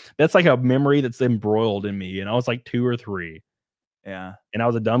remember that's like a memory that's embroiled in me, and I was like 2 or 3. yeah. And I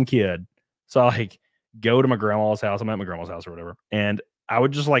was a dumb kid, so I like go to my grandma's house. I'm at my grandma's house or whatever, and I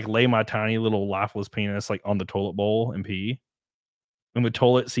would just like lay my tiny little lifeless penis like on the toilet bowl and pee, and the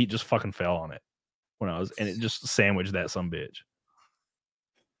toilet seat just fucking fell on it when I was, and it just sandwiched that some bitch.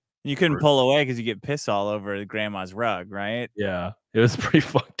 You couldn't pull away because you get piss all over grandma's rug, right? Yeah, it was pretty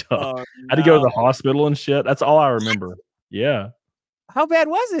fucked up. Oh, I had to go to the no. hospital and shit. That's all I remember. Yeah, How bad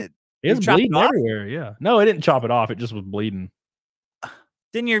was it? it was You chopped it bleeding off? everywhere. Yeah, no, it didn't chop it off. It just was bleeding.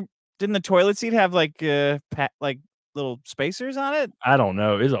 Didn't the toilet seat have like like little spacers on it? I don't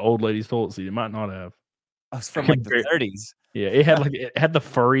know. It's an old lady's toilet seat. It might not have. Oh, it's from like the 30s. Yeah, it had the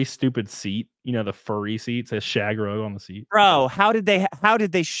furry stupid seat. You know, the furry seats, a shag rug on the seat. Bro, how did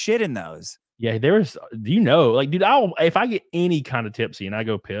they shit in those? Yeah, do you know, like, dude, if I get any kind of tipsy and I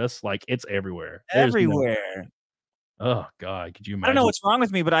go piss, like, it's everywhere. Everywhere. Oh God, could you imagine? I don't know what's wrong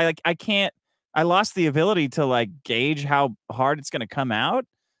with me, but I can't. I lost the ability to like gauge how hard it's gonna come out,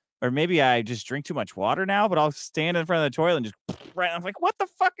 or maybe I just drink too much water now. But I'll stand in front of the toilet and just. I'm like, what the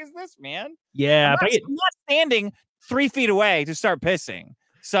fuck is this, man? Yeah, I'm not standing 3 feet away to start pissing,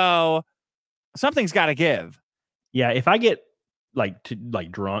 so something's got to give. Yeah, if I get like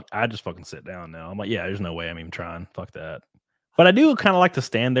drunk, I just fucking sit down now. I'm like, yeah, there's no way I'm even trying. Fuck that. But I do kind of like to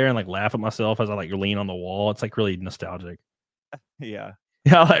stand there and like laugh at myself as I like lean on the wall. It's like really nostalgic. Yeah.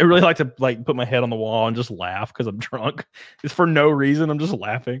 Yeah, I really like to like put my head on the wall and just laugh because I'm drunk. It's for no reason. I'm just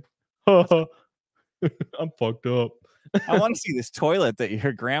laughing. I'm fucked up. I want to see this toilet that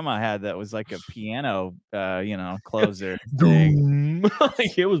your grandma had that was like a piano, closer thing.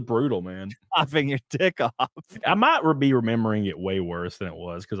 It was brutal, man. Popping your dick off. I might be remembering it way worse than it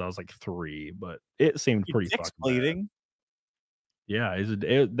was because I was like 3, but it seemed Your pretty dick's fucking bleeding. bad. Yeah,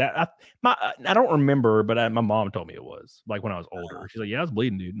 I don't remember, but my mom told me it was like when I was older. She's like, "Yeah, I was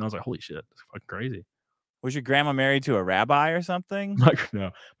bleeding, dude," and I was like, "Holy shit, that's fucking crazy." Was your grandma married to a rabbi or something?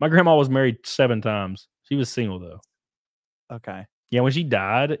 No, my grandma was married 7 times. She was single though. Okay. Yeah, when she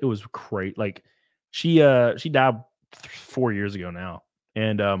died, it was great. Like she died 4 years ago now,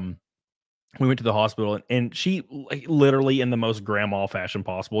 and we went to the hospital, and she like literally in the most grandma fashion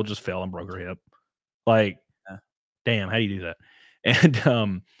possible just fell and broke her hip. Like, damn, how do you do that?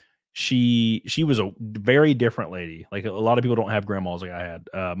 And she was a very different lady. Like a lot of people don't have grandmas like I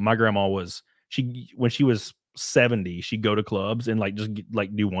had. My grandma was when she was 70, she'd go to clubs and like just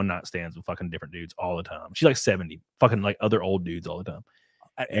like do one night stands with fucking different dudes all the time. She's like 70, fucking like other old dudes all the time.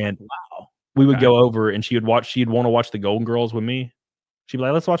 And wow, we would go over and she'd want to watch the Golden Girls with me. She'd be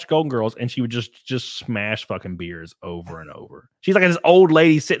like, "Let's watch Golden Girls," and she would just smash fucking beers over and over. She's like this old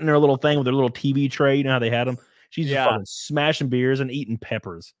lady sitting in her little thing with her little TV tray. You know how they had them? She's just fucking smashing beers and eating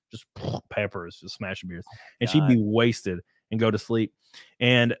peppers, just smashing beers. And she'd be wasted and go to sleep.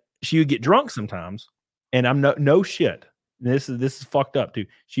 And she would get drunk sometimes. And I'm no shit. This is fucked up too.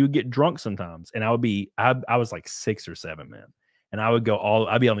 She would get drunk sometimes, and I was like 6 or 7, man. And I'd be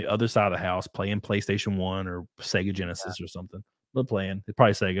on the other side of the house playing PlayStation 1 or Sega Genesis or something. Not playing. It's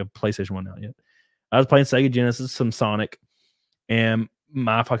probably Sega, PlayStation 1 not yet. I was playing Sega Genesis, some Sonic, and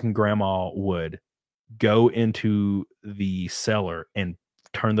my fucking grandma would go into the cellar and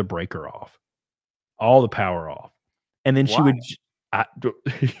turn the breaker off, all the power off. And then she would,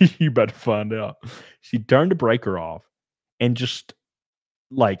 you better find out. She'd turn the breaker off and just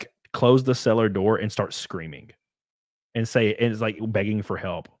like close the cellar door and start screaming and it's like begging for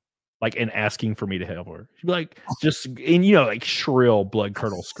help, like, and asking for me to help her. She'd be like, like shrill blood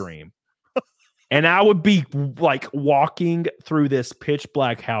curdle scream. And I would be like walking through this pitch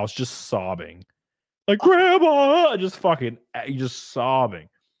black house, just sobbing. Like, "Grandma," just sobbing.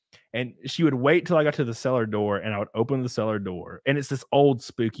 And she would wait till I got to the cellar door, and I would open the cellar door. And it's this old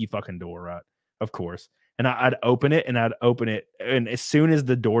spooky fucking door, right? Of course. And I'd open it. And as soon as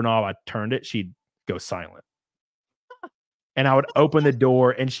the doorknob, I turned it, she'd go silent. And I would open the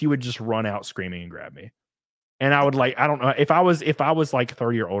door, and she would just run out screaming and grab me. And I would like, I don't know, if I was like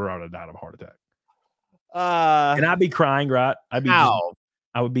 30 or older, I would have died of a heart attack. And I'd be crying, right?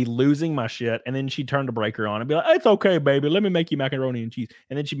 I would be losing my shit, and then she'd turn the breaker on and be like, "It's okay, baby. Let me make you macaroni and cheese."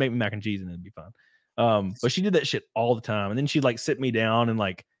 And then she'd make me mac and cheese, and it'd be fine. But she did that shit all the time. And then she'd like sit me down and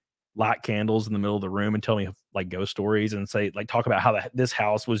like light candles in the middle of the room and tell me like ghost stories and say like talk about how this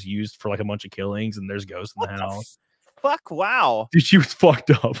house was used for like a bunch of killings and there's ghosts in the house. fuck? Wow. Dude, she was fucked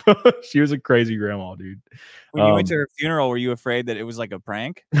up. She was a crazy grandma, dude. When you went to her funeral, were you afraid that it was like a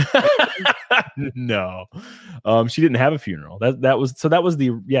prank? No. She didn't have a funeral. That was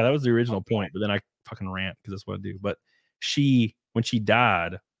the original point, but then I fucking rant because that's what I do. But when she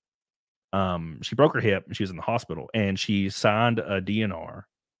died, she broke her hip and she was in the hospital and she signed a DNR.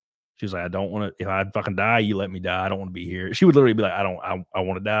 She was like, I don't want to, if I fucking die, you let me die. I don't want to be here. She would literally be like, I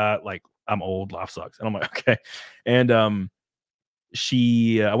want to die. Like, I'm old, life sucks. And I'm like, okay. And I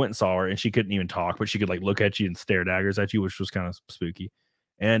went and saw her and she couldn't even talk, but she could like look at you and stare daggers at you, which was kind of spooky.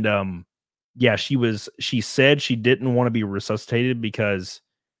 And yeah, she said she didn't want to be resuscitated because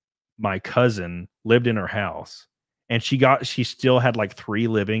my cousin lived in her house and she still had like 3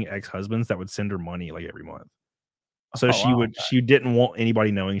 living ex-husbands that would send her money like every month. So she didn't want anybody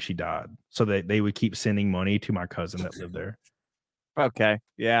knowing she died. So they would keep sending money to my cousin that lived there. Okay.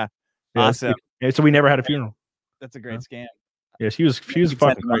 Yeah. Yeah, Awesome. So we never had a funeral. That's a great scam. Yeah, she was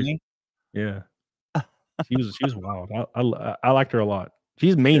fucking crazy. Yeah. She was wild. I liked her a lot.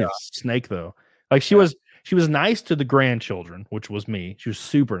 She's mean as a snake though. Like she was nice to the grandchildren, which was me. She was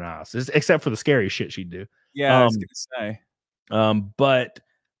super nice, except for the scary shit she'd do. Yeah, I was gonna say. But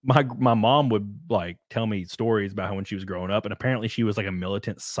my mom would like tell me stories about how when she was growing up, and apparently she was like a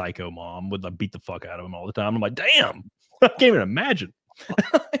militant psycho mom, would like beat the fuck out of him all the time. I'm like, damn, I can't even imagine.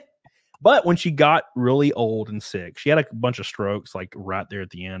 But when she got really old and sick, she had a bunch of strokes like right there at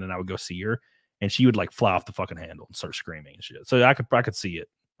the end, and I would go see her, and she would like fly off the fucking handle and start screaming and shit. So I could see it.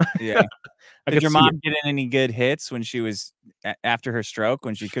 Yeah. Did your mom get in any good hits when she was after her stroke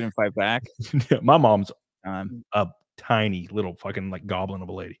when she couldn't fight back? Yeah, my mom's a tiny little fucking like goblin of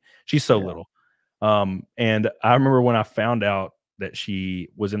a lady. She's so little. And I remember when I found out that she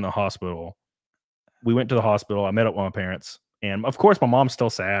was in the hospital, we went to the hospital. I met up with my parents. And of course, my mom's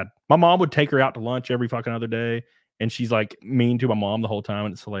still sad. My mom would take her out to lunch every fucking other day. And she's like mean to my mom the whole time.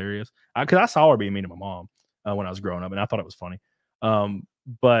 And it's hilarious. Because I saw her being mean to my mom when I was growing up. And I thought it was funny.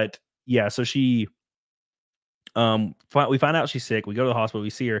 But yeah, so we find out she's sick. We go to the hospital. We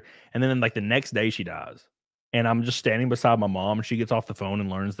see her. And then like the next day she dies. And I'm just standing beside my mom. And she gets off the phone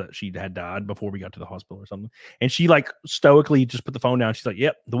and learns that she had died before we got to the hospital or something. And she like stoically just put the phone down. She's like,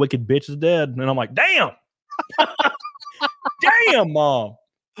 yep, the wicked bitch is dead. And I'm like, damn. Damn, mom.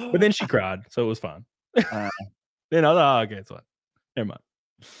 But then she cried, so it was fine. Then I was like, oh, okay, it's fine. Never mind.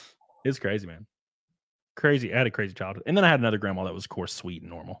 It's crazy, man. Crazy. I had a crazy childhood. And then I had another grandma that was, of course, sweet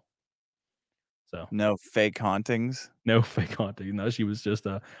and normal. So no fake hauntings. No fake haunting. No, she was just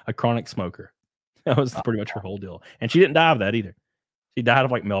a chronic smoker. That was pretty much her whole deal. And she didn't die of that either. She died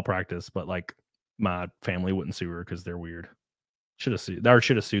of like malpractice, but like my family wouldn't sue her because they're weird. Should have sued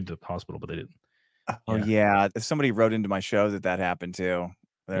the hospital, but they didn't. Oh yeah. Somebody wrote into my show that happened too.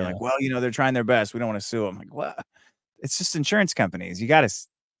 They're like, well, they're trying their best. We don't want to sue them. I'm like, what? It's just insurance companies. You got to,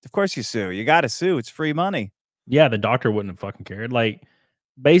 of course you sue. You got to sue. It's free money. Yeah. The doctor wouldn't have fucking cared. Like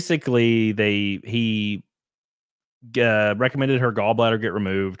basically he recommended her gallbladder get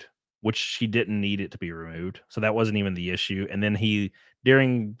removed, which she didn't need it to be removed. So that wasn't even the issue. And then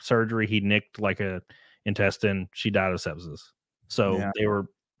during surgery, he nicked like a intestine. She died of sepsis. So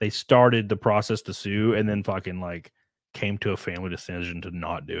they started the process to sue and then fucking like came to a family decision to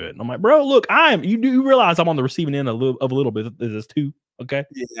not do it. And I'm like, bro, look, you do realize I'm on the receiving end of a little bit of this too. Okay.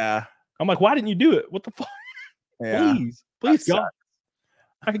 Yeah. I'm like, why didn't you do it? What the fuck? Yeah. Please, God.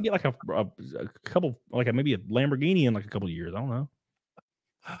 I could get like a couple, like maybe a Lamborghini in like a couple of years. I don't know.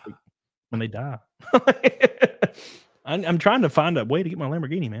 When they die. I'm trying to find a way to get my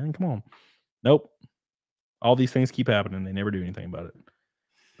Lamborghini, man. Come on. Nope. All these things keep happening. They never do anything about it.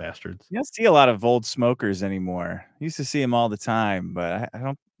 Bastards. You don't see a lot of old smokers anymore. I used to see them all the time, but I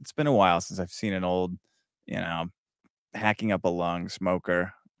don't. It's been a while since I've seen an old, hacking up a lung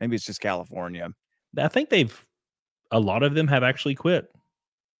smoker. Maybe it's just California. I think a lot of them have actually quit.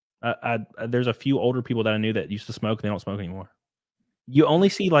 There's a few older people that I knew that used to smoke. They don't smoke anymore. You only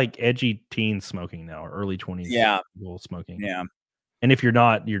see like edgy teens smoking now, or early 20s. Yeah, people smoking. Yeah, and if you're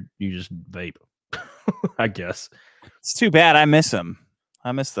not, you just vape. I guess it's too bad. I miss them.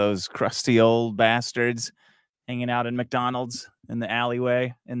 I miss those crusty old bastards hanging out in McDonald's in the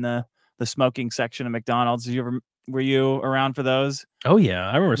alleyway in the smoking section of McDonald's. Were you around for those? Oh yeah,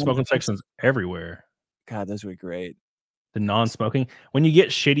 I remember smoking sections everywhere. God, those were great. The non-smoking, when you get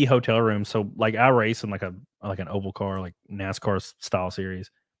shitty hotel rooms. So like I race in like an oval car, like NASCAR style series,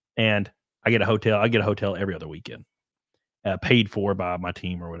 and I get a hotel every other weekend, paid for by my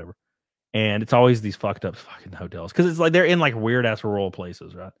team or whatever. And it's always these fucked up fucking hotels because it's like they're in like weird ass rural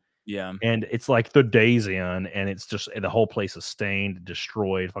places, right? Yeah. And it's like the day's in, and it's just the whole place is stained,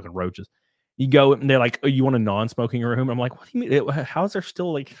 destroyed, fucking roaches. You go and they're like, "Oh, you want a non-smoking room?" I'm like, "What do you mean? How is there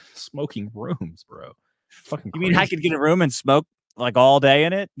still like smoking rooms, bro? Fucking You crazy." mean I could get a room and smoke like all day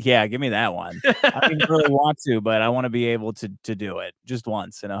in it? Yeah, give me that one. I don't even really want to, but I want to be able to do it just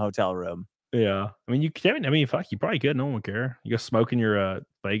once in a hotel room. Yeah, I mean, you can. I mean, fuck, you probably could. No one would care. You go smoke in your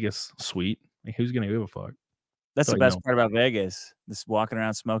Vegas suite. Like, who's gonna give a fuck? That's the Like, best no. part about Vegas. Just walking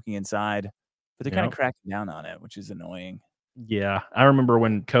around smoking inside. But they're kind of Yep. cracking down on it, which is annoying. Yeah, I remember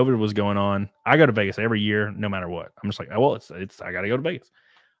when COVID was going on. I go to Vegas every year, no matter what. I'm just like, oh, well, it's I got to go to Vegas.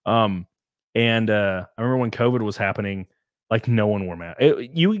 And I remember when COVID was happening, like no one wore masks.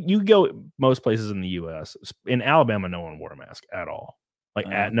 You go most places in the U.S. In Alabama, no one wore a mask at all. Like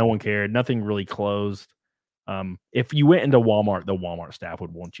no one cared. Nothing really closed. If you went into Walmart, the Walmart staff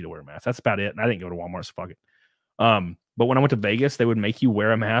would want you to wear a mask. That's about it. And I didn't go to Walmart, so fuck it. But when I went to Vegas, they would make you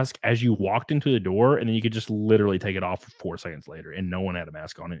wear a mask as you walked into the door, and then you could just literally take it off 4 seconds later, and no one had a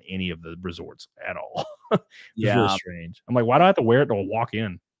mask on in any of the resorts at all. It was really strange. I'm like, why do I have to wear it to walk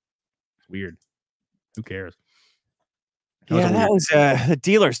in? It's weird. Who cares? That was the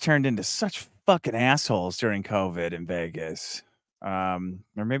dealers turned into such fucking assholes during COVID in Vegas. Or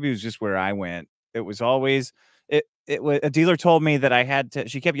maybe it was just where I went. It was always it was a dealer told me that I had to.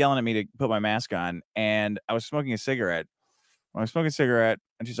 She kept yelling at me to put my mask on, and I was smoking a cigarette. When I was smoking a cigarette,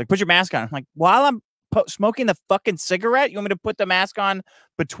 and she's like, "Put your mask on." I'm like, "While I'm smoking the fucking cigarette, you want me to put the mask on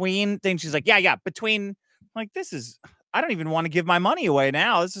between things?" She's like, "Yeah, between." I'm like, this is. I don't even want to give my money away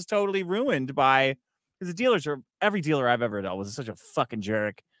now. This is totally ruined by. Because the dealers are every dealer I've ever dealt with is such a fucking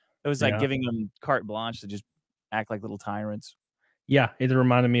jerk. It was like giving them carte blanche to just act like little tyrants. Yeah, it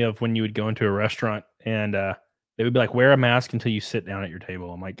reminded me of when you would go into a restaurant and they would be like, "Wear a mask until you sit down at your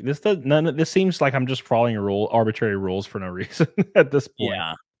table." I'm like, this seems like I'm just following arbitrary rules for no reason at this point.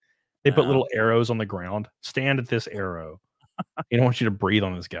 Yeah, They put little arrows on the ground. Stand at this arrow. They don't want you to breathe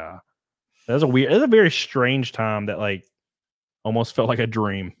on this guy. It was a very strange time that like almost felt like a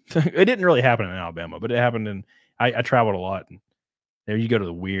dream. It didn't really happen in Alabama, but it happened in. I traveled a lot. And there you go to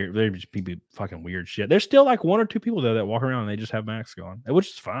the weird. There just be fucking weird shit. There's still like 1 or 2 people though that walk around and they just have masks on, which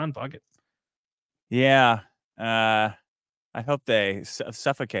is fine. Fuck it. Yeah. I hope they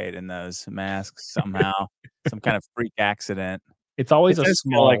suffocate in those masks somehow. Some kind of freak accident. It's always It a does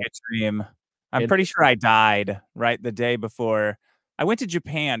feel small. like a dream. I'm pretty sure I died right the day before. I went to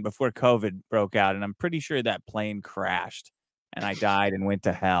Japan before COVID broke out, and I'm pretty sure that plane crashed, and I died and went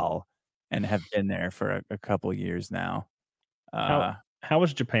to hell, and have been there for a couple years now. How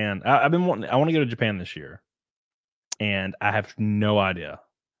was Japan? I want to go to Japan this year, and I have no idea.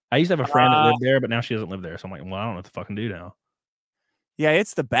 I used to have a friend that lived there, but now she doesn't live there. So I'm like, well, I don't know what to fucking do now. Yeah,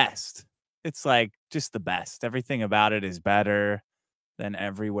 it's the best. It's like just the best. Everything about it is better than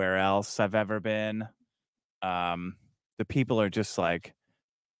everywhere else I've ever been. The people are just like,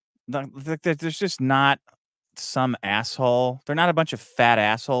 there's just not some asshole. They're not a bunch of fat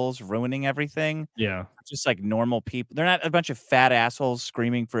assholes ruining everything. Yeah. Just like normal people. They're not a bunch of fat assholes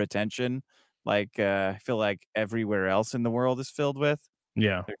screaming for attention. Like I feel like everywhere else in the world is filled with.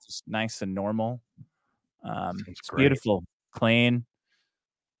 Yeah. They're just nice and normal. It's great. beautiful, clean.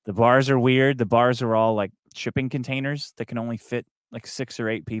 The bars are weird. The bars are all like shipping containers that can only fit like 6 or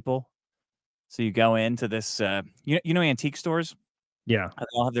 8 people. So you go into this, you know, antique stores. Yeah, they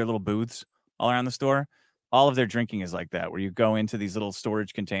all have their little booths all around the store. All of their drinking is like that, where you go into these little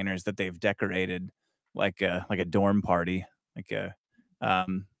storage containers that they've decorated like a dorm party. Like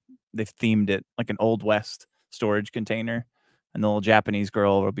they've themed it like an Old West storage container, and the little Japanese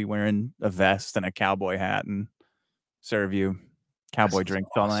girl will be wearing a vest and a cowboy hat and serve you cowboy drinks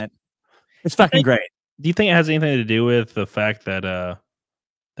all night. It's fucking great. Do you think it has anything to do with the fact that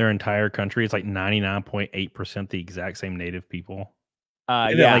their entire country is like 99.8% the exact same native people?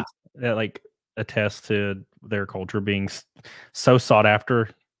 Yeah, that like attests to their culture being so sought after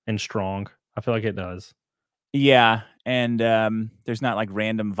and strong. I feel like it does. Yeah, and there's not like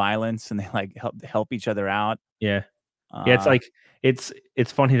random violence, and they like help each other out. Yeah, yeah. It's like it's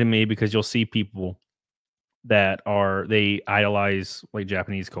funny to me because you'll see people that they idolize like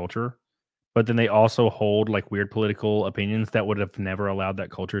Japanese culture, but then they also hold like weird political opinions that would have never allowed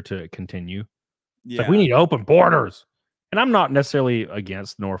that culture to continue. It's like we need open borders, and I'm not necessarily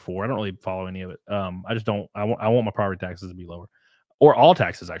against nor for. I don't really follow any of it. I just don't. I want my property taxes to be lower, or all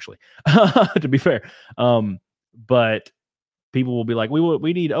taxes actually. To be fair, but people will be like,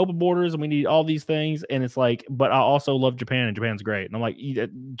 we need open borders and we need all these things, and it's like, but I also love Japan and Japan's great, and I'm like,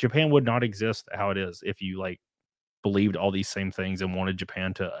 Japan would not exist how it is if you like believed all these same things and wanted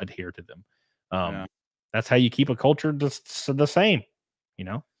Japan to adhere to them. That's how you keep a culture the same, you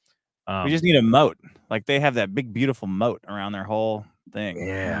know. We just need a moat. Like they have that big, beautiful moat around their whole thing.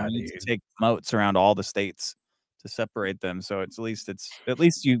 Yeah, you need to dude. take moats around all the states to separate them, so at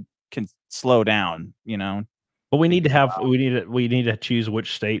least you can slow down. But we need to choose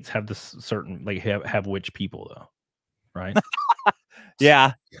which states have this certain like have which people though, right?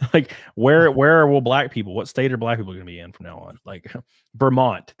 Yeah. Like where will black people? What state are black people going to be in from now on? Like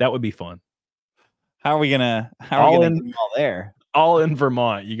Vermont, that would be fun. How are we gonna get them all there? All in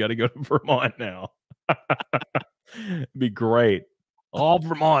Vermont. You got to go to Vermont now. Be great. All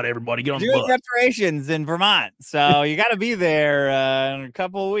Vermont, everybody get on the Doing bus. reparations in Vermont, so you got to be there in a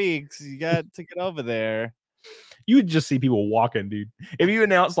couple of weeks. You got to get over there. You would just see people walking, dude. If you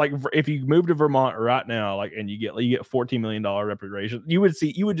announce like if you move to Vermont right now, like and you get $14 million reparations, you would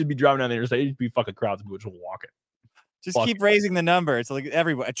just be driving down the interstate, it'd be fucking crowds of people just walking. Just keep raising the number. It's like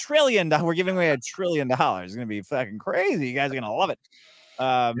everybody $1 trillion. We're giving away $1 trillion. It's gonna be fucking crazy. You guys are gonna love it.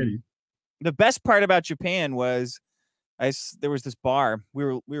 The best part about Japan was there was this bar. We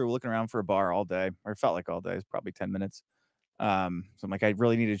were looking around for a bar all day, or it felt like all day. It was probably 10 minutes. So I'm like, I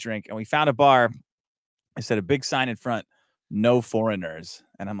really need a drink, and we found a bar. I said a big sign in front, no foreigners.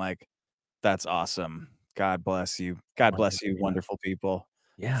 And I'm like, that's awesome. God bless you. God bless you, wonderful people.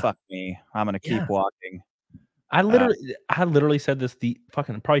 Yeah. Fuck me. I'm going to keep walking. I literally said this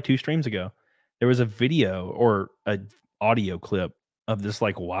probably 2 streams ago. There was a video or an audio clip of this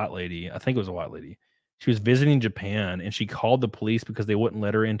like white lady. I think it was a white lady. She was visiting Japan and she called the police because they wouldn't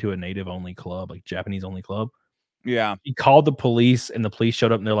let her into a native only club, like Japanese only club. Yeah. She called the police and the police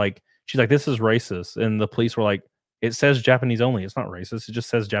showed up and they're like, she's like, this is racist. And the police were like, it says Japanese only. It's not racist. It just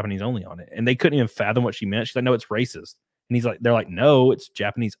says Japanese only on it. And they couldn't even fathom what she meant. She's like, no, it's racist. And they're like, no, it's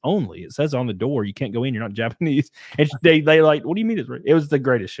Japanese only. It says on the door, you can't go in. You're not Japanese. And they like, what do you mean? It was the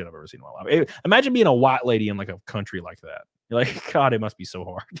greatest shit I've ever seen in my life. Imagine being a white lady in like a country like that. You're like, God, it must be so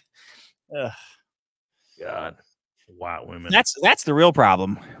hard. Ugh. God, white women. That's the real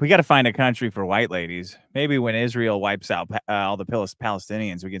problem. We got to find a country for white ladies. Maybe when Israel wipes out all the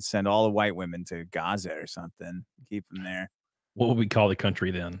Palestinians, we can send all the white women to Gaza or something. Keep them there. What would we call the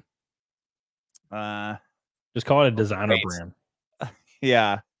country then? Just call it a designer brand.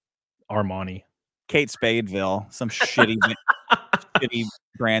 Yeah, Armani, Kate Spadeville, some shitty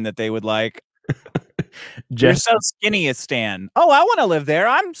brand that they would like. You're so skinny, Stan. Oh, I want to live there.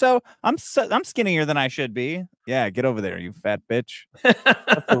 I'm skinnier than I should be. Yeah, get over there, you fat bitch.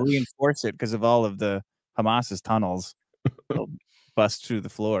 Have to reinforce it because of all of the Hamas's tunnels. They'll bust through the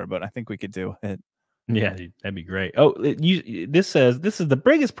floor, but I think we could do it. Yeah, dude, that'd be great. Oh, this says this is the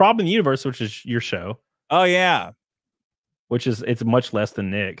biggest problem in the universe, which is your show. Oh yeah, it's much less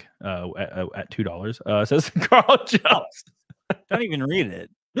than Nick at $2. It says Carl Jones. Don't even read it.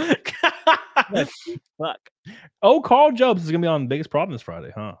 Fuck. Oh, Carl Jobs is gonna be on the biggest problem this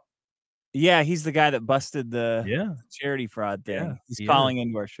Friday, huh? Yeah, he's the guy that busted the charity fraud thing. Yeah, he's calling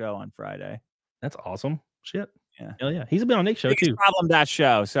into our show on Friday. That's awesome. Shit. Yeah. Hell yeah. He's been on Nick's show biggest too.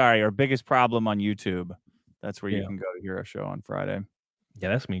 Problem.show. Sorry, or biggest problem on YouTube. That's where you can go to hear our show on Friday. Yeah,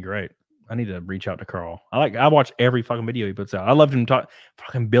 that's gonna be great. I need to reach out to Carl. I watch every fucking video he puts out. I loved him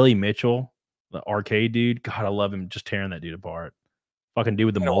fucking Billy Mitchell, the arcade dude. God, I love him just tearing that dude apart. Fucking dude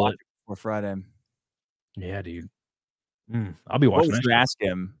with the mullet. For Friday. Yeah, dude. I'll be watching. What would you ask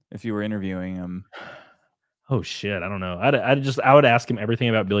him if you were interviewing him? Oh shit, I don't know. I would ask him everything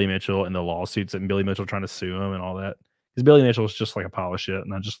about Billy Mitchell and the lawsuits and Billy Mitchell trying to sue him and all that. Because Billy Mitchell is just like a pile of shit,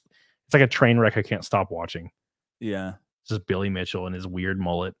 and it's like a train wreck I can't stop watching. Yeah, it's just Billy Mitchell and his weird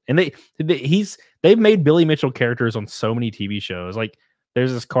mullet. And they've made Billy Mitchell characters on so many TV shows. Like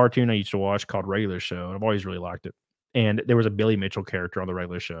there's this cartoon I used to watch called Regular Show, and I've always really liked it. And there was a Billy Mitchell character on the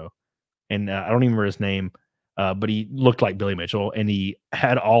Regular Show, and I don't even remember his name. But he looked like Billy Mitchell, and he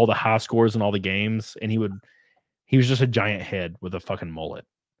had all the high scores in all the games, and he was just a giant head with a fucking mullet.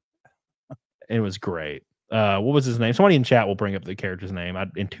 It was great. What was his name? Somebody in chat will bring up the character's name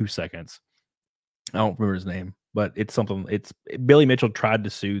in 2 seconds. I don't remember his name, but it's something. It's Billy Mitchell tried to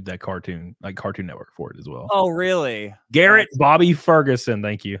sue that Cartoon Network for it as well. Oh, really? Garrett Bobby Ferguson.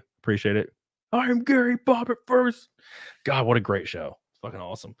 Thank you. Appreciate it. I'm Gary Bobby Ferguson. God, what a great show. Fucking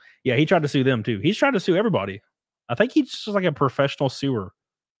awesome. Yeah, he tried to sue them too. He's trying to sue everybody. I think he's just like a professional suer.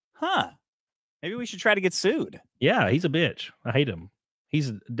 Huh. Maybe we should try to get sued. Yeah, he's a bitch. I hate him.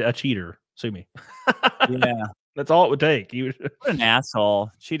 He's a cheater. Sue me. Yeah. That's all it would take. What an asshole.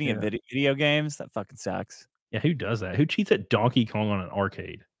 Cheating at video games? That fucking sucks. Yeah, who does that? Who cheats at Donkey Kong on an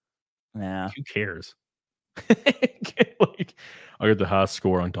arcade? Yeah. Who cares? I got the highest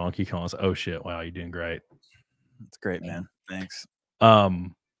score on Donkey Kong. Oh shit. Wow, you're doing great. That's great, man. Thanks.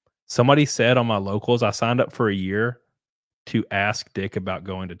 Somebody said on my locals, I signed up for a year to ask Dick about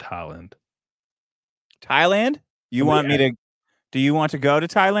going to Thailand. Thailand? You want me to Do you want to go to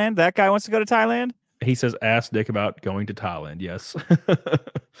Thailand? That guy wants to go to Thailand? He says, ask Dick about going to Thailand. Yes.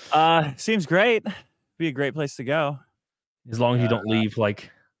 Seems great. Be a great place to go. As long as you don't leave like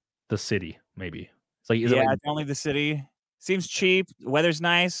the city, maybe. It's like, is yeah, it like don't leave the city. Seems cheap. Weather's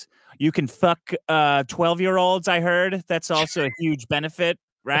nice. You can fuck 12-year-olds, I heard. That's also a huge benefit,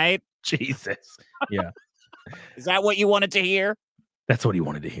 right? Jesus? Yeah. Is that what you wanted to hear? That's what he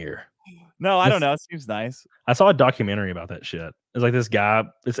wanted to hear. No, I don't know. It seems nice. I saw a documentary about that shit. It's like this guy,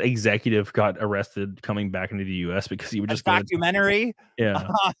 this executive got arrested coming back into the U.S. because he would just documentary. Yeah,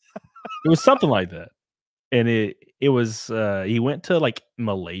 it was something like that, and it was he went to like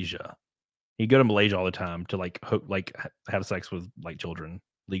Malaysia. He'd go to Malaysia all the time to like have sex with like children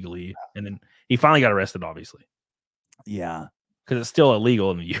legally, and then he finally got arrested, obviously. Yeah, because it's still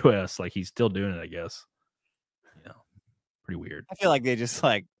illegal in the U.S. Like he's still doing it, I guess. Pretty weird. I feel like they just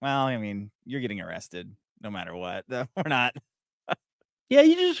like, well, I mean, you're getting arrested no matter what. We're not. Yeah,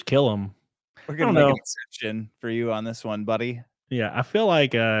 you just kill him. We're gonna make an exception for you on this one, buddy. Yeah, I feel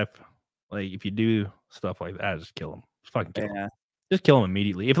like if you do stuff like that, just kill him. Just fucking kill him. Just kill him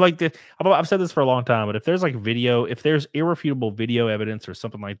immediately. If like I've said this for a long time, but if there's like video, if there's irrefutable video evidence or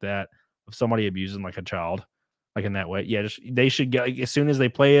something like that of somebody abusing like a child, like in that way, yeah, they should get, like, as soon as they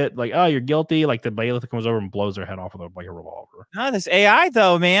play it, like, oh, you're guilty, like the bailiff comes over and blows their head off with like a revolver. No, this AI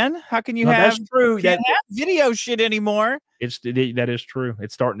though, man. How can you have? That's true. You can't have video shit anymore. That is true.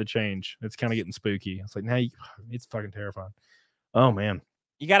 It's starting to change. It's kind of getting spooky. It's like, now it's fucking terrifying. Oh man,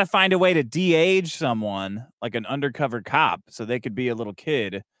 you got to find a way to de-age someone, like an undercover cop, so they could be a little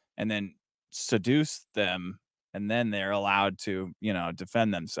kid and then seduce them, and then they're allowed to,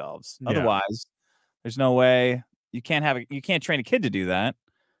 defend themselves. Yeah. Otherwise, there's no way. You can't train a kid to do that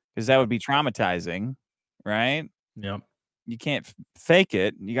because that would be traumatizing, right? Yep. You can't fake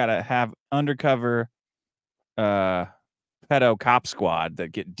it. You got to have undercover pedo cop squad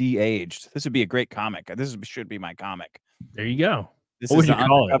that get de-aged. This would be a great comic. This should be my comic. There you go. What would you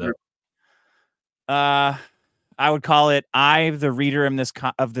call it, though? I would call it, I, the reader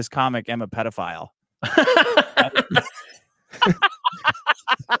of this comic, am a pedophile.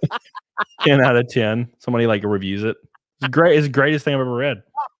 10 out of 10. Somebody like reviews it. It's great. It's the greatest thing I've ever read.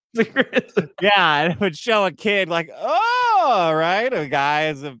 Yeah, and it would show a kid like, oh, right, a guy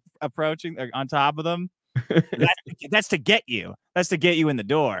is approaching on top of them. That's to get you. That's to get you in the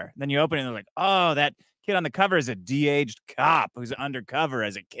door. Then you open it and they're like, oh, that kid on the cover is a de-aged cop who's undercover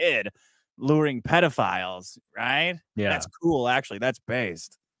as a kid, luring pedophiles. Right? Yeah, that's cool. Actually, that's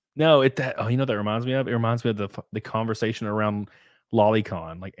based. No, that reminds me of. It reminds me of the conversation around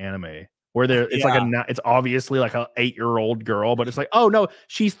Lolicon, like anime, where it's obviously like a 8-year-old girl, but it's like, oh no,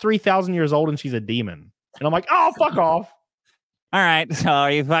 she's 3,000 years old and she's a demon, and I'm like, oh, fuck off. All right, so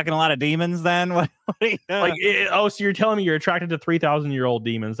are you fucking a lot of demons then? What are you like? So you're telling me you're attracted to 3,000-year-old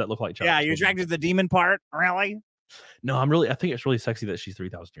demons that look like child? Yeah, you're attracted to the demon part, really? No, I think it's really sexy that she's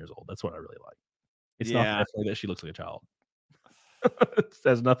 3,000 years old. That's what I really like. It's not necessarily that she looks like a child. It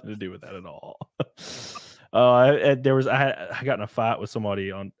has nothing to do with that at all. I got in a fight with somebody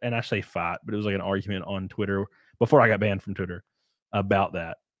and I say fight, but it was like an argument on Twitter before I got banned from Twitter about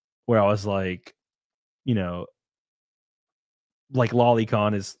that, where I was like, like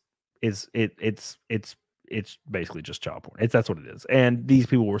Lolicon it's basically just child porn. That's what it is. And these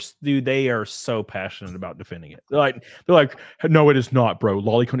people they are so passionate about defending it. They're like, no, it is not, bro.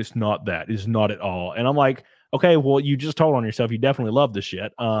 Lolicon is not that. It is not at all. And I'm like, okay, well, you just told on yourself. You definitely love the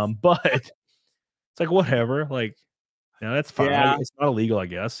shit. But it's like, whatever. Like, that's fine. Yeah. It's not illegal, I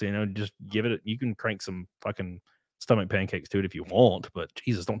guess. Just give it. You can crank some fucking stomach pancakes to it if you want, but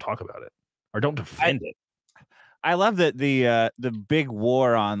Jesus, don't talk about it or don't defend it. I love that the big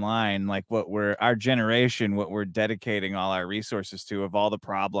war online, like what we're dedicating all our resources to, of all the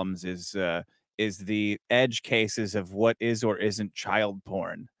problems, is the edge cases of what is or isn't child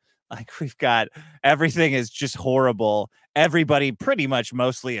porn. Like, we've got everything is just horrible. Everybody pretty much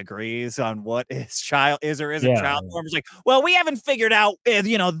mostly agrees on what is or isn't child porn. It's like, well, we haven't figured out,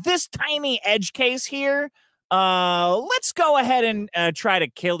 this tiny edge case here. Let's go ahead and try to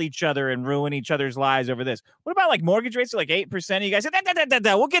kill each other and ruin each other's lives over this. What about like mortgage rates are like 8%? You guys said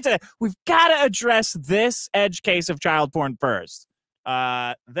we'll get to that. We've got to address this edge case of child porn first.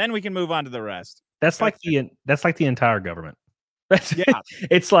 Then we can move on to the rest. That's like the entire government.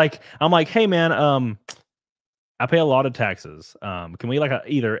 It's like, I'm like, hey man, I pay a lot of taxes. Can we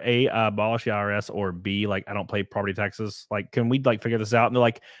either A, abolish the IRS, or B, like, I don't pay property taxes? Like, can we like figure this out? And they're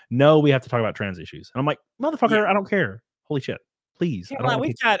like, no, we have to talk about trans issues. And I'm like, motherfucker, I don't care. Holy shit, please.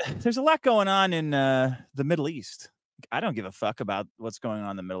 There's a lot going on in the Middle East. I don't give a fuck about what's going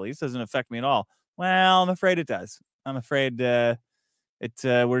on in the Middle East. It doesn't affect me at all. Well, I'm afraid it does. I'm afraid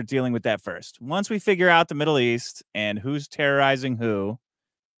we're dealing with that first. Once we figure out the Middle East and who's terrorizing who,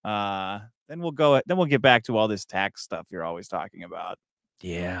 then we'll get back to all this tax stuff you're always talking about.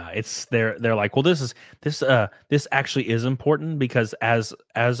 Yeah, they're like, well, this actually is important because as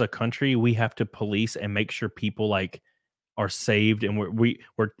a country we have to police and make sure people like are saved, and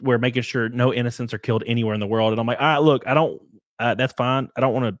we're making sure no innocents are killed anywhere in the world. And I'm like, all right, look, I don't that's fine. I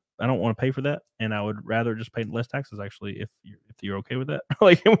don't want to pay for that, and I would rather just pay less taxes. Actually, if you're okay with that,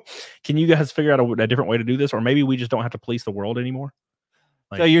 like, can you guys figure out a different way to do this, or maybe we just don't have to police the world anymore?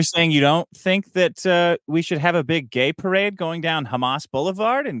 So you're saying you don't think that we should have a big gay parade going down Hamas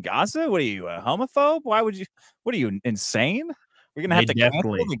Boulevard in Gaza? What are you, a homophobe? Why would you? What are you, insane? We're gonna have to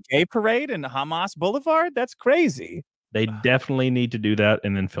cancel the gay parade in Hamas Boulevard? That's crazy. They definitely need to do that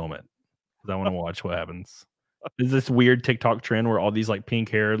and then film it because I want to watch what happens. There's this weird TikTok trend where all these like pink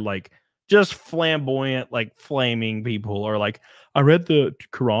haired, like just flamboyant, like flaming people are like, I read the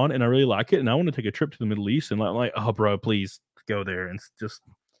Quran and I really like it, and I want to take a trip to the Middle East. And I'm like, oh, bro, please go there and just,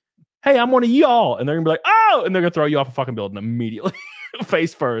 hey, I'm one of y'all. And they're gonna be like, oh, and they're gonna throw you off a fucking building immediately,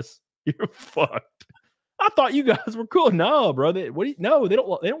 face first. You're fucked. I thought you guys were cool. No, bro. They don't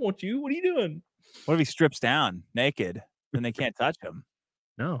want you. What are you doing? What if he strips down naked? Then they can't touch him.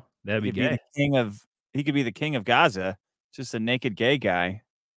 No, that'd be gay. He could be the king of Gaza, just a naked gay guy.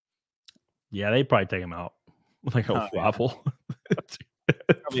 Yeah, they'd probably take him out with like a rifle.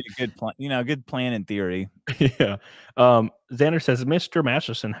 Probably a good plan, good plan in theory. Yeah. Xander says, Mr.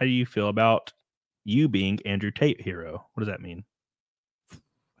 Masterson, how do you feel about you being Andrew Tate hero? What does that mean?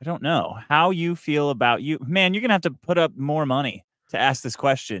 I don't know how you feel about you. Man, you're gonna have to put up more money to ask this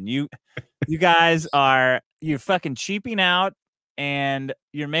question. You guys you're fucking cheaping out, and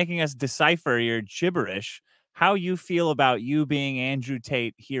you're making us decipher your gibberish. How you feel about you being Andrew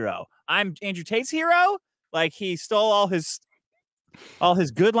Tate hero? I'm Andrew Tate's hero. Like, he stole all his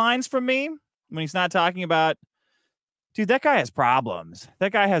good lines from me when he's not talking about. Dude, that guy has problems.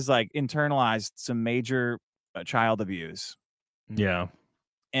 That guy has like internalized some major child abuse. Yeah.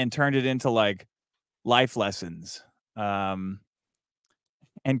 And turned it into like life lessons, and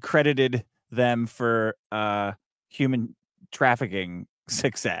credited them for human trafficking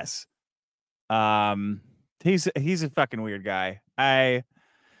success. He's a fucking weird guy. I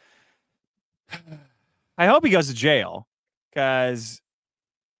hope he goes to jail, because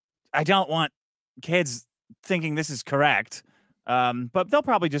I don't want kids thinking this is correct. But they'll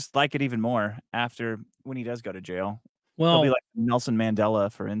probably just like it even more when he does go to jail. Well, he'll be like Nelson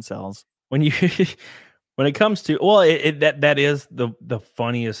Mandela for incels. When it comes to, that is the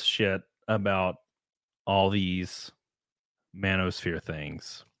funniest shit about all these manosphere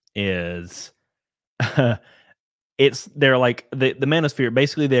things is they're like the manosphere,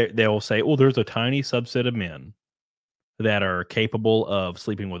 basically they'll say, oh, there's a tiny subset of men that are capable of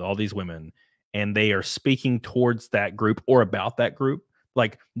sleeping with all these women, and they are speaking towards that group or about that group.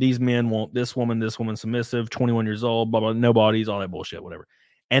 Like, these men want this woman submissive, 21 years old, blah, blah, no bodies, all that bullshit, whatever.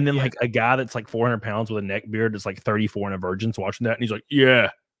 And then like a guy that's like 400 pounds with a neck beard that's like 34 and a virgin's watching that, and he's like,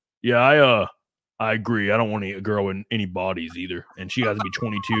 yeah, I agree. I don't want a girl in any bodies either, and she has to be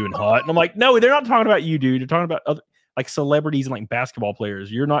 22 and hot. And I'm like, no, they're not talking about you, dude. They're talking about other, like, celebrities and like basketball players.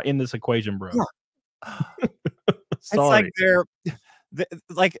 You're not in this equation, bro. Sorry.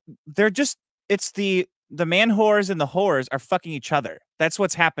 It's the man whores and the whores are fucking each other. That's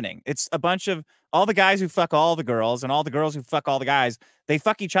what's happening. It's a bunch of all the guys who fuck all the girls and all the girls who fuck all the guys. They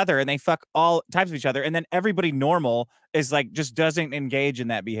fuck each other and they fuck all types of each other. And then everybody normal is like, just doesn't engage in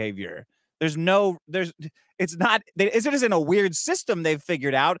that behavior. It isn't a weird system they've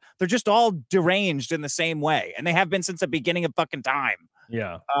figured out. They're just all deranged in the same way. And they have been since the beginning of fucking time.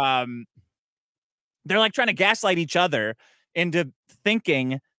 Yeah. They're like trying to gaslight each other into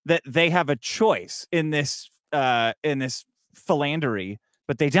thinking that they have a choice in this philandery,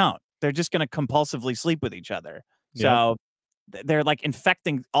 but they don't. They're just going to compulsively sleep with each other. Yeah. So they're like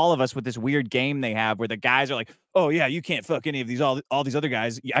infecting all of us with this weird game they have where the guys are like, oh yeah, you can't fuck any of these, all these other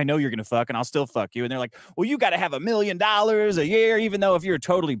guys. I know you're going to fuck and I'll still fuck you. And they're like, well, you got to have $1 million a year, even though if you're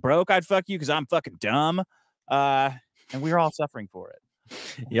totally broke, I'd fuck you because I'm fucking dumb. And we're all suffering for it.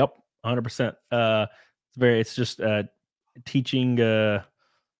 Yep. 100%. It's just teaching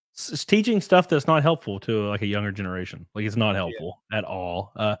teaching stuff that's not helpful to like a younger generation. Like, it's not helpful at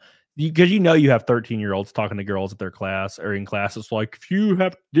all. Because you have 13-year-olds talking to girls at their class or in class. It's like, if you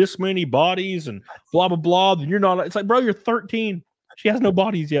have this many bodies and blah blah blah, then you're not. It's like, bro, you're 13. She has no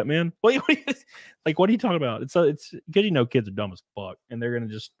bodies yet, man. What are you talking about? It's because kids are dumb as fuck, and they're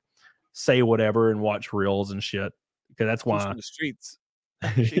gonna just say whatever and watch reels and shit. Because that's why the streets.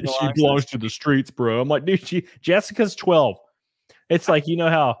 She belongs to the streets, bro. I'm like, dude, Jessica's 12. It's like, you know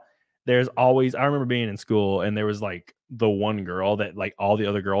how there's always, I remember being in school and there was like the one girl that like all the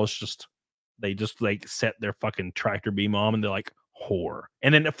other girls they just like set their fucking tractor beam on and they're like, whore.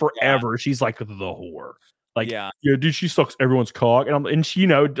 And then forever she's like the whore. Like, yeah, dude, she sucks everyone's cock. And she, you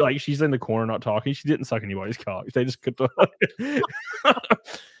know, like she's in the corner not talking. She didn't suck anybody's cock. They just could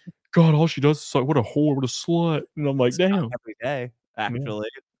God, all she does is suck. What a whore, what a slut. And I'm like, damn. Every day, actually.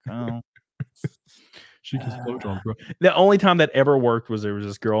 Oh. She gets blowjobs, bro. The only time that ever worked was there was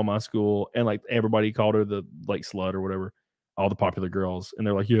this girl in my school, and like everybody called her the like slut or whatever. All the popular girls, and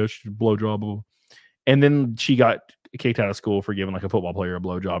they're like, yeah, she's blowjob. And then she got kicked out of school for giving like a football player a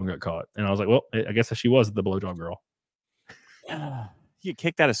blowjob and got caught. And I was like, well, I guess she was the blowjob girl. You get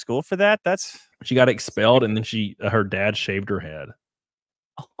kicked out of school for that? She got expelled, and then her dad shaved her head.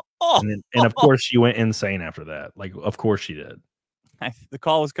 Oh. And of course she went insane after that. Like, of course she did. The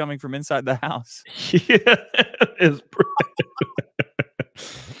call was coming from inside the house. Yeah, it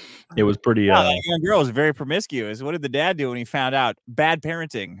was pretty. That young girl was very promiscuous. What did the dad do when he found out? Bad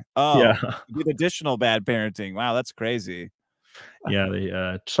parenting. Oh, yeah, did additional bad parenting. Wow, that's crazy.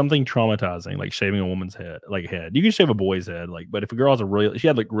 Yeah, something traumatizing, like shaving a woman's head. You can shave a boy's head, but if a girl has she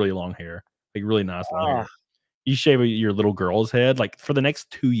had like really long hair, like really nice long hair. You shave your little girl's head, like for the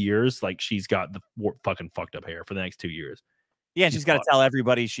next 2 years, like she's got the fucking fucked up hair for the next 2 years. Yeah, she's got to tell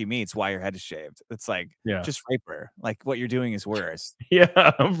everybody she meets why your head is shaved. It's like, just rape her. Like, what you're doing is worse.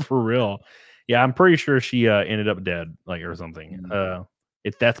 Yeah, for real. Yeah, I'm pretty sure she ended up dead, like, or something.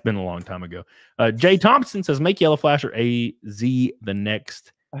 That's been a long time ago. Jay Thompson says, make Yellow Flash or AZ the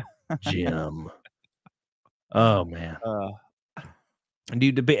next gym. Oh, man.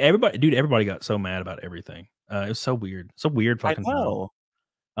 Everybody got so mad about everything. It was so weird. So weird fucking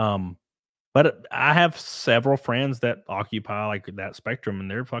time. But I have several friends that occupy like that spectrum, and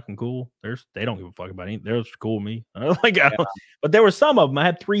they're fucking cool. They don't give a fuck about anything. They're cool with me. But there were some of them. I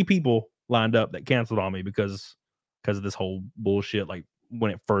had 3 people lined up that canceled on me because of this whole bullshit. Like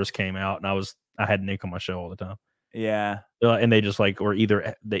when it first came out, and I had Nick on my show all the time. Yeah, and they just like, or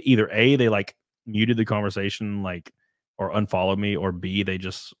either they like muted the conversation, like, or unfollowed me, or B, they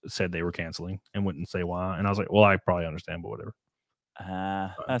just said they were canceling and wouldn't say why. And I was like, well, I probably understand, but whatever.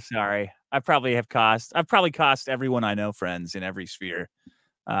 I'm sorry. I've probably cost everyone I know friends in every sphere.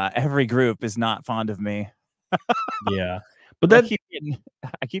 Every group is not fond of me. Yeah, but I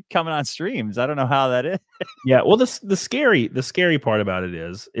keep coming on streams. I don't know how that is. Yeah, well, the scary part about it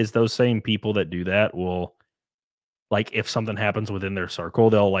is those same people that do that will, like, if something happens within their circle,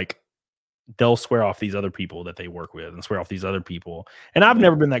 they'll swear off these other people that they work with and swear off these other people. And I've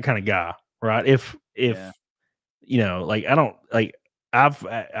never been that kind of guy, right? If you know, like, I don't like. I've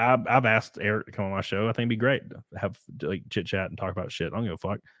asked Eric to come on my show. I think it'd be great to have like chit chat and talk about shit. I don't give a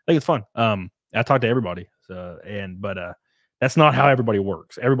fuck. I think it's fun. I talk to everybody. But that's not how everybody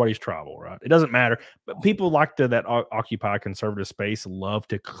works. Everybody's tribal, right? It doesn't matter. But people like that occupy conservative space love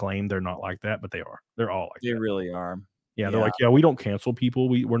to claim they're not like that, but they are. They're all like that. They really are. Yeah, they're like, yeah, we don't cancel people.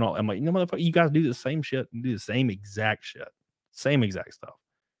 We're not. I'm like, no, motherfucker, you guys do the same shit and do the same exact shit, same exact stuff,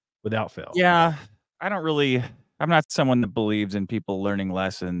 without fail. Yeah, I'm not someone that believes in people learning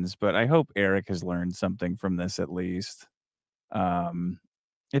lessons, but I hope Eric has learned something from this at least.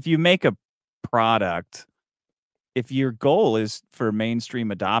 If you make a product, if your goal is for mainstream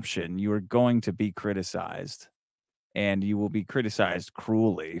adoption, you are going to be criticized, and you will be criticized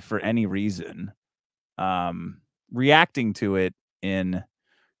cruelly for any reason. Reacting to it in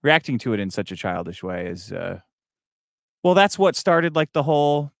such a childish way is, well, that's what started like the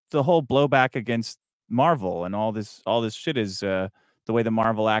whole blowback against Marvel and all this shit is the way the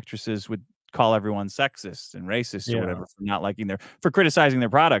Marvel actresses would call everyone sexist and racist or whatever for criticizing their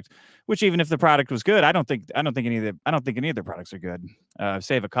product, which even if the product was good, I don't think any of their products are good,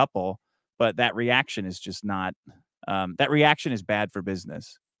 save a couple, but that reaction is just not, that reaction is bad for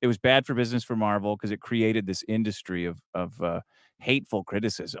business. It was bad for business for Marvel because it created this industry of hateful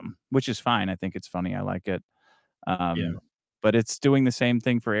criticism, which is fine. I think it's funny. I like it. But it's doing the same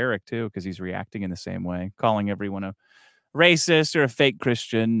thing for Eric too, because he's reacting in the same way, calling everyone a racist or a fake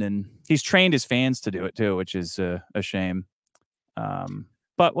Christian, and he's trained his fans to do it too, which is a shame.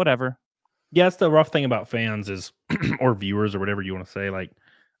 But whatever. Yeah, that's the rough thing about fans is, or viewers or whatever you want to say. Like,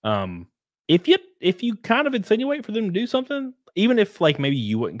 if you kind of insinuate for them to do something, even if like maybe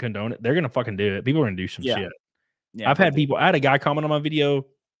you wouldn't condone it, they're gonna fucking do it. People are gonna do some shit. Yeah, I had a guy comment on my video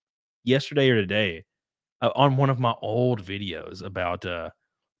yesterday or today. On one of my old videos about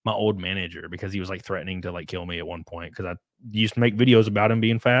my old manager, because he was like threatening to like kill me at one point because I used to make videos about him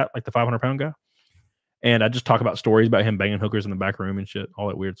being fat, like the 500-pound guy. And I just talk about stories about him banging hookers in the back room and shit, all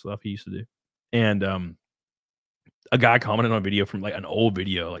that weird stuff he used to do. And a guy commented on a video from like an old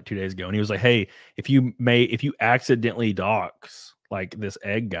video like 2 days ago, and he was like, "Hey, if you accidentally dox like this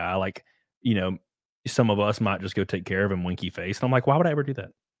egg guy, like, you know, some of us might just go take care of him, winky face." And I'm like, why would I ever do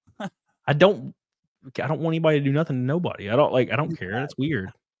that? I don't want anybody to do nothing to nobody. I don't care. That's weird.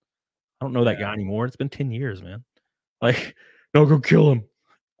 I don't know that guy anymore. It's been 10 years, man. Like, no, go kill him.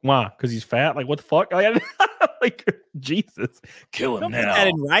 Why? Because he's fat? Like, what the fuck? Like, Jesus, kill him Don't now. put that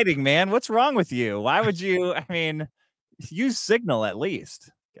in writing, man. What's wrong with you? Why would you? I mean, use Signal at least.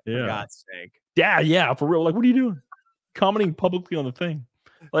 For God's sake. Yeah, for real. Like, what are you doing? Commenting publicly on the thing.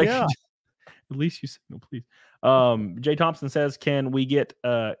 Like, yeah. At least you Signal, please. Jay Thompson says, "Can we get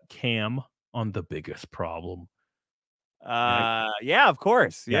Cam on The Biggest Problem?" Yeah, of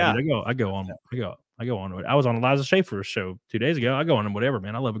course. Yeah. Dude, I go on. I was on Eliza Schaefer's show 2 days ago. I go on whatever,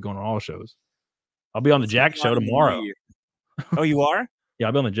 man. I love going on all shows. I'll be on the Jack show tomorrow. Oh, you are? Yeah,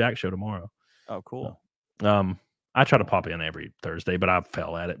 I'll be on the Jack show tomorrow. Oh, cool. I try to pop in every Thursday, but I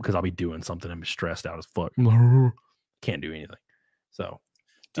fell at it because I'll be doing something and be stressed out as fuck. Can't do anything. So,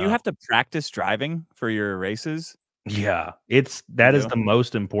 do you have to practice driving for your races? Yeah, that is the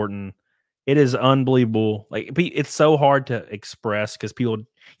most important. It is unbelievable. Like, it's so hard to express because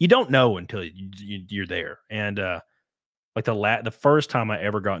you don't know until you're there. And like the first time I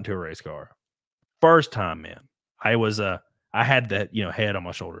ever got into a race car, first time, man, I had that, head on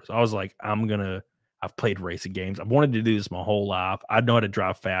my shoulders. I was like, I've played racing games. I've wanted to do this my whole life. I know how to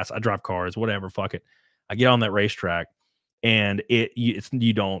drive fast. I drive cars, whatever. Fuck it. I get on that racetrack, and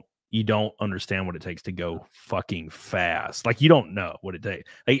you don't understand what it takes to go fucking fast. Like, you don't know what it takes.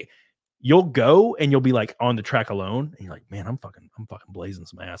 Like, you'll go and you'll be like on the track alone, and you're like, man, I'm fucking blazing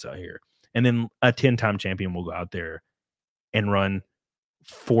some ass out here. And then a 10-time champion will go out there and run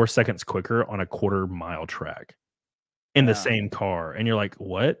 4 seconds quicker on a quarter-mile track in the same car. And you're like,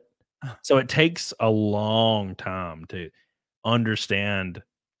 what? So it takes a long time to understand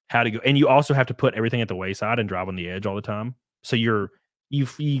how to go. And you also have to put everything at the wayside and drive on the edge all the time. So you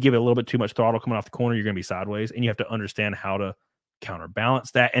give it a little bit too much throttle coming off the corner, you're going to be sideways, and you have to understand how to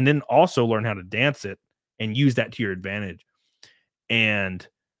counterbalance that, and then also learn how to dance it and use that to your advantage. And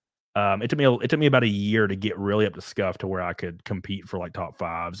it took me about a year to get really up to scuff to where I could compete for like top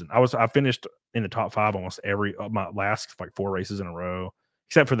fives. And I finished in the top five almost every my last like 4 races in a row,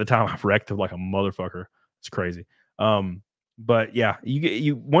 except for the time I wrecked like a motherfucker. It's crazy. But yeah,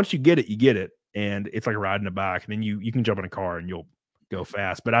 once you get it, and it's like riding a bike. And then you can jump in a car and you'll go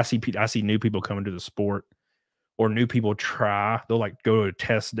fast. But I see new people coming to the sport, or new people they'll like go to a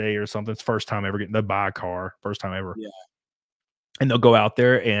test day or something. It's first time ever they'll buy a car, first time ever. Yeah. And they'll go out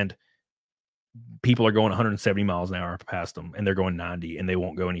there and people are going 170 miles an hour past them, and they're going 90, and they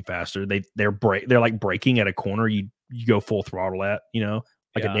won't go any faster. They're like braking at a corner. You go full throttle at,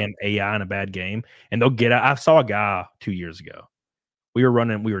 like a damn AI in a bad game, and they'll get out. I saw a guy 2 years ago. We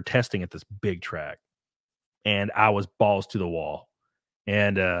were testing at this big track, and I was balls to the wall,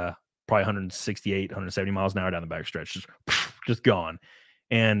 and probably 168, 170 miles an hour down the back stretch, just gone.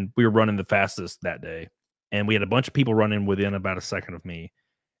 And we were running the fastest that day, and we had a bunch of people running within about a second of me.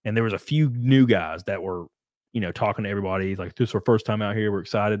 And there was a few new guys that were, talking to everybody like, this is our first time out here. We're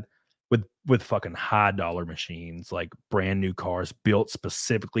excited with fucking high dollar machines, like brand new cars built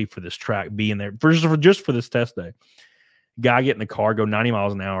specifically for this track, being there just for this test day. Guy get in the car, go 90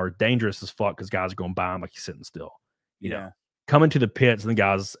 miles an hour, dangerous as fuck because guys are going by him like he's sitting still. You know, coming to the pits, and the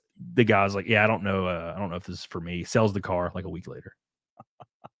guy's like, yeah, I don't know if this is for me. Sells the car like a week later,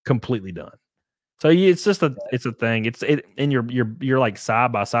 completely done. So it's just it's a thing. And you're like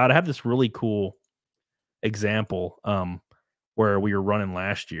side by side. I have this really cool example where we were running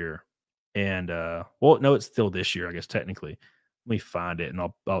last year, and well, no, it's still this year, I guess technically. Let me find it, and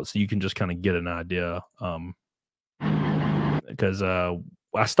I'll so you can just kind of get an idea. Because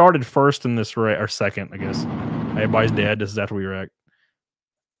I started first in this race, or second, I guess. Everybody's dead. This is after we wrecked.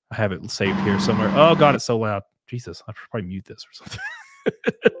 I have it saved here somewhere. Oh God, it's so loud. Jesus, I should probably mute this or something.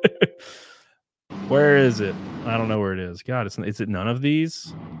 Where is it? I don't know where it is. God, is it none of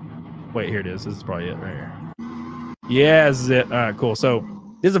these? Wait, here it is. This is probably it right here. Yeah, this is it. All right, cool. So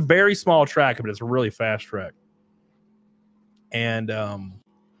this is a very small track, but it's a really fast track. And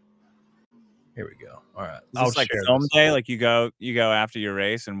here we go. All right. It's like film day. Like you go after your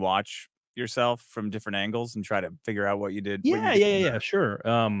race and watch yourself from different angles and try to figure out what you did. Yeah. Sure.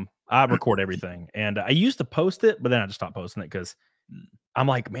 I record everything, and I used to post it, but then I just stopped posting it because I'm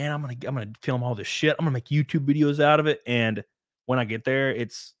like, man, I'm gonna film all this shit. I'm gonna make YouTube videos out of it. And when I get there, I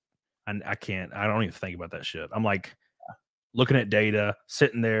don't even think about that shit. I'm like, looking at data,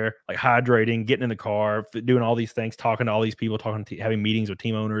 sitting there, like hydrating, getting in the car, doing all these things, talking to all these people, having meetings with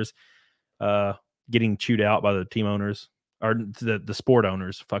team owners, getting chewed out by the team owners or the sport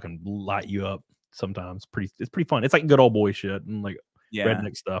owners. Fucking light you up sometimes. It's pretty fun. It's like good old boy shit and like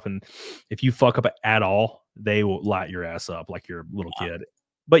redneck stuff. And if you fuck up at all, they will light your ass up like you're a little kid.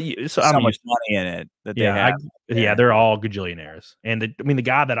 But so much money in it that they have. They're all gajillionaires. And the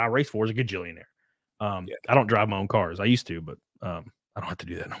guy that I race for is a gajillionaire. I don't drive my own cars. I used to, but I don't have to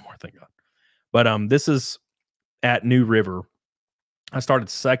do that no more, thank God. But this is at New River. I started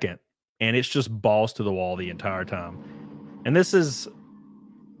second, and it's just balls to the wall the entire time. And this is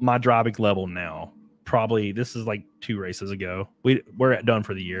my driving level now. Probably this is like 2 races ago. We're done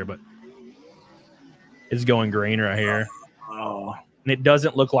for the year, but it's going green right here. Oh. And it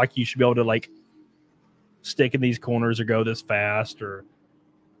doesn't look like you should be able to like stick in these corners or go this fast, and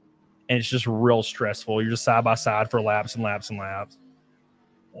it's just real stressful. You're just side by side for laps and laps and laps.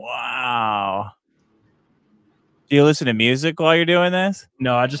 Wow. Do you listen to music while you're doing this?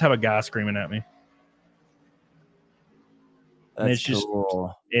 No, I just have a guy screaming at me. That's and it's just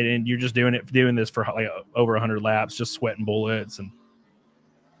cool. And you're just doing this for like over 100 laps, just sweating bullets and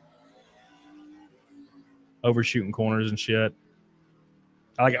overshooting corners and shit.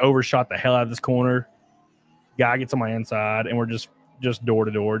 I like overshot the hell out of this corner. Guy gets on my inside, and we're just door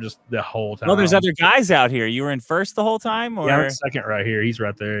to door, just the whole time. Oh, there's other guys out here. You were in first the whole time, or I'm in second right here. He's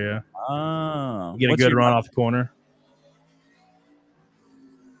right there. Yeah. Oh, Get a good run off the corner.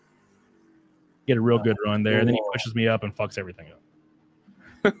 Get a real good run there. Cool. Then he pushes me up and fucks everything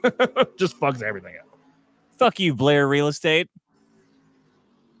up. Just fucks everything up. Fuck you, Blair Real Estate.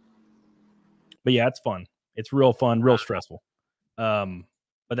 But yeah, it's fun. It's real fun, real stressful.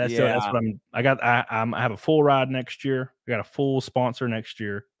 But that's what I have a full ride next year. I got a full sponsor next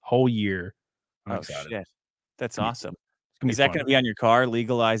year, whole year. I'm excited. Shit. That's awesome. Is that going to be on your car?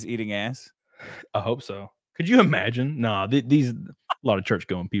 Legalize eating ass? I hope so. Could you imagine? Nah, these a lot of church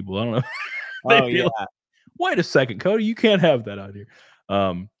going people. I don't know. Oh yeah. Like, wait a second, Cody. You can't have that out here.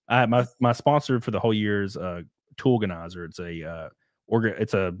 I have my sponsor for the whole year is Toolganizer.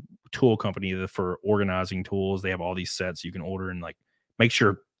 It's a tool company for organizing tools. They have all these sets you can order and like make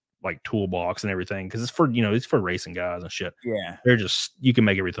sure like toolbox and everything because it's for racing guys and shit. Yeah, they're just you can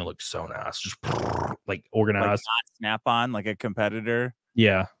make everything look so nice, just like organized, like not snap on like a competitor.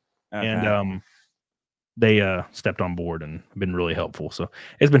 Yeah, okay. And they stepped on board and been really helpful. So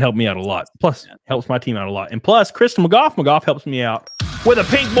it's been helping me out a lot. Plus, helps my team out a lot. And plus, Kristen McGough helps me out with a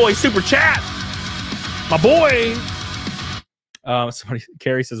Pink Boy super chat. My boy.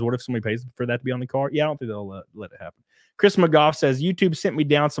 Carrie says, what if somebody pays for that to be on the car? Yeah, I don't think they'll let it happen. Chris McGough says, YouTube sent me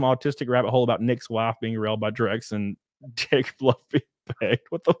down some autistic rabbit hole about Nick's wife being railed by Drex and Jake Bluff being pegged.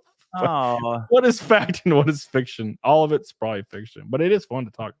 What the fuck? Oh. What is fact and what is fiction? All of it's probably fiction, but it is fun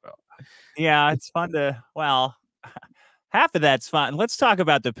to talk about. Yeah, it's fun to, half of that's fun. Let's talk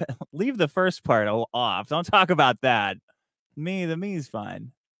about leave the first part off. Don't talk about that. The me's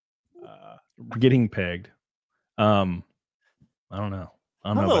fine. Getting pegged. I don't know.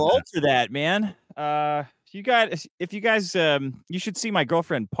 I'm a little old for that, man. If you guys, you should see my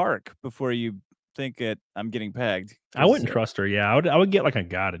girlfriend Park before you think I'm getting pegged. I wouldn't trust her. Yeah, I would get like a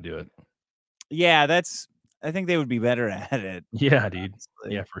guy to do it. Yeah, I think they would be better at it. Yeah, dude.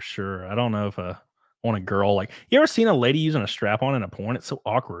 Honestly. Yeah, for sure. I don't know if I want a girl like. You ever seen a lady using a strap on in a porn? It's so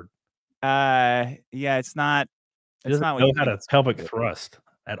awkward. Yeah, it's not. It doesn't know how to pelvic thrust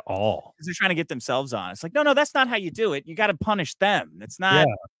at all. Because they're trying to get themselves on. It's like, no, that's not how you do it. You got to punish them. It's not.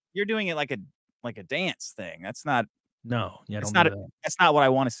 Yeah. You're doing it like a dance thing. That's not. No, yeah, that's not what I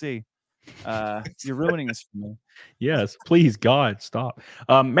want to see. You're ruining this for me. Yes, please, God, stop.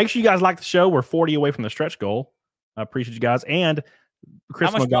 Make sure you guys like the show. We're 40 away from the stretch goal. I appreciate you guys. And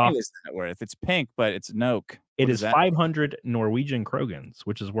Chris How much McGough, money is that worth? It's pink, but it's an oak. It is 500 Norwegian krogans,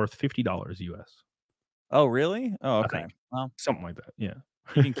 which is worth $50 US. Oh, really? Oh, okay. Well, something like that. Yeah.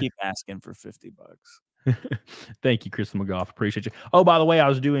 You can keep asking for $50. Thank you, Chris McGough. Appreciate you. Oh, by the way, I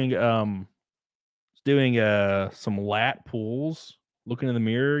was doing some lat pulls. Looking in the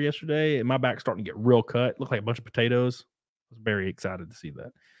mirror yesterday, and my back's starting to get real cut. Looked like a bunch of potatoes. I was very excited to see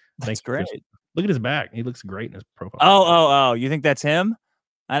that. That's great. Look at his back. He looks great in his profile. Oh! You think that's him?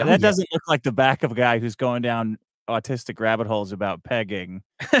 That doesn't look like the back of a guy who's going down autistic rabbit holes about pegging.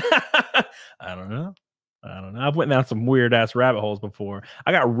 I don't know. I've went down some weird ass rabbit holes before.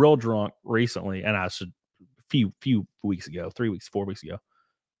 I got real drunk recently, and a few weeks ago, 4 weeks ago.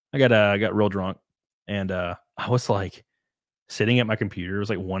 I got real drunk, and I was like sitting at my computer. It was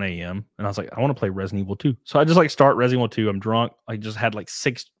like 1 a.m. and I was like, I want to play Resident Evil 2. So I just like start Resident Evil 2. I'm drunk. I just had like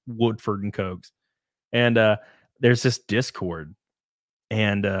 6 Woodford and Cokes. And there's this Discord,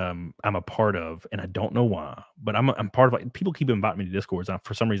 and I'm a part of, and I don't know why, but I'm part of, like, people keep inviting me to Discords.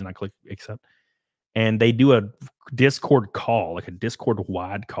 For some reason I click accept, and they do a Discord call, like a Discord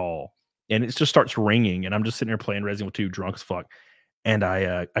wide call, and it just starts ringing, and I'm just sitting there playing Resident Evil 2 drunk as fuck, and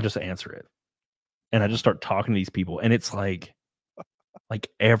I just answer it, and I just start talking to these people, and it's like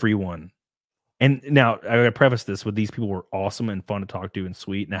everyone. And now I gotta preface this with, these people were awesome and fun to talk to and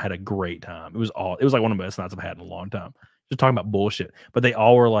sweet, and I had a great time. It was like one of the best nights I've had in a long time. Just talking about bullshit, but they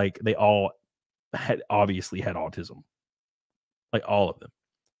all had obviously had autism, like all of them.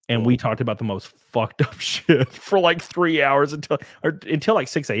 And we talked about the most fucked up shit for like 3 hours until like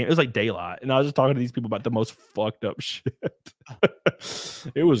 6 a.m. It was like daylight, and I was just talking to these people about the most fucked up shit.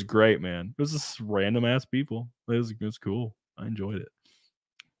 It was great, man. It was just random ass people. It was cool. I enjoyed it.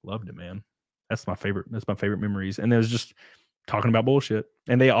 Loved it, man. That's my favorite memories. And it was just talking about bullshit,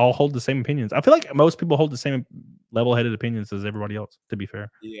 and they all hold the same opinions. I feel like most people hold the same level-headed opinions as everybody else, to be fair.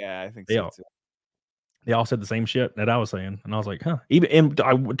 Yeah, I think They so all, too. they all said the same shit that I was saying, and I was like, huh. Even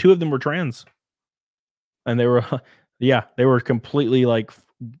two of them were trans, and they were, yeah, they were completely like,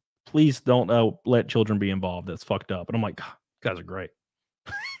 please don't let children be involved. That's fucked up. And I'm like, you guys are great.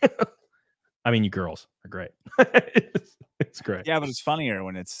 I mean, you girls are great. It's great. Yeah, but it's funnier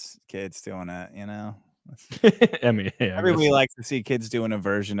when it's kids doing it, you know? I mean, yeah, Everybody likes to see kids doing a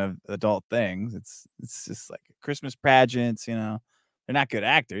version of adult things. It's just like Christmas pageants, you know? They're not good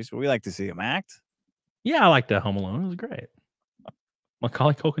actors, but we like to see them act. yeah, I liked Home Alone. It was great.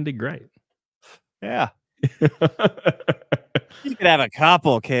 Macaulay Culkin did great. Yeah. You could have a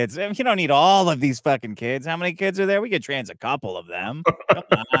couple kids. I mean, you don't need all of these fucking kids. How many kids are there? We could trans a couple of them. Come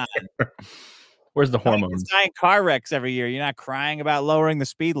on. Where's the How many hormones? kids die in car wrecks every year? You're not crying about lowering the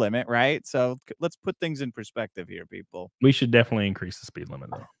speed limit, right? So let's put things in perspective here, people. We should definitely increase the speed limit,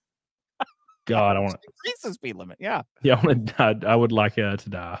 though. God, I want to increase the speed limit. Yeah. Yeah, I would like to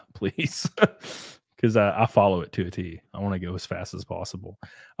die, please, because I follow it to a T. I want to go as fast as possible.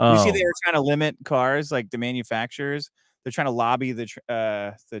 You see, they were trying to limit cars, like the manufacturers. They're trying to lobby the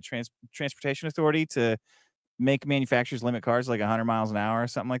Transportation Authority to make manufacturers limit cars like 100 miles an hour or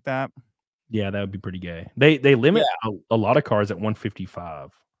something like that. Yeah, that would be pretty gay. They limit a lot of cars at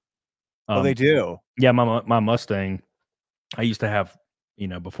 155. Oh, they do. Yeah, my Mustang, I used to have,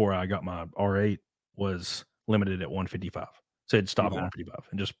 before I got my R8, was limited at 155. So it'd stop at 155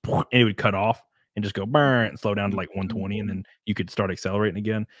 and it would cut off and just go burn and slow down to like 120, and then you could start accelerating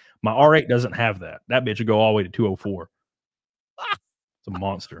again. My R8 doesn't have that. That bitch would go all the way to 204. It's a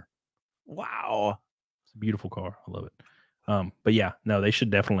monster. Wow. It's a beautiful car. I love it. But yeah, no, they should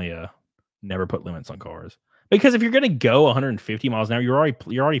definitely never put limits on cars, because if you're gonna go 150 miles an hour, you're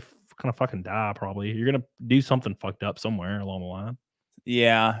already gonna fucking die. Probably you're gonna do something fucked up somewhere along the line.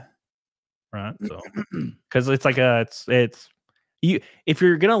 Yeah. Right. So, because it's like it's you. If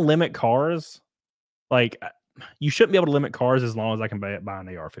you're gonna limit cars, like, you shouldn't be able to limit cars as long as I can buy an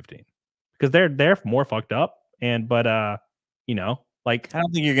AR-15, because they're more fucked up. But like, I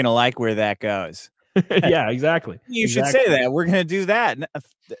don't think you're gonna like where that goes. Yeah, exactly. You should say that. We're gonna do that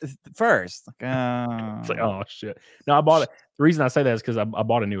first. It's like, oh shit. No, I bought it. The reason I say that is because I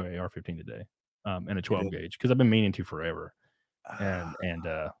bought a new AR-15 today, and a 12 gauge, because I've been meaning to forever. And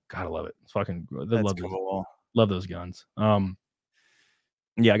God, I love it. It's fucking. Love those guns.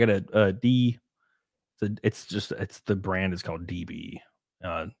 Yeah, I got a D. It's the brand is called DB.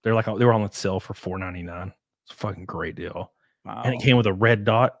 They were on sale for $4.99. It's a fucking great deal. Wow. And it came with a red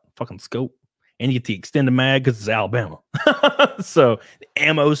dot fucking scope. And you get the extended mag because it's Alabama. So the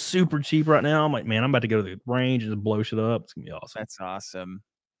ammo's super cheap right now. I'm like, man, I'm about to go to the range and just blow shit up. It's gonna be awesome. That's awesome.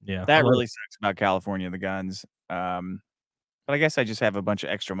 Yeah. That really sucks about California, the guns. But I guess I just have a bunch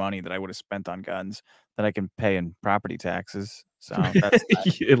of extra money that I would have spent on guns that I can pay in property taxes. So that's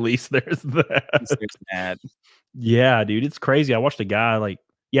at least there's that. Yeah, dude, it's crazy. I watched a guy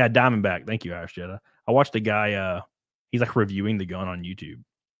Diamondback. Thank you, Irish Jetta. I watched a guy. He's like reviewing the gun on YouTube.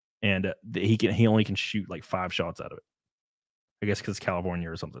 And he only can shoot like 5 shots out of it. I guess because it's California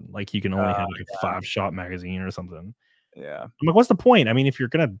or something. Like, you can only have like a 5-shot magazine or something. Yeah. I'm like, what's the point? I mean, if you're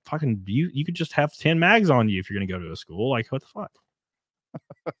gonna fucking you could just have 10 mags on you if you're gonna go to a school. Like, what the fuck?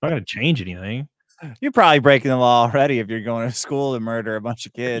 It's not gonna change anything. You're probably breaking the law already if you're going to school to murder a bunch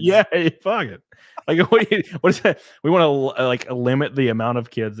of kids. Yeah, fuck it. Like, what is that? We want to limit the amount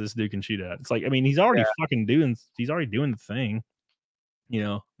of kids this dude can shoot at. It's like, I mean, he's already doing the thing. I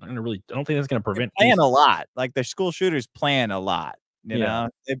don't think that's going to prevent. They plan a lot. Like, the school shooters plan a lot. You know,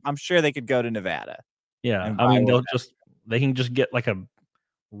 I'm sure they could go to Nevada. Yeah, I mean, they can just get like a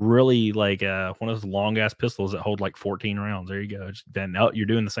really one of those long ass pistols that hold like 14 rounds. There you go. Then you're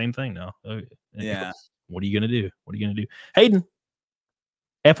doing the same thing now. Yeah. What are you gonna do? What are you gonna do? Hayden,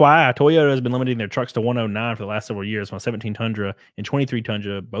 FYI, Toyota has been limiting their trucks to 109 for the last several years. My 17 Tundra and 23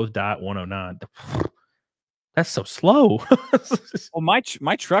 Tundra both die at 109. That's so slow. Well, my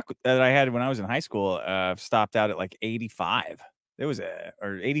truck that I had when I was in high school stopped out at like 85. There was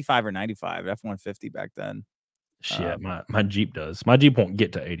or 85 or 95 F-150 back then. Shit, my Jeep does. My Jeep won't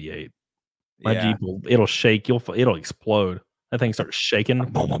get to 88. My Yeah. Jeep it'll shake. It'll explode. That thing starts shaking.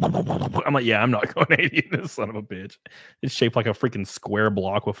 I'm like, yeah, I'm not going 80 in this son of a bitch. It's shaped like a freaking square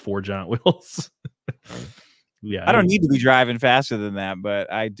block with 4 giant wheels. Yeah, I don't need to be driving faster than that, but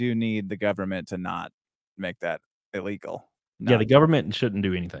I do need the government to not make that illegal. Yeah, the government shouldn't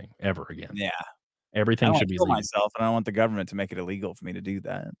do anything ever again. Yeah. Everything should be legal. Myself, and I don't want the government to make it illegal for me to do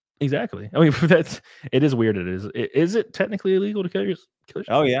that. Exactly. I mean, it is weird. Is it technically illegal to kill yourself?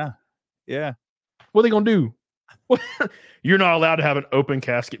 Oh yeah. Yeah. What are they gonna do? You're not allowed to have an open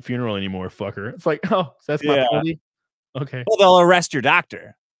casket funeral anymore, fucker. It's like, oh, that's my penalty. Okay. Well, they'll arrest your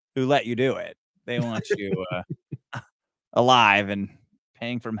doctor who let you do it. They want you alive and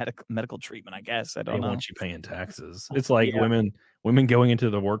paying for medical treatment, I guess. I don't know. They want you paying taxes. It's like women going into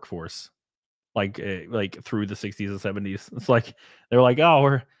the workforce, like through the 60s and 70s. It's like they're like,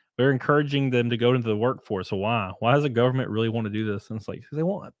 oh, we're encouraging them to go into the workforce. So why? Why does the government really want to do this? And it's like they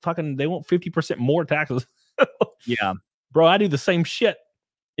want 50% more taxes. Yeah, bro, I do the same shit.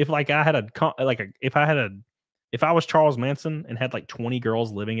 If I was Charles Manson and had like 20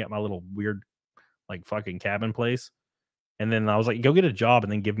 girls living at my little weird like fucking cabin place, and then I was like, go get a job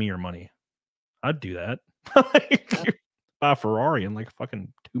and then give me your money, I'd do that. Buy a Ferrari in like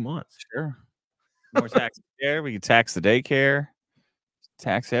fucking 2 months. Sure. More tax there. We can tax the daycare,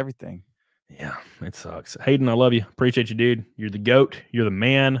 tax everything. Yeah, it sucks. Hayden, I love you. Appreciate you, dude. You're the GOAT. You're the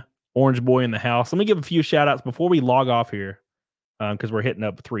man. Orange boy in the house. Let me give a few shout outs before we log off here, because we're hitting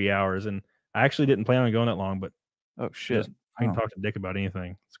up 3 hours, and I actually didn't plan on going that long, but oh shit, I can talk to Dick about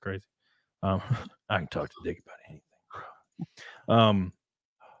anything. It's crazy. I can talk to Dick about anything.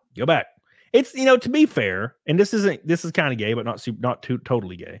 Go back. It's, to be fair, and this is kind of gay, but not too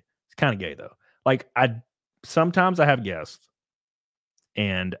totally gay. It's kind of gay though. Like sometimes I have guests,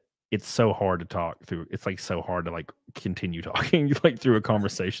 and it's so hard to talk through. It's like so hard to like continue talking like through a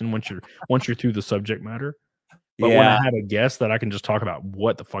conversation once you're through the subject matter. But when I have a guest that I can just talk about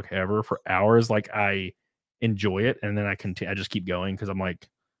what the fuck ever for hours, like I enjoy it, and then I just keep going because I'm like,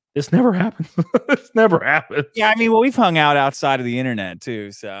 this never happens. This never happens. Yeah, I mean, well, we've hung out outside of the internet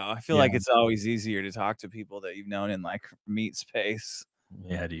too, so I feel like it's always easier to talk to people that you've known in like meet space.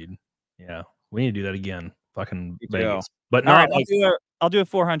 Yeah, dude. Yeah, we need to do that again. Fucking Vegas. But all not right, like, I'll do a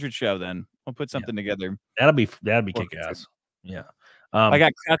 400 show then. We'll put something together. That'd be kick ass. Yeah. I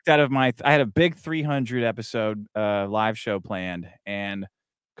got cucked out of I had a big 300 episode live show planned, and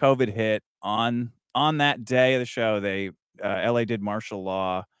COVID hit on that day of the show. They LA did martial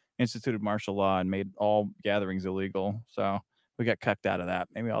law, instituted martial law, and made all gatherings illegal. So we got cucked out of that.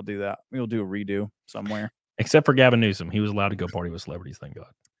 Maybe I'll do that. Maybe we'll do a redo somewhere. Except for Gavin Newsom, he was allowed to go party with celebrities. Thank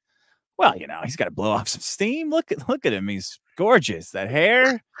God. Well, he's got to blow off some steam. Look at him. He's gorgeous. That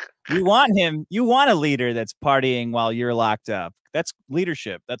hair. You want him. You want a leader that's partying while you're locked up. That's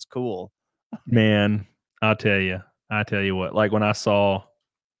leadership. That's cool. Man, I'll tell you what, like when I saw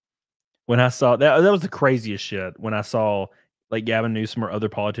that was the craziest shit. When I saw like Gavin Newsom or other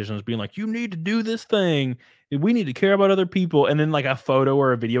politicians being like, you need to do this thing. We need to care about other people. And then like a photo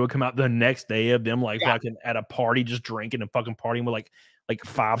or a video would come out the next day of them like fucking at a party, just drinking and fucking partying with like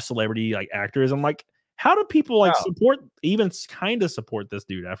 5 celebrity like actors. I'm like, how do people like kind of support this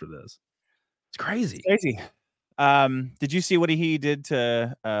dude after this? It's crazy. It's crazy. Did you see what he did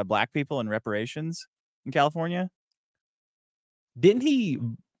to black people in reparations in California? Didn't he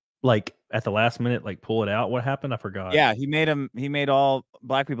like at the last minute like pull it out? What happened? I forgot. Yeah, he made all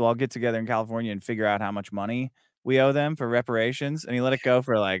black people all get together in California and figure out how much money we owe them for reparations, and he let it go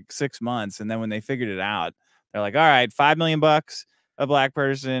for like 6 months, and then when they figured it out, they're like, all right, $5 million a black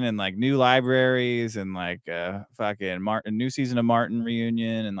person, and like new libraries, and like fucking new season of Martin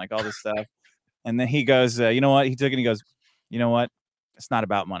reunion, and like all this stuff. And then he goes, you know what? He took it and he goes, you know what? It's not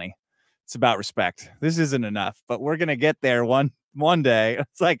about money. It's about respect. This isn't enough, but we're gonna get there one day.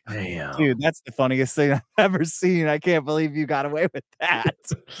 It's like, damn, dude, that's the funniest thing I've ever seen. I can't believe you got away with that.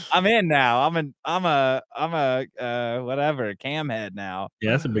 I'm in now. I'm a whatever cam head now.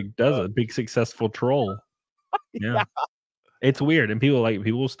 Yeah, that's a big successful troll. Yeah. It's weird, and people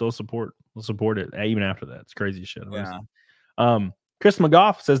will still support it even after that. It's crazy shit. Yeah. Chris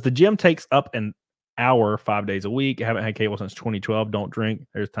McGough says the gym takes up an hour 5 days a week. I haven't had cable since 2012. Don't drink.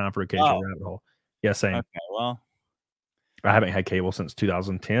 There's time for occasional rabbit hole. Yeah, same. Okay, well, I haven't had cable since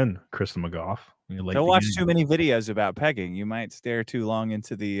 2010. Kristen McGough. Don't watch too many videos about pegging. You might stare too long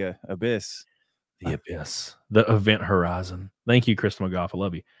into the abyss. The abyss. The event horizon. Thank you, Kristen McGough. I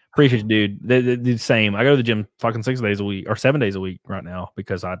love you. Appreciate you, dude. The same. I go to the gym fucking 6 days a week or 7 days a week right now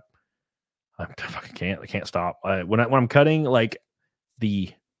because I fucking can't. I can't stop. When I'm cutting, like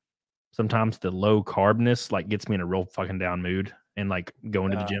sometimes the low carbness like gets me in a real fucking down mood, and like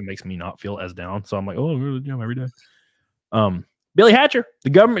going to the gym makes me not feel as down. So I'm like, oh, I go to the gym every day. Billy Hatcher, the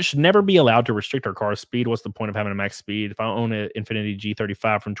government should never be allowed to restrict our car's speed. What's the point of having a max speed? If I own an Infiniti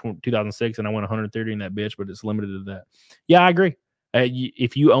G35 from 2006 and I went 130 in that bitch, but it's limited to that. Yeah, I agree.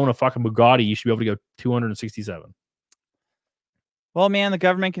 If you own a fucking Bugatti, you should be able to go 267. Well, man, the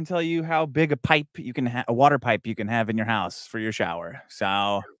government can tell you how big a pipe you can have, a water pipe you can have in your house for your shower.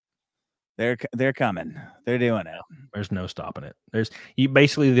 So they're coming. They're doing it. There's no stopping it.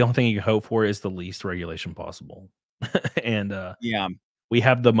 Basically the only thing you can hope for is the least regulation possible. And yeah, we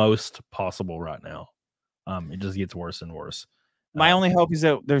have the most possible right now. It just gets worse and worse. My only hope is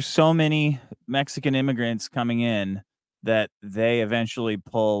that there's so many Mexican immigrants coming in that they eventually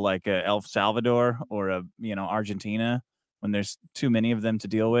pull like a El Salvador or a Argentina when there's too many of them to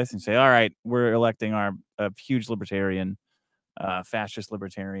deal with and say, all right, we're electing a huge libertarian, fascist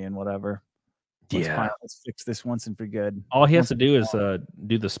libertarian, whatever. Let's fix this once and for good. All he has to do is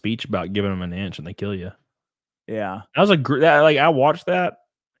do the speech about giving them an inch and they kill you. Yeah, that was I watched that,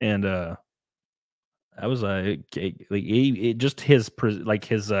 and I was just his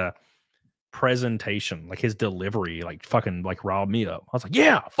presentation, like his delivery, like fucking like riled me up. I was like,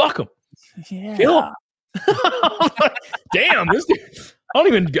 yeah, fuck him, kill him. Damn, this dude, I don't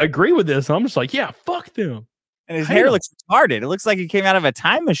even agree with this. I'm just like, yeah, fuck them. And his hair looks retarded. It looks like he came out of a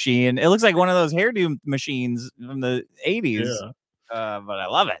time machine. It looks like one of those hairdo machines from the 80s. Yeah. But I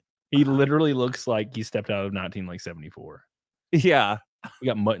love it. He literally looks like he stepped out of 1974. Yeah. He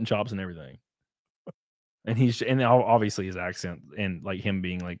got mutton chops and everything. And obviously his accent and like him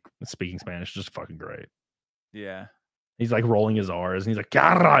being like speaking Spanish is just fucking great. Yeah. He's like rolling his R's and he's like,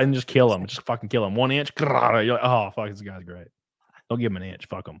 Garra, and just kill him. Just fucking kill him. 1 inch. Garra. You're like, oh, fuck, this guy's great. Don't give him an inch.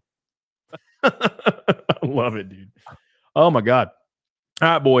 Fuck him. I love it, dude. Oh my God. All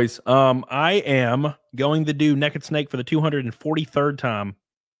right, boys. I am going to do Naked Snake for the 243rd time.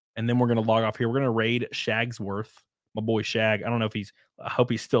 And then we're going to log off here. We're going to raid Shagsworth, my boy Shag. I hope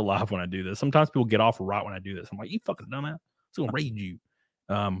he's still alive when I do this. Sometimes people get off right when I do this. I'm like, you fucking dumbass. It's going to raid you.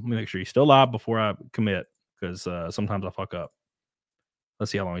 Let me make sure he's still alive before I commit, because sometimes I fuck up. Let's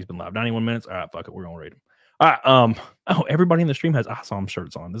see how long he's been live. 91 minutes. All right, fuck it. We're going to raid him. All right. Oh, everybody in the stream has Awesome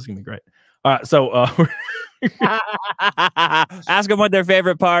shirts on. This is going to be great. All right. So ask them what their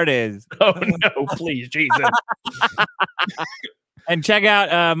favorite part is. Oh, no, please, Jesus. And check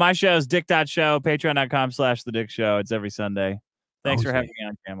out my show's Dick.show, patreon.com/The Dick Show. It's every Sunday. Thanks for having me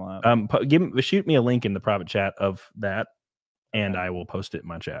on, Camelot. Shoot me a link in the private chat of that, and I will post it in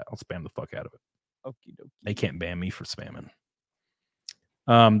my chat. I'll spam the fuck out of it. Okie dokie. They can't ban me for spamming.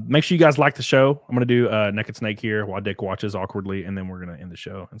 Make sure you guys like the show. I'm going to do Naked Snake here while Dick watches awkwardly, and then we're going to end the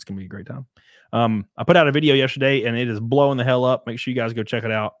show. It's going to be a great time. I put out a video yesterday, and it is blowing the hell up. Make sure you guys go check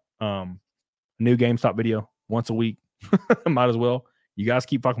it out. New GameStop video once a week. Might as well. You guys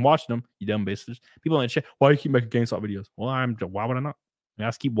keep fucking watching them, you dumb bitches. People in the chat, why do you keep making GameStop videos? Well, why would I not? I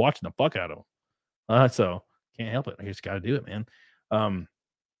just keep watching the fuck out of them. So can't help it. I just got to do it, man. All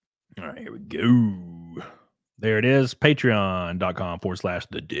right, here we go. There it is.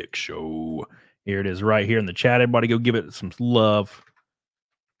 Patreon.com/The Dick Show. Here it is right here in the chat. Everybody go give it some love.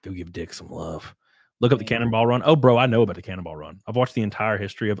 Go give Dick some love. Look up the Cannonball Run. Oh, bro, I know about the Cannonball Run. I've watched the entire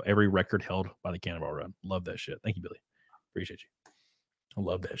history of every record held by the Cannonball Run. Love that shit. Thank you, Billy. Appreciate you. I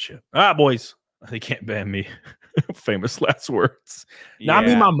love that shit. All right, boys. They can't ban me. Famous last words. Yeah. Not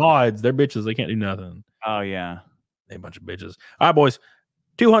me, my mods. They're bitches. They can't do nothing. Oh, yeah. They a bunch of bitches. All right, boys.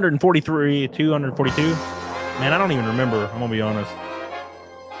 243, 242. Man, I don't even remember. I'm going to be honest.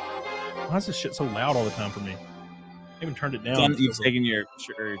 Why is this shit so loud all the time for me? I even turned it down. You've taken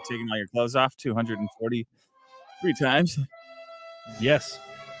all your clothes off 243 times. Yes.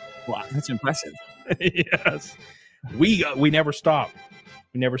 Wow, that's impressive. Yes. We never stop.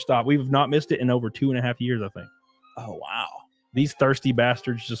 We never stop. We've not missed it in over 2.5 years, I think. Oh, wow. These thirsty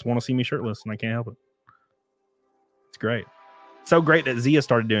bastards just want to see me shirtless, and I can't help it. It's great. So great that Zia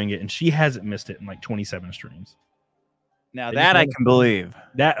started doing it, and she hasn't missed it in like 27 streams. Now that I can believe.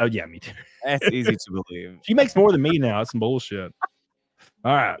 Oh, yeah, me too. That's easy to believe. She makes more than me now. That's some bullshit.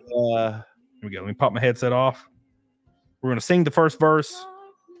 All right. Here we go. Let me pop my headset off. We're going to sing the first verse,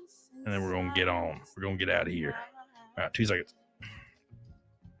 and then we're going to get on. We're going to get out of here. All right, 2 seconds.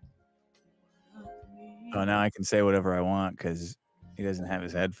 Oh, now I can say whatever I want because he doesn't have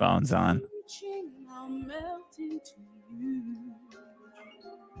his headphones on.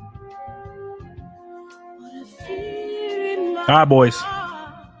 All right, boys.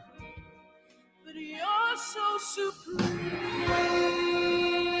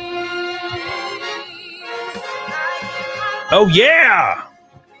 Oh, yeah.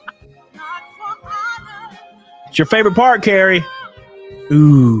 It's your favorite part, Carrie.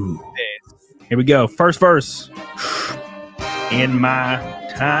 Ooh. Here we go. First verse. In my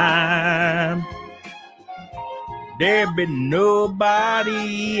time, there been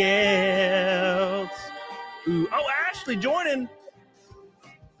nobody else. Ooh. Oh, Ashley joining.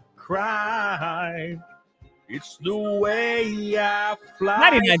 Cry. It's the way I fly.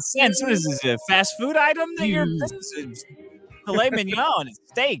 99 cents. What is this? A fast food item that you're? This is filet mignon. It's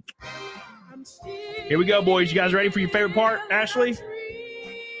steak. Here we go, boys. You guys ready for your favorite part, Ashley?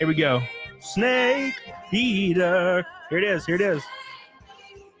 Here we go. Snake eater. Here it is. Here it is.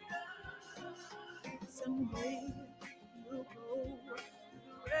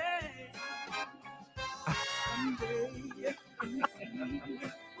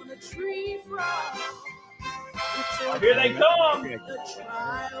 Here they come.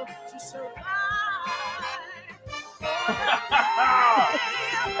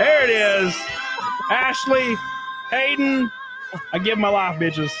 There it is. Ashley, Hayden, I give my life,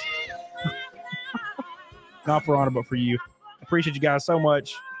 bitches. Not for honor, but for you. Appreciate you guys so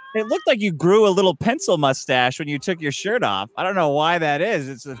much. It looked like you grew a little pencil mustache when you took your shirt off. I don't know why that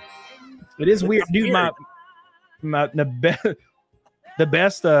is. It is weird, dude. The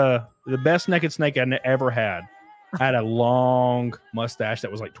best naked snake I ever had a long mustache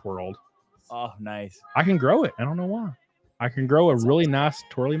that was like twirled. Oh, nice. I can grow it. I don't know why. I can grow a really nice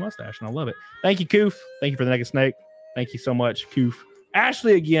twirly mustache, and I love it. Thank you, Koof. Thank you for the naked snake. Thank you so much, Koof.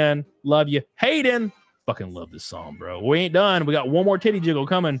 Ashley again, love you. Hayden, fucking love this song, bro. We ain't done. We got one more titty jiggle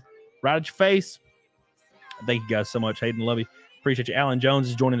coming right at your face. Thank you guys so much, Hayden. Love you. Appreciate you. Alan Jones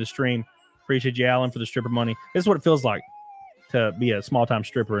is joining the stream. Appreciate you, Alan, for the stripper money. This is what it feels like to be a small-time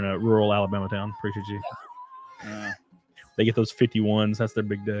stripper in a rural Alabama town. Appreciate you. They get those 51s. That's their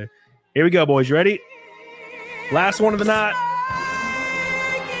big day. Here we go, boys. You ready? Last one of the night.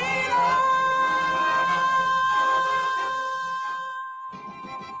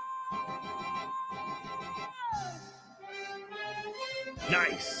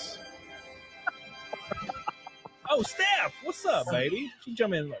 Nice. Oh, Steph, what's up, baby? She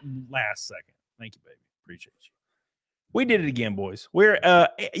jumped in last second. Thank you, baby. Appreciate you. We did it again, boys. We're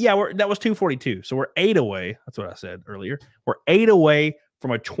that was 242. So we're 8 away. That's what I said earlier. We're 8 away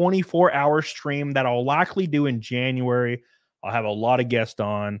from a 24-hour stream that I'll likely do in January. I'll have a lot of guests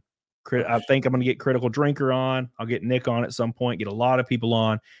on. I think I'm going to get Critical Drinker on. I'll get Nick on at some point, get a lot of people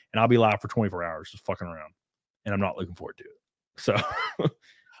on, and I'll be live for 24 hours just fucking around. And I'm not looking forward to it. So,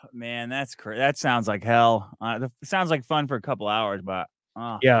 man, that sounds like hell. It sounds like fun for a couple hours, but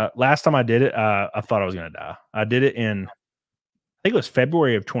yeah, last time I did it, I thought I was going to die. I did it in, I think it was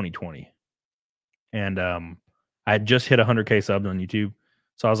February of 2020. And I had just hit 100K subs on YouTube.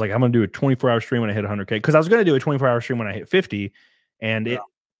 So I was like, I'm going to do a 24-hour stream when I hit 100K. Because I was going to do a 24-hour stream when I hit 50. And it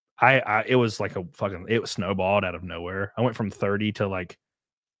was like it was snowballed out of nowhere. I went from 30 to like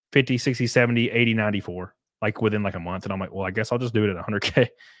 50, 60, 70, 80, 94, like within like a month. And I'm like, well, I guess I'll just do it at 100K.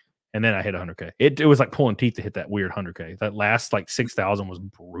 And then I hit 100K. It was like pulling teeth to hit that weird 100K. That last like 6,000 was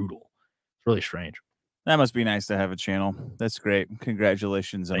brutal. It's really strange. That must be nice to have a channel. That's great.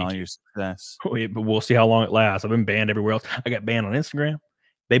 Congratulations on all your success. But we'll see how long it lasts. I've been banned everywhere else. I got banned on Instagram.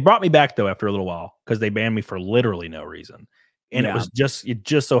 They brought me back though after a little while because they banned me for literally no reason. And it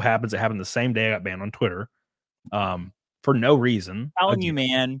just so happens it happened the same day I got banned on Twitter for no reason. I'm telling you,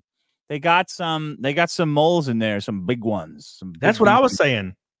 man, they got some moles in there, some big ones. That's what I was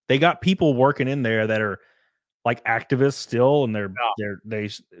saying. They got people working in there that are like activists still, and they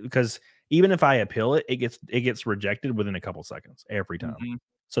because even if I appeal it, it gets rejected within a couple seconds every time. Mm-hmm.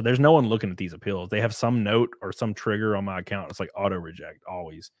 So there's no one looking at these appeals. They have some note or some trigger on my account. It's like auto reject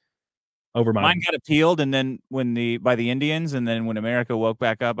always. Mine got appealed, and then by the Indians, and then when America woke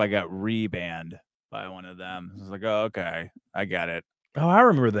back up, I got rebanned by one of them. I was like, oh, okay, I got it. Oh, I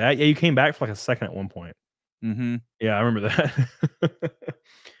remember that. Yeah, you came back for like a second at one point. Mm-hmm. Yeah, I remember that.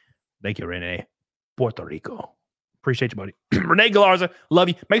 Thank you, Renee. Puerto Rico. Appreciate you, buddy. Renee Galarza, love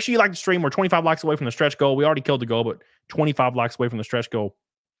you. Make sure you like the stream. We're 25 likes away from the stretch goal. We already killed the goal, but 25 likes away from the stretch goal.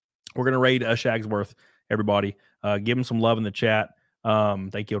 We're going to raid Shagsworth, everybody. Give him some love in the chat.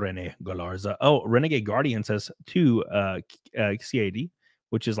 Thank you, Renee Galarza. Oh, Renegade Guardian says to CAD,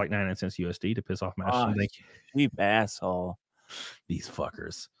 which is like 99 cents USD to piss off Madison. Thank you. Cheap asshole. These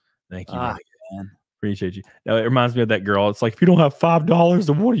fuckers. Thank you. Man. Appreciate you. Now, it reminds me of that girl. It's like, if you don't have $5,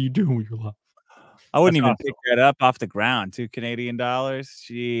 then what are you doing with your life? I wouldn't That's even awesome. pick that up off the ground. $2 Canadian.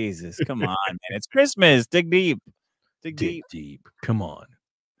 Jesus, come on, man. It's Christmas. Dig deep. Dig deep. Come on.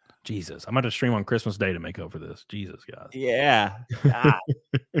 Jesus. I'm about to stream on Christmas Day to make up for this. Jesus, guys. Yeah. God.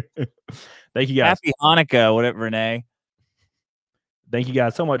 Thank you, guys. Happy Hanukkah, whatever, Renee. Thank you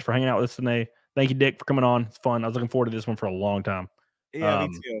guys so much for hanging out with us today. Thank you, Dick, for coming on. It's fun. I was looking forward to this one for a long time. Yeah,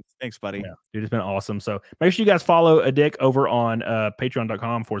 me too. Thanks, buddy. Yeah, dude, it's been awesome. So make sure you guys follow a Dick over on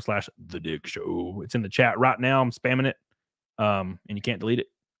patreon.com/The Dick Show. It's in the chat right now. I'm spamming it. And you can't delete it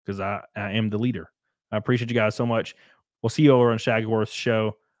because I am the leader. I appreciate you guys so much. We'll see you over on Shagworth's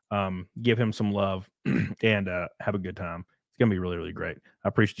show. Give him some love and have a good time. It's gonna be really, really great. I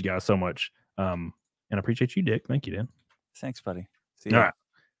appreciate you guys so much. And I appreciate you, Dick. Thank you, Dan. Thanks, buddy. See you. All right.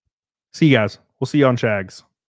 See you guys. We'll see you on Shags.